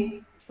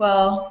puppy.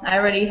 Well, I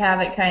already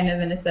have it kind of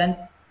in a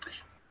sense.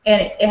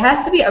 And it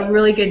has to be a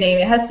really good name.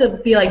 It has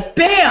to be like,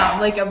 bam!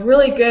 Like a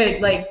really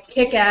good, like,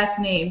 kick-ass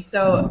name.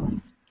 So,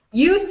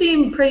 you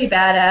seem pretty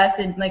badass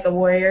and like a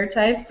warrior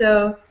type.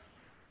 So,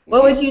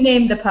 what would you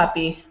name the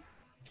puppy?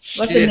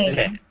 What's the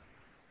name?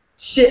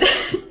 Shit.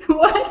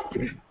 What?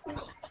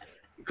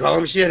 Call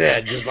him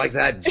shithead, just like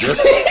that.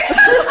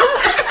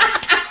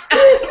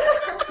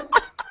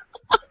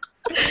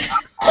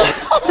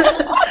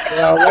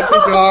 Well, what do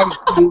dogs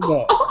do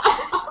most?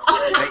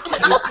 They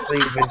keep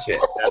leaving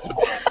shit.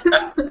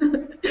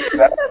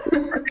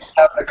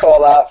 Have to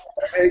call out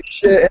for a big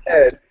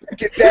shithead.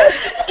 Get that.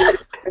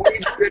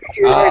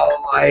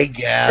 Oh, I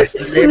guess.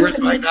 The neighbors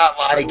might not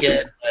like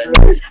it.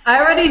 But... I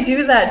already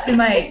do that to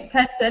my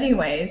pets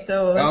anyway,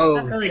 so it's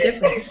not really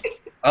different.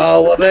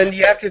 Oh, well then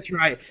you have to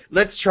try.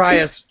 Let's try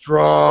a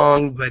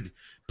strong but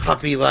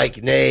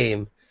puppy-like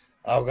name.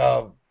 I'll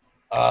go.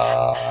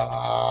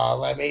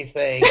 Let me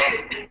think.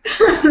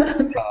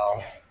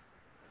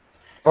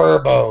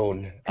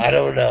 Furbone. I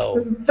don't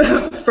know.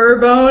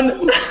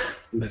 Furbone.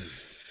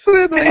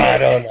 I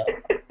don't know.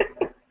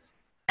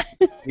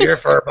 You're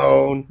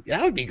Furbone.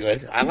 That would be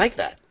good. I like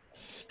that.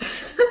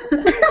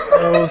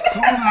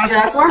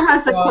 Jaguar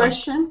has a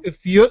question. If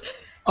you,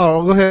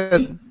 go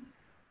ahead.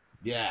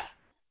 Yeah.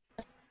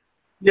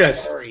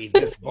 Yes. Sorry,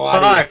 this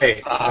body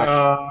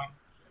Hi.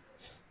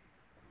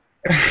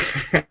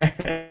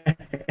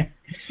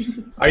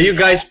 Are you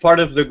guys part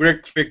of the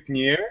Girk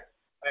Fitneer?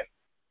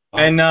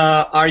 And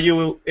are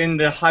you in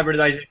the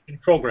hybridization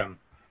program?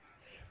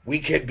 We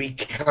could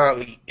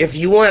become. If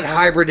you want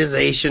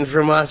hybridization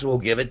from us, we'll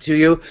give it to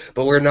you.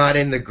 But we're not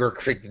in the Girk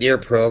Fitneer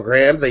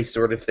program. They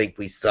sort of think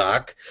we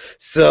suck.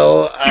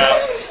 So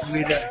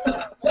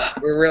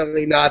we're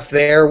really not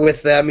there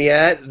with them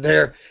yet.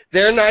 They're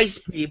nice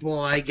people,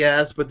 I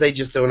guess, but they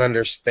just don't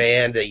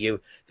understand that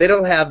they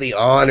don't have the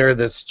honor,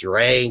 the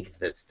strength,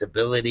 the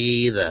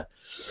stability, the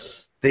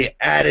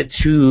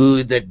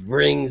attitude that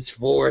brings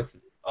forth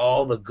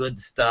all the good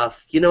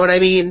stuff. You know what I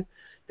mean?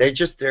 They're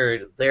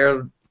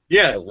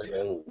yes.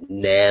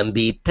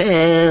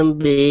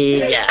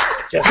 Namby-pamby. Yeah.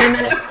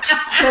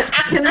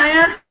 Can I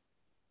ask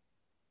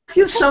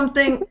you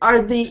something?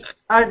 Are the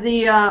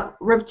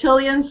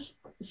reptilians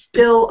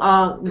still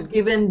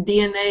giving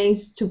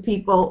DNAs to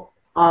people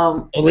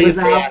Only if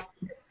they ask.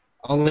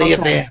 Only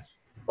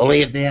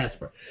if they ask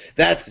for it.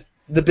 That's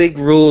the big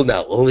rule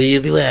now. Only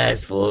if you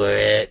ask for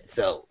it.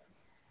 So,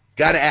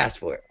 gotta ask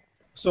for it.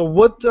 So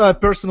what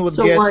person would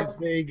get what? if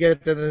they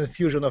get an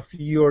infusion of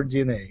your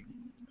DNA?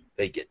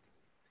 They get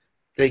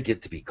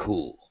to be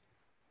cool.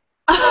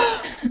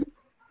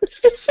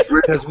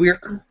 Because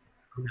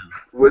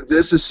Would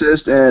this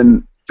assist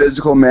in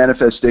physical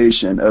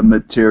manifestation of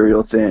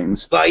material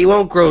things? Well, you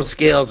won't grow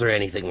scales or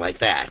anything like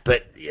that,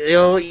 but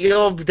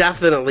you'll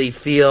definitely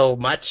feel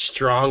much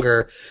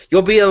stronger.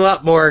 You'll be a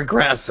lot more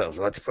aggressive,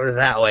 let's put it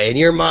that way, and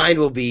your mind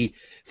will be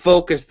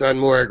focused on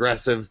more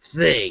aggressive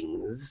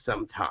things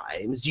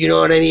sometimes. You know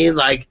what I mean?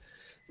 Like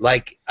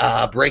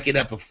breaking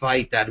up a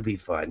fight, that'd be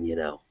fun, you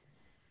know.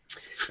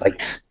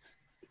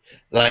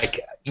 Like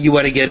you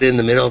want to get in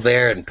the middle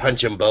there and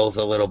punch them both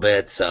a little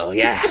bit. So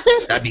yeah,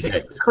 that'd be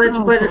good.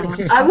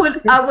 But I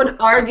would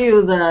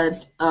argue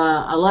that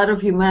a lot of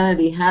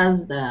humanity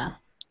has that.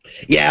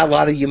 Yeah, a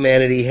lot of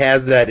humanity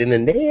has that in a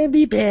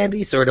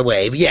namby-pamby sort of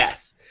way.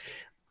 Yes,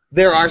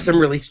 there are some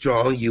really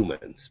strong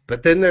humans,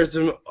 but then there's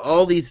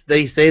all these.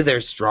 They say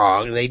they're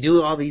strong and they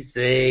do all these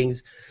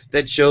things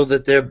that show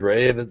that they're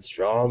brave and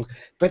strong,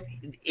 but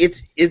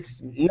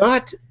it's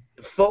not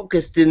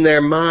focused in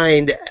their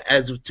mind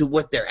as to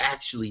what they're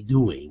actually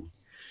doing.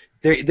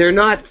 They're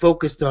not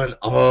focused on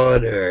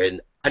honor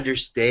and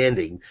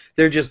understanding.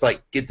 They're just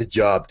like, get the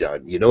job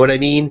done. You know what I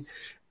mean?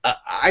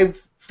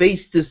 I've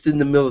faced this in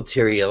the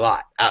military a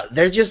lot.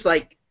 They're just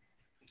like,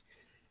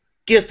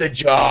 get the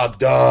job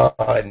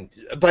done,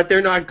 but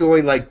they're not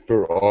going like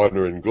for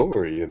honor and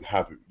glory and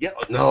happy. Yeah,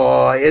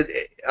 no.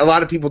 A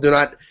lot of people do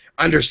not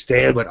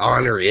understand what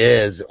honor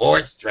is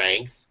or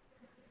strength.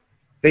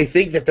 They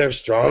think that they're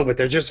strong, but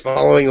they're just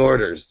following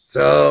orders.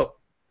 So,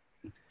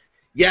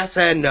 yes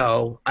and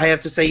no. I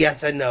have to say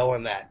yes and no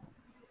on that.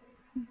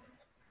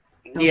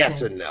 Okay.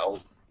 Yes and no.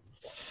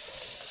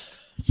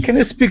 Can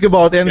you speak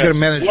about anger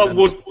management?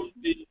 What would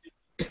be?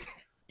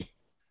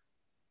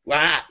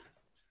 What?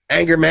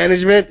 Anger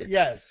management?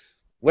 Yes.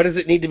 What does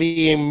it need to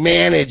be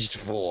managed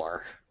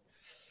for?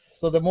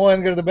 So the more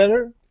anger, the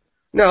better?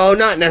 No,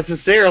 not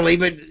necessarily.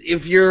 But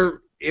if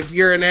you're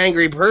an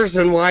angry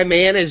person, why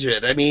manage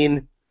it? I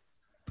mean,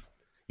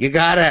 you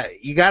gotta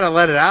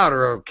let it out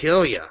or it'll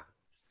kill you.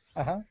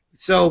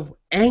 So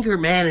anger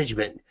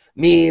management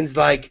means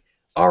like,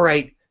 all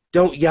right,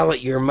 don't yell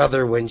at your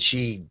mother when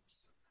she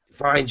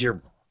finds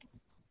your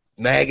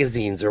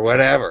magazines or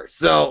whatever.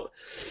 So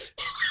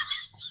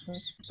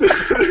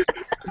just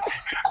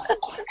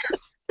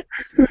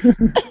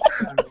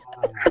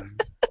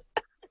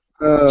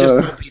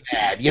don't be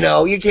bad. You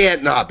know, you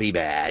can't not be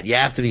bad. You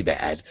have to be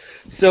bad.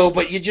 So,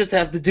 but you just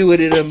have to do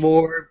it in a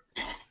more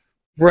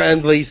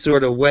friendly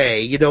sort of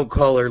way. You don't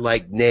call her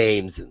like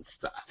names and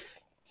stuff.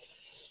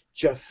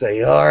 Just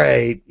say, all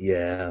right,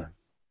 yeah.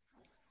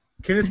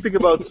 Can you speak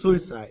about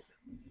suicide?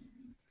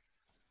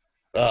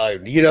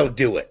 You don't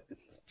do it.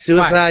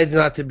 Suicide's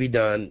not to be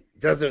done.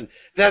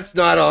 That's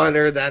not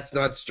honor. That's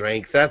not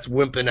strength. That's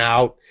wimping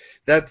out.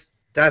 That's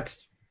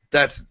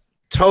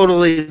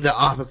totally the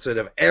opposite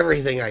of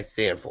everything I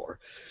stand for.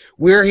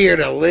 We're here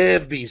to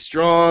live, be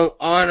strong,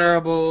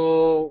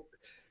 honorable,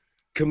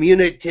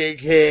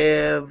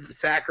 communicative,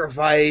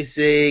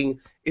 sacrificing.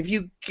 If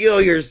you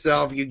kill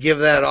yourself, you give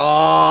that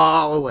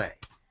all away.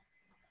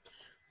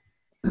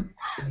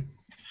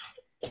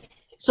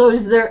 So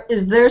is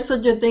there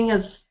such a thing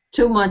as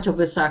too much of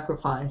a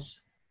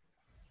sacrifice?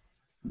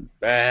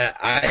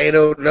 I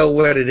don't know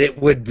what it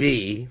would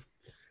be.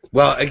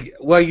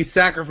 Well, you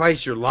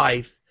sacrifice your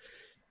life.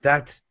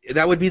 That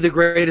would be the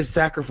greatest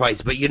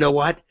sacrifice. But you know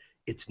what?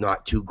 It's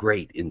not too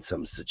great in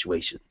some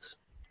situations.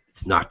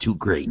 It's not too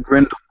great.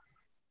 Grindal.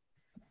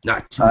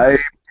 I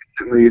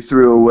basically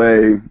threw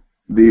away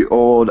the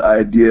old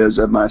ideas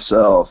of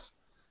myself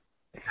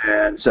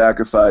and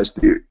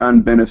sacrificed the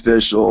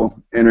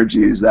unbeneficial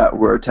energies that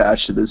were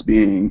attached to this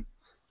being.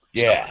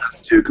 Yeah.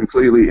 So to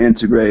completely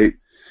integrate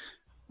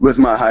with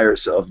my higher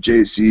self,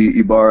 JC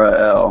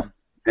𝗖𝗢𝗓𝗓.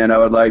 And I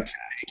would like to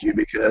thank you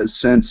because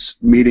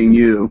since meeting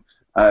you,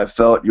 I have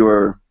felt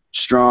your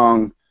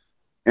strong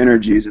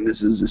energies, and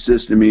this has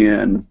assisted me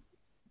in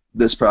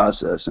this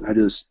process. And I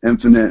just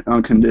infinite,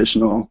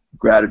 unconditional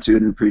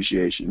gratitude and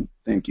appreciation.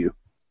 Thank you.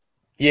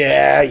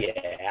 Yeah.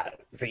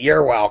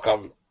 You're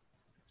welcome.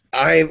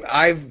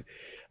 I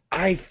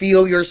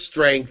feel your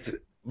strength,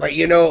 but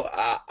you know,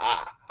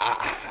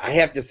 I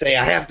have to say,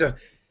 I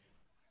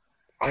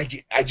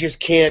just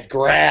can't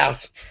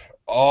grasp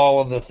all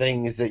of the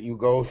things that you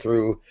go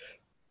through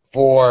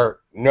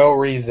for no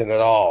reason at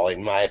all,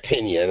 in my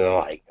opinion. And I'm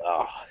like,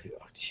 oh,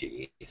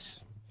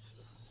 jeez.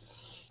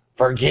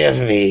 Forgive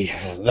me.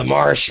 The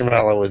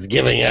marshmallow is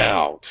giving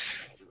out.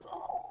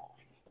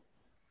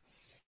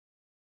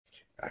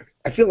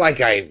 I feel like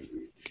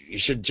you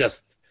should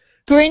just...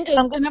 Grindal,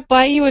 I'm going to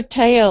buy you a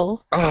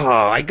tail. Oh,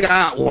 I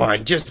got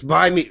one. Just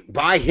buy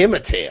him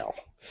a tail.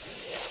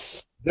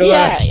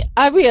 Yeah,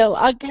 I will.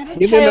 I'll get a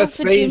Give him tail a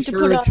for Jim space to for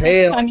put a on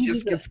tail. next time It he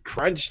just visits. gets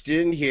crunched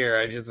in here.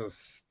 I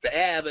just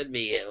stabbing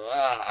me.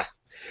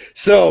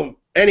 So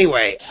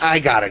anyway, I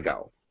gotta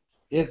go.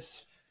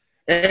 It's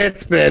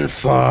been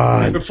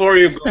fun. Before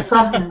you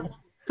go,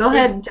 Go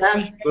ahead,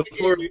 John.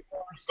 before you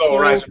go,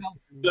 Riser,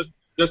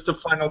 just a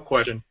final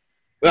question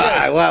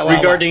Well,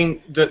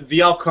 regarding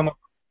the outcome.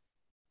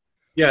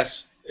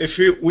 Yes, if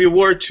we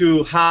were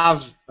to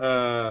have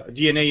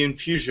DNA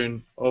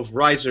infusion of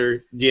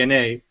Riser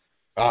DNA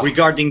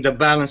regarding the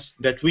balance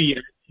that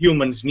we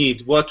humans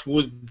need, what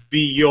would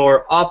be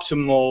your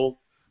optimal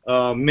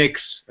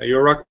mix,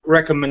 your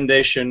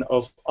recommendation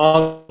of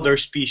other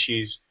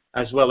species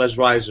as well as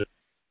Riser?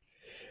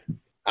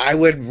 I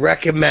would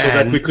recommend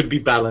so that we could be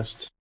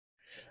balanced.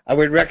 I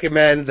would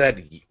recommend that.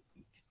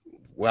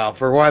 Well,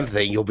 for one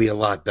thing, you'll be a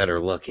lot better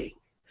looking.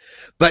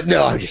 But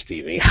no, I'm just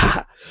teasing.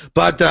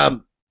 But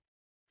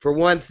for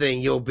one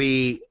thing, you'll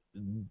be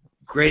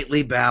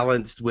greatly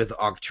balanced with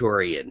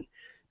Arcturian,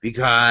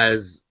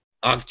 because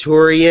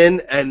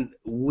Arcturian and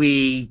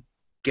we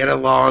get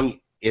along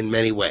in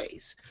many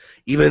ways.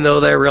 Even though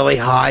they're really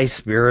high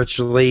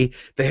spiritually,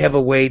 they have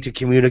a way to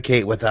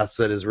communicate with us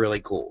that is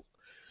really cool.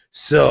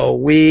 So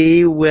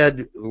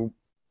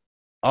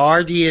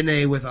our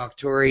DNA with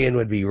Arcturian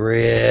would be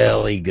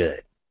really good.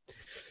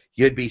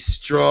 You'd be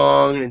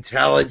strong,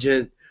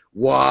 intelligent,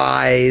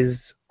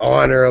 wise,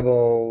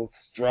 honorable,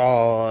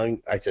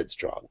 strong. I said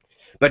strong.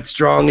 But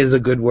strong is a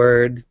good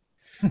word.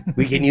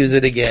 We can use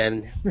it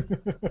again.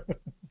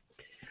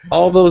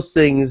 All those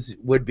things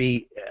would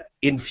be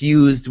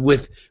infused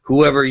with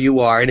whoever you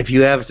are. And if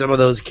you have some of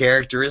those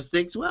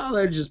characteristics, well,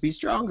 they'd just be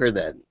stronger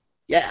then.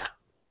 Yeah.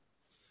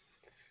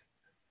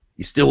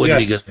 You still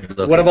wouldn't be good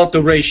looking. What about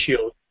the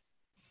ratio?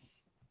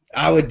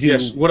 I would do.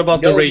 Yes. What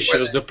about the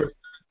ratios?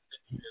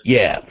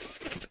 Yeah.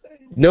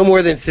 No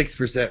more than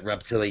 6%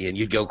 reptilian.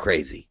 You'd go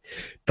crazy.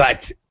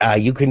 But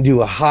you can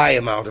do a high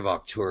amount of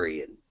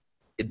Arcturian.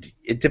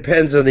 It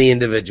depends on the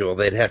individual.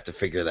 They'd have to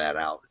figure that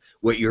out,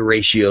 what your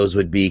ratios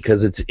would be,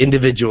 because it's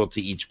individual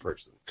to each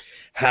person.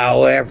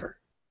 However,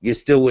 you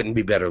still wouldn't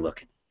be better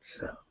looking.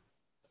 So.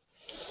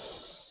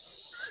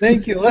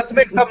 Thank you. Let's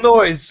make some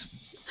noise.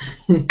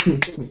 You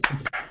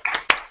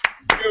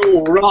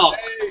rock.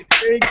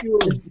 Thank you.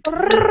 You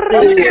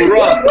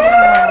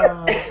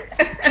rock.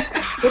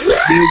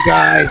 You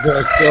guys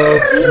are so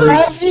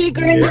Love you,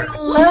 Grindal.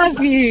 Love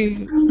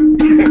you.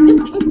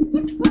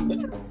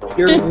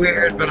 You're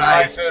weird, but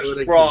I just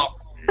rock.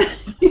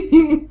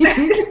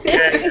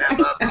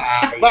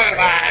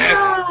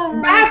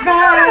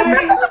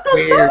 Bye-bye.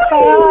 Weird.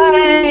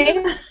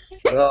 Bye.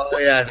 Oh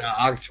yeah, the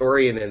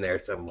Arcturian in there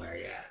somewhere.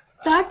 Yeah.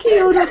 Taki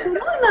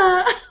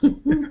orokunana.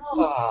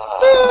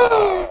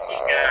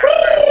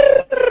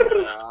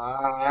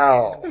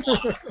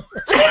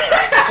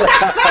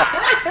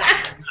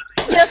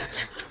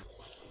 Just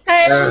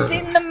tails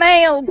in the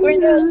mail,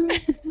 Grindal.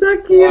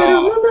 Taki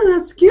orokunana.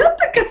 That's cute.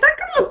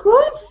 Taka no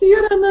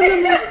kusira na.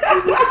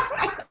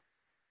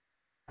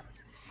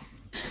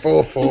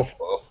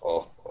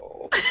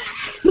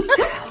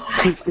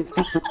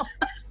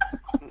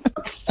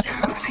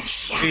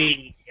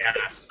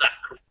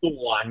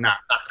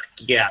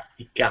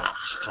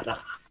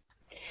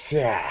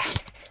 Yeah.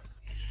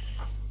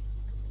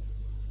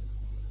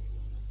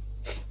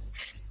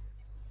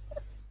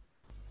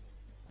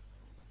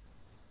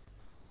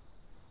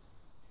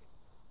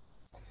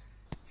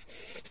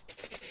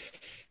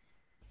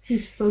 He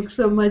spoke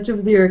so much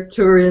of the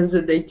Arcturians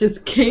that they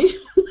just came.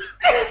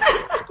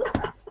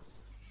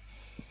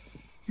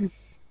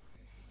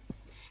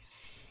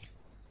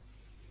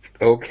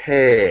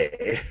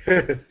 Okay.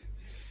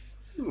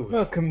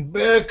 Welcome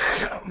back.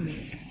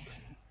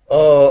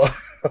 Oh.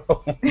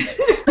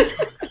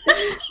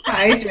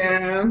 Hi,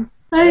 Jim.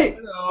 Hey,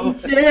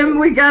 Jim,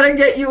 we gotta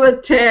get you a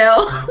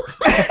tail.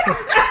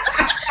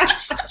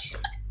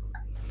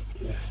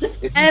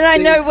 And I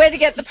know where to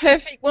get the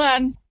perfect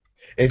one.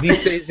 If he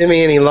stays to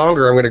me any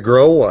longer, I'm going to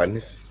grow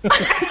one.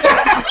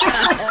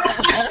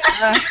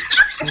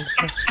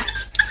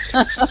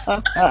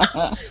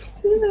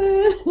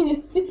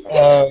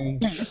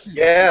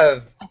 Yeah.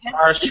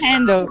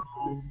 Handle.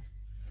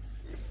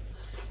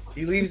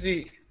 He leaves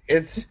you.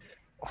 He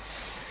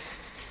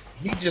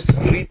just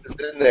squeezes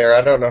in there.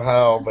 I don't know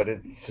how, but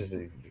it's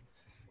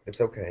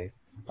okay.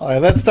 All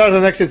right, let's start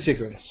the exit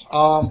sequence.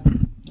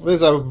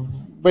 These are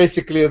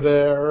basically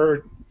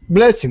their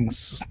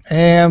blessings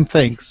and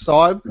things.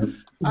 So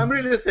I'm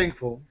really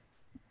thankful.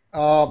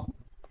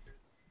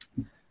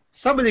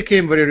 Somebody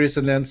came very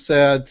recently and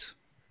said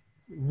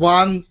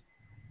one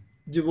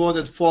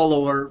devoted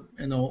follower,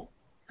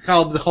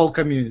 helped the whole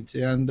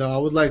community, and I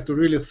would like to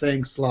really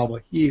thank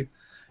Slava. He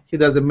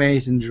does an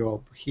amazing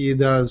job. He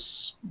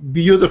does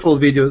beautiful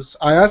videos.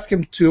 I asked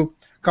him to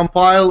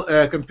compile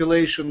a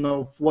compilation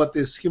of what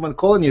this human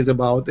colony is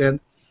about, and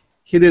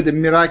he did a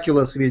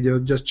miraculous video.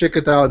 Just check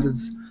it out.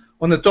 It's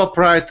on the top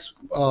right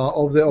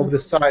of the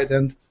site,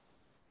 and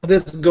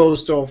this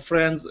goes to our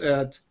friends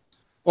at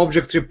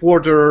Object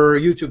Reporter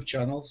YouTube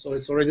channel, so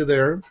it's already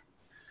there.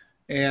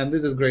 and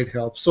this is great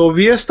help. So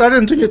we are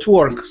starting to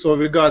network. So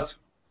we got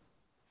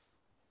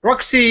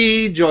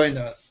Roxy join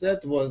us.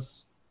 That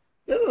was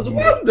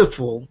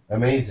wonderful.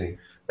 Amazing.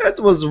 That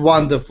was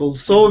wonderful.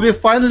 So we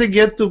finally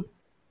get to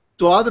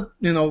other,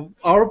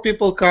 our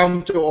people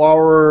come to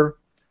our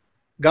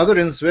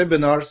gatherings,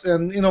 webinars,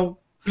 and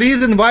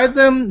please invite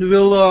them.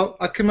 We'll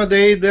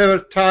accommodate their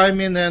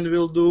timing, and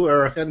we'll do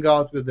our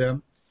hangout with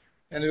them,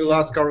 and we'll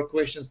ask our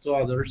questions to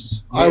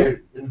others. I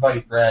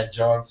invite Brad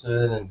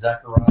Johnson and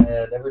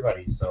Zachariah and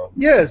everybody. So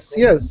yes.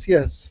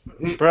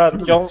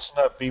 Brad Johnson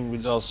have been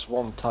with us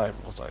one time,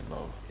 what I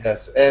know.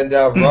 Yes, and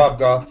Rob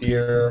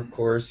Gauthier, of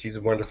course, he's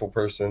a wonderful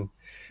person.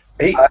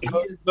 I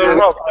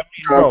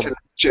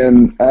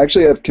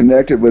actually have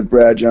connected with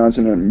Brad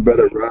Johnson and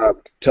Brother Rob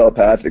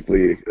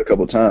telepathically a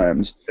couple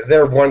times.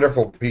 They're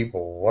wonderful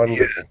people.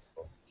 Wonderful.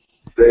 Yeah.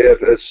 They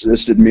have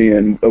assisted me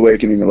in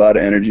awakening a lot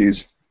of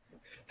energies.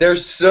 They're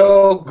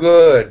so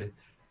good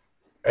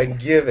and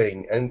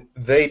giving, and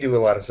they do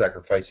a lot of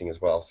sacrificing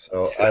as well.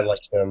 So I like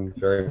them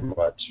very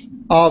much.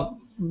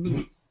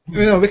 We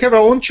have our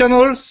own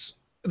channelers.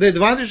 The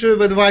advantage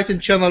of inviting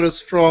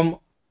channelers from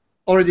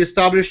already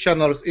established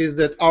channels is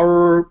that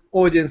our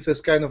audiences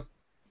kind of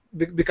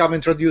become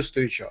introduced to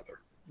each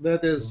other.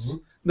 That is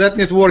that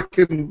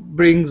networking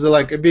brings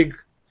like a big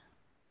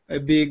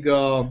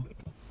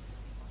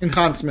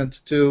enhancement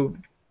to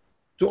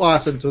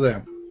us and to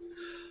them.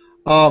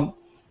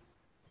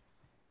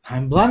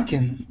 I'm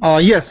blanking.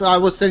 Yes, I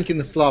was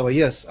thanking Slava.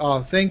 Yes,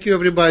 thank you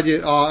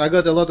everybody. I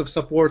got a lot of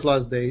support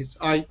last days.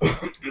 I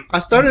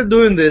started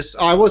doing this.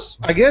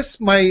 I guess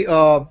my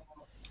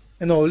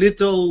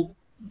little,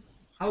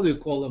 how do you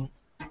call them,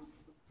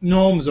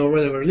 gnomes or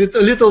whatever,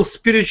 little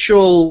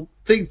spiritual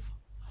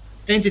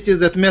entities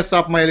that mess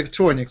up my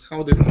electronics.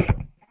 How do you call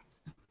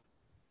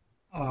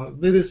them?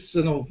 This is,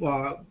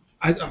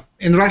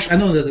 in Russian, I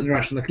know that in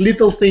Russian, like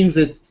little things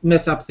that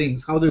mess up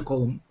things. How do you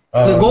call them?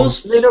 The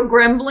ghosts? Little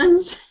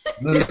gremlins?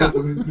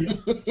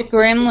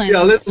 Gremlins.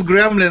 Yeah, little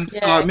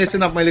gremlins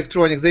messing up my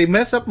electronics. They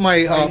mess up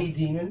my tiny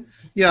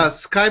demons? Yeah,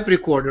 Skype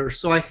recorder.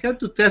 So I had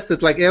to test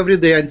it like every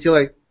day until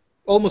I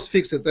almost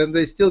fix it, and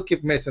they still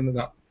keep messing it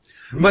up.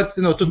 But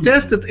to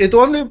test it, it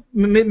only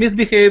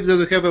misbehaves when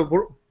we have a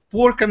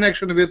poor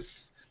connection with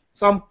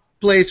some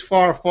place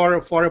far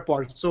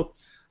apart. So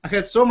I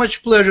had so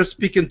much pleasure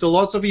speaking to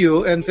lots of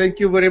you, and thank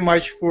you very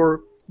much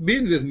for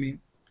being with me.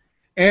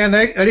 And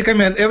I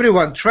recommend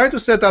everyone try to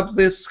set up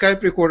this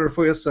Skype recorder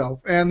for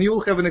yourself, and you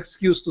will have an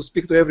excuse to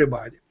speak to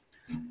everybody.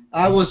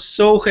 I was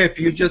so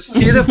happy. You just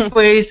see the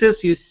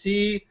faces, you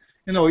see.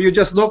 You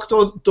just knock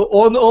on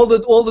all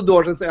the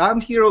doors and say, "I'm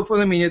here for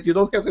a minute." You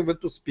don't have even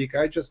to speak.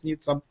 I just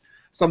need some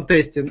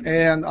testing,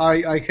 and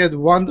I had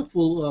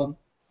wonderful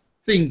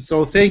things.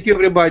 So thank you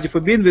everybody for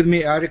being with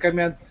me. I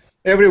recommend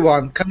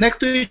everyone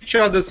connect to each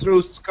other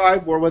through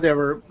Skype or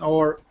whatever,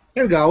 or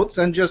Hangouts,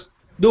 and just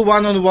do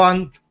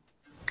one-on-one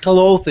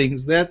hello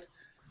things. That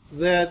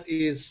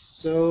is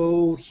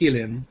so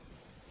healing.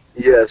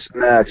 Yes,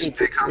 Max.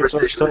 The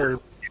conversation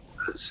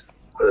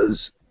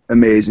was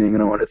amazing,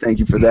 and I want to thank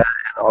you for that,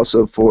 and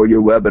also for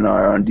your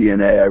webinar on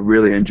DNA. I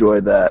really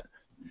enjoyed that.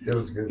 It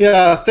was good.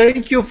 Yeah,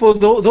 thank you for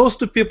those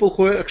two people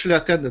who actually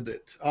attended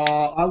it.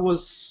 I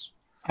was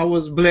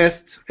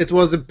blessed. It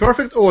was a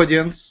perfect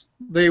audience.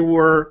 They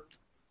were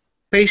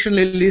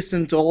patiently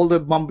listening to all the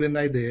mumbling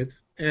I did,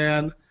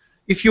 and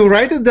if you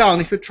write it down,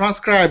 if you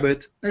transcribe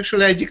it,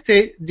 actually I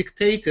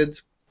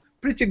dictated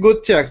pretty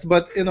good text,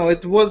 but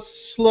it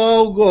was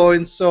slow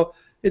going, so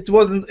it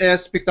wasn't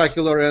as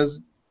spectacular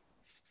as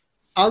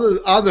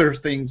other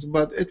things,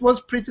 but it was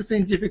pretty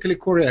scientifically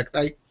correct.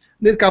 I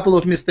did a couple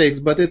of mistakes,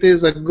 but it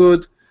is a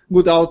good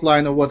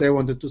outline of what I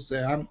wanted to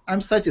say.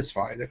 I'm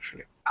satisfied,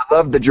 actually. I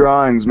love the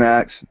drawings,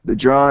 Max.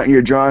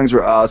 Your drawings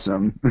were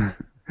awesome.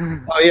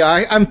 Oh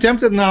yeah, I'm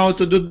tempted now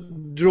to do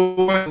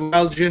drawing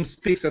while Jim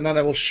speaks, and then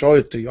I will show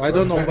it to you. I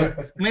don't know,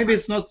 but maybe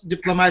it's not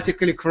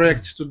diplomatically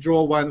correct to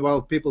draw one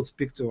while people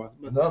speak to us.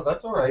 But no,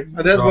 that's all right.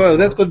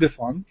 That could be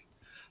fun.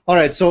 All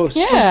right, so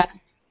yeah.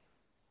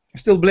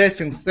 Still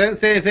blessings.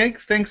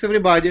 Thanks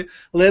everybody.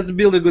 Let's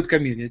build a good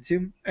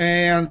community,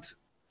 and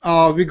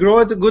we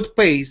grow at a good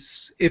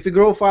pace. If we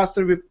grow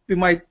faster, we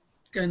might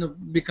kind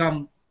of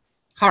become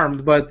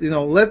harmed. But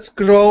let's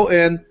grow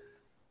and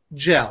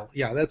gel.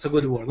 Yeah, that's a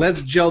good word.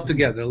 Let's gel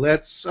together.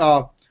 Let's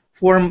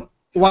form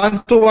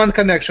one-to-one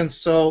connections.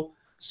 So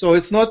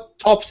it's not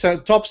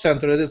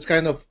top-centered. It's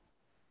kind of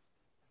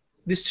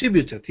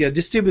distributed. Yeah,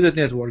 distributed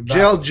network.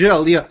 Gel.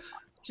 Yeah,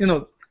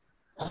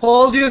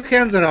 hold your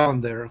hands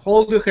around there.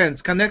 Hold your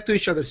hands. Connect to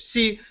each other.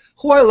 See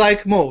who I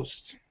like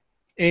most,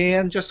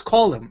 and just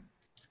call them.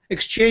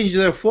 Exchange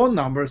their phone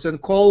numbers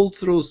and call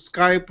through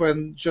Skype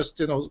and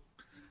just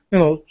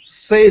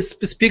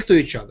speak to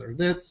each other.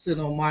 That's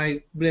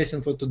my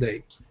blessing for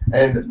today.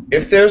 And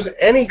if there's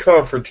any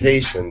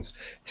confrontations,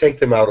 take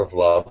them out of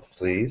love,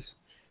 please,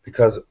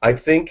 because I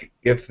think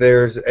if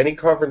there's any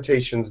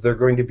confrontations, they're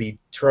going to be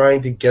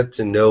trying to get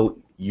to know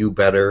you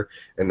better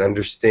and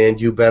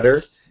understand you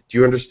better. Do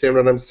you understand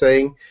what I'm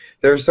saying?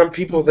 There are some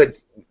people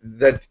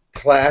that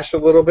clash a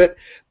little bit,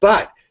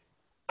 but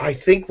I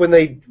think when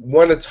they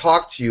want to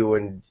talk to you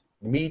and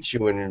meet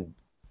you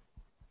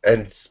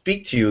and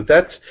speak to you,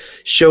 that's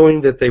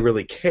showing that they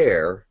really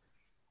care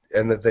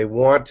and that they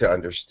want to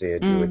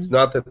understand you. It's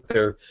not that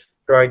they're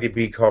trying to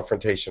be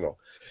confrontational.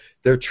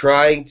 They're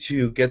trying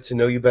to get to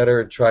know you better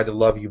and try to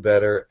love you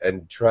better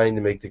and trying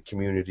to make the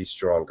community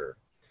stronger.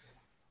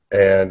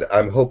 And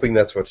I'm hoping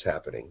that's what's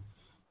happening.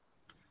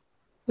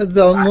 Let's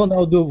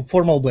now do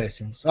formal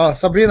blessings.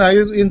 Sabrina, are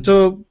you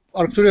into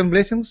Arcturian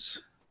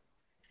blessings?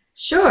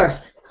 Sure.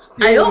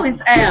 I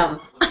always am.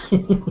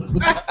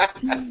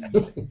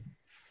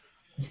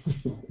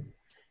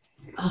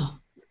 Oh.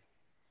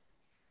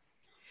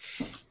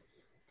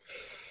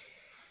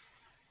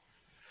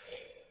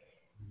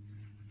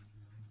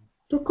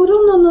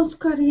 Tokorono no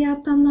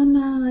skariata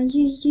nana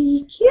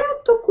yi kia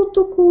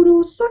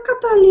tokotokuru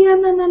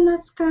sakataliana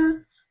nanaska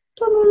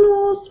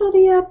tonono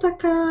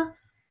sariataka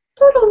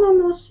torono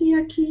no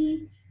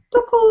siaki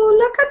toko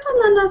lakata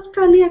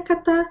nanaska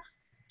liakata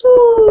tu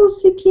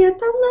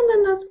sikiata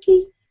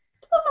nananaski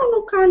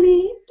tonono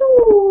kali tu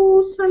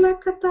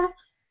salakata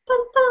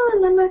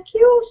tantana na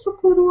kio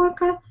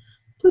sokoruaka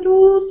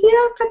turu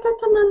siakata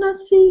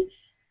tananasi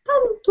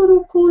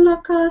tanturu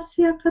kulaka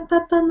siakata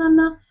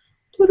tanana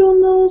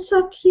Turono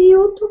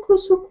sakio toko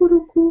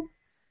sokuruku,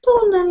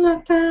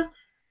 tonalaka,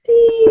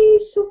 ti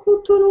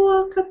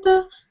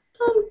sokotoruakata,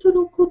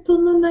 tanturuku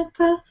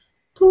tonanaka,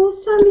 to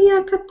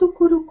saliaka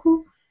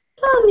tokuruku,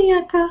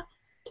 taniaka,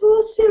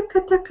 to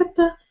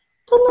siakatakata,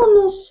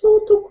 tonono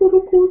su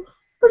tokuruku,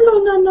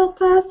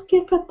 ulonanaka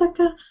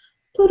askekataka,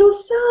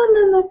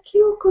 torosana na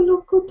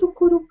kiokoloku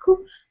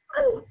tokuruku,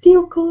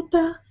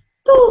 antiokota,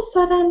 to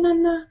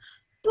saranana,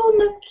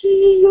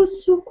 tonaki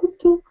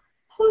yosukutu,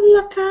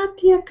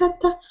 Holakatia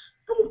kata,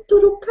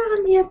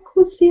 anturukania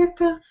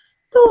kusiaka,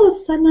 to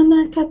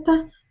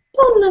sananakata,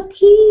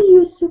 tonaki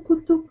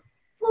yusukutu,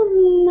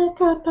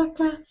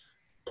 onakataka,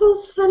 to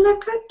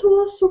salakatu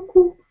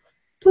osuku,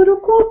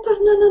 torokota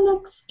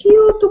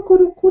nananakskio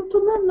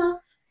tokurukutu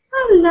nana,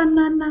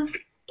 alanana,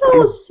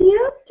 to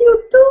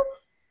siatiutu,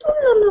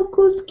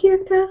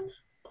 tonanokuskiaka,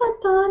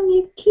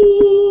 tatani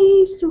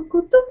ki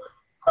sukutu,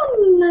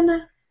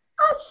 onana,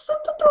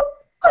 asututu,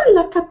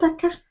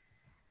 olakataka.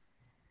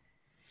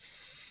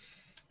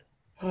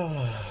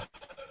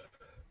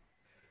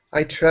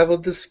 I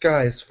traveled the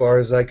sky as far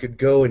as I could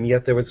go, and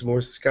yet there was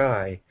more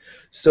sky.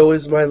 So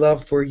is my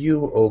love for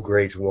you, O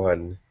Great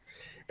One.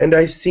 And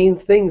I've seen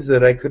things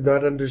that I could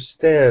not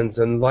understand,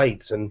 and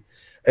lights, and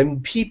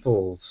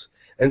peoples,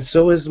 and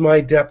so is my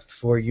depth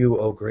for you,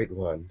 O Great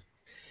One.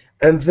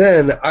 And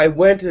then I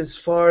went as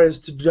far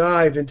as to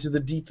dive into the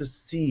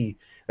deepest sea,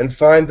 and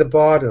find the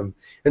bottom,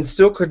 and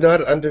still could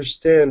not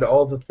understand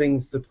all the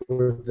things that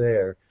were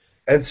there.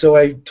 And so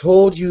I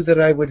told you that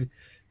I would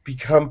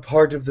become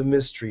part of the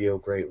mystery, O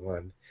Great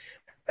One.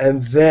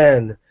 And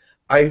then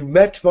I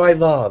met my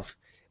love,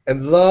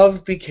 and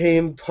love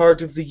became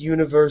part of the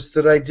universe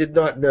that I did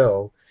not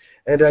know,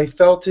 and I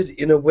felt it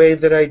in a way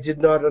that I did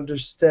not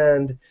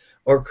understand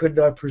or could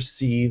not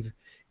perceive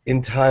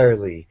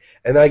entirely.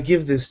 And I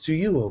give this to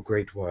you, O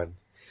Great One.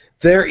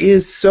 There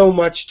is so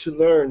much to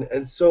learn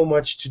and so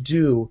much to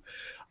do.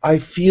 I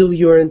feel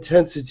your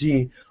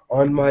intensity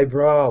on my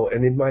brow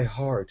and in my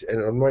heart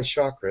and on my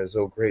chakras,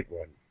 O Great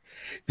One.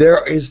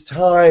 There is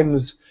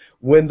times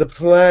when the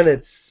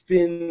planet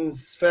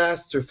spins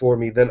faster for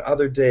me than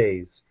other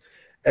days,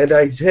 and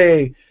I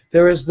say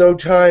there is no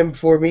time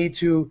for me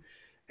to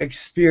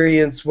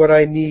experience what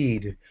I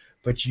need,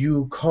 but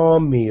you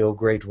calm me, O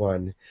Great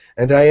One,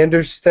 and I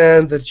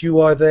understand that you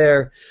are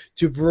there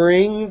to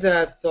bring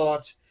that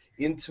thought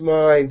into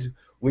mind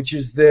which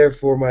is there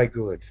for my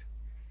good.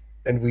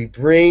 And we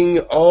bring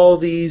all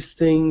these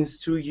things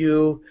to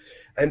you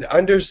and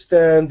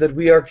understand that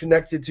we are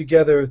connected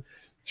together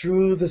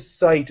through the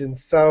sight and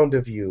sound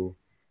of you,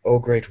 O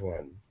Great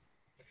One.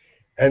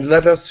 And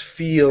let us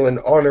feel and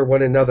honor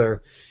one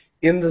another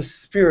in the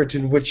spirit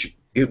in which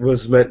it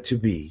was meant to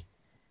be.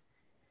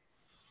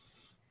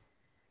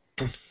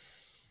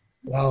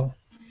 Wow.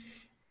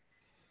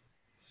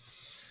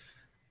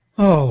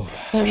 Oh.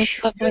 That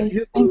was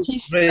lovely. Thank you,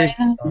 Great.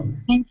 Sabrina.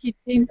 Thank you,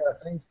 Tim. Yeah,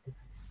 thank you.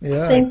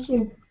 Yeah. Thank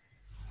you.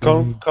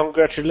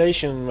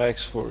 Congratulations,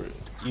 Max, for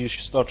you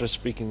started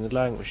speaking the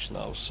language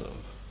now. So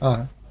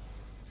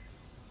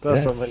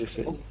that's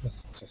amazing.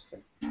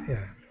 Interesting.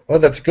 Yeah. Well,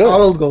 that's good. I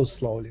will go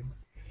slowly.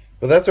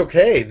 Well, that's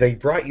okay. They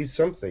brought you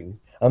something.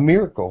 A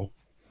miracle.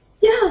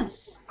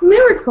 Yes,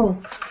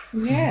 miracle.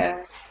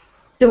 Yeah.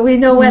 Do we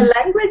know what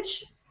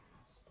language?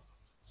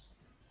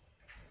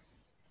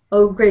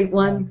 Oh, Great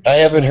One. I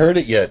haven't heard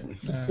it yet.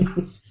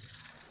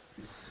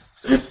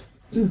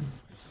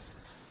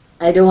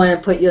 I don't want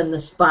to put you on the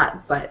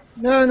spot, but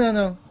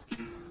No.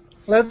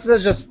 Let's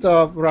just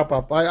wrap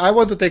up. I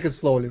want to take it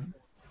slowly.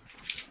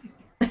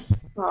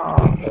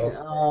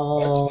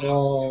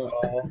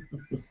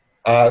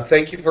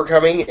 Thank you for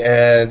coming,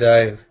 and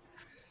I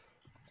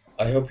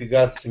hope you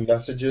got some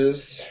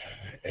messages.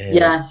 And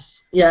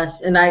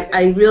yes, and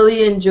I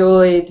really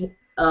enjoyed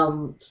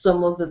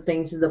some of the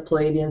things that the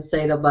Pleiadians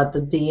said about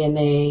the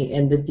DNA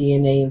and the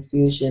DNA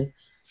infusion.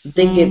 I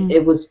think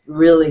it was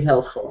really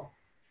helpful.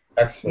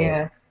 Excellent.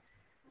 Yes.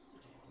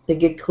 I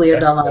think it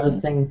cleared a lot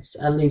of things,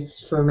 at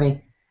least for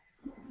me.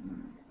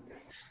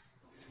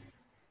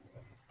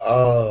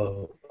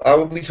 I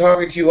will be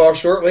talking to you all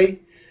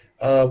shortly,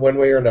 one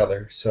way or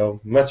another.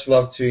 So much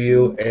love to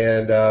you,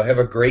 and have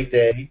a great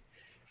day,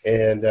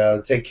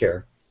 and take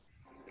care.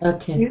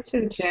 Okay. You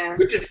too, Jim.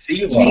 Good to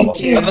see you You all.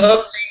 too. I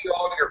love seeing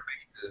all your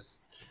faces.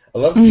 I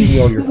love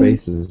seeing all your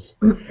faces.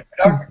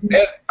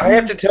 And I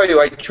have to tell you,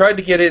 I tried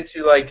to get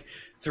into like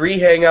 3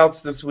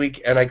 hangouts this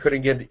week, and I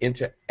couldn't get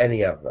into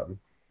any of them.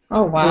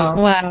 Oh, wow.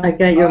 Wow. I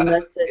got your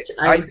message.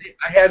 I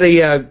had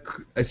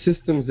a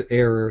systems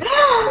error.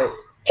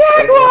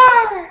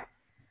 Jaguar!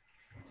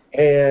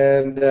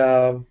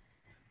 And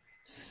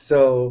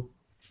so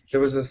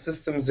there was a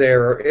systems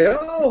error.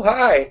 Oh,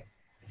 hi.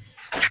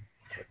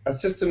 A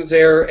systems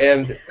error,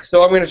 and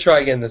so I'm going to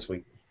try again this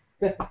week.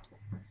 Good.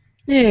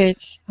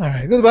 All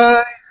right.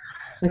 Goodbye.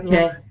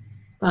 Okay.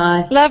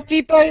 Bye. Love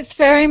you both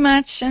very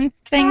much, and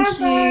thank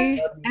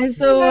you,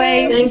 as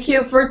always. Thank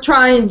you for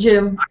trying,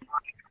 Jim.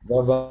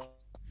 Bye-bye.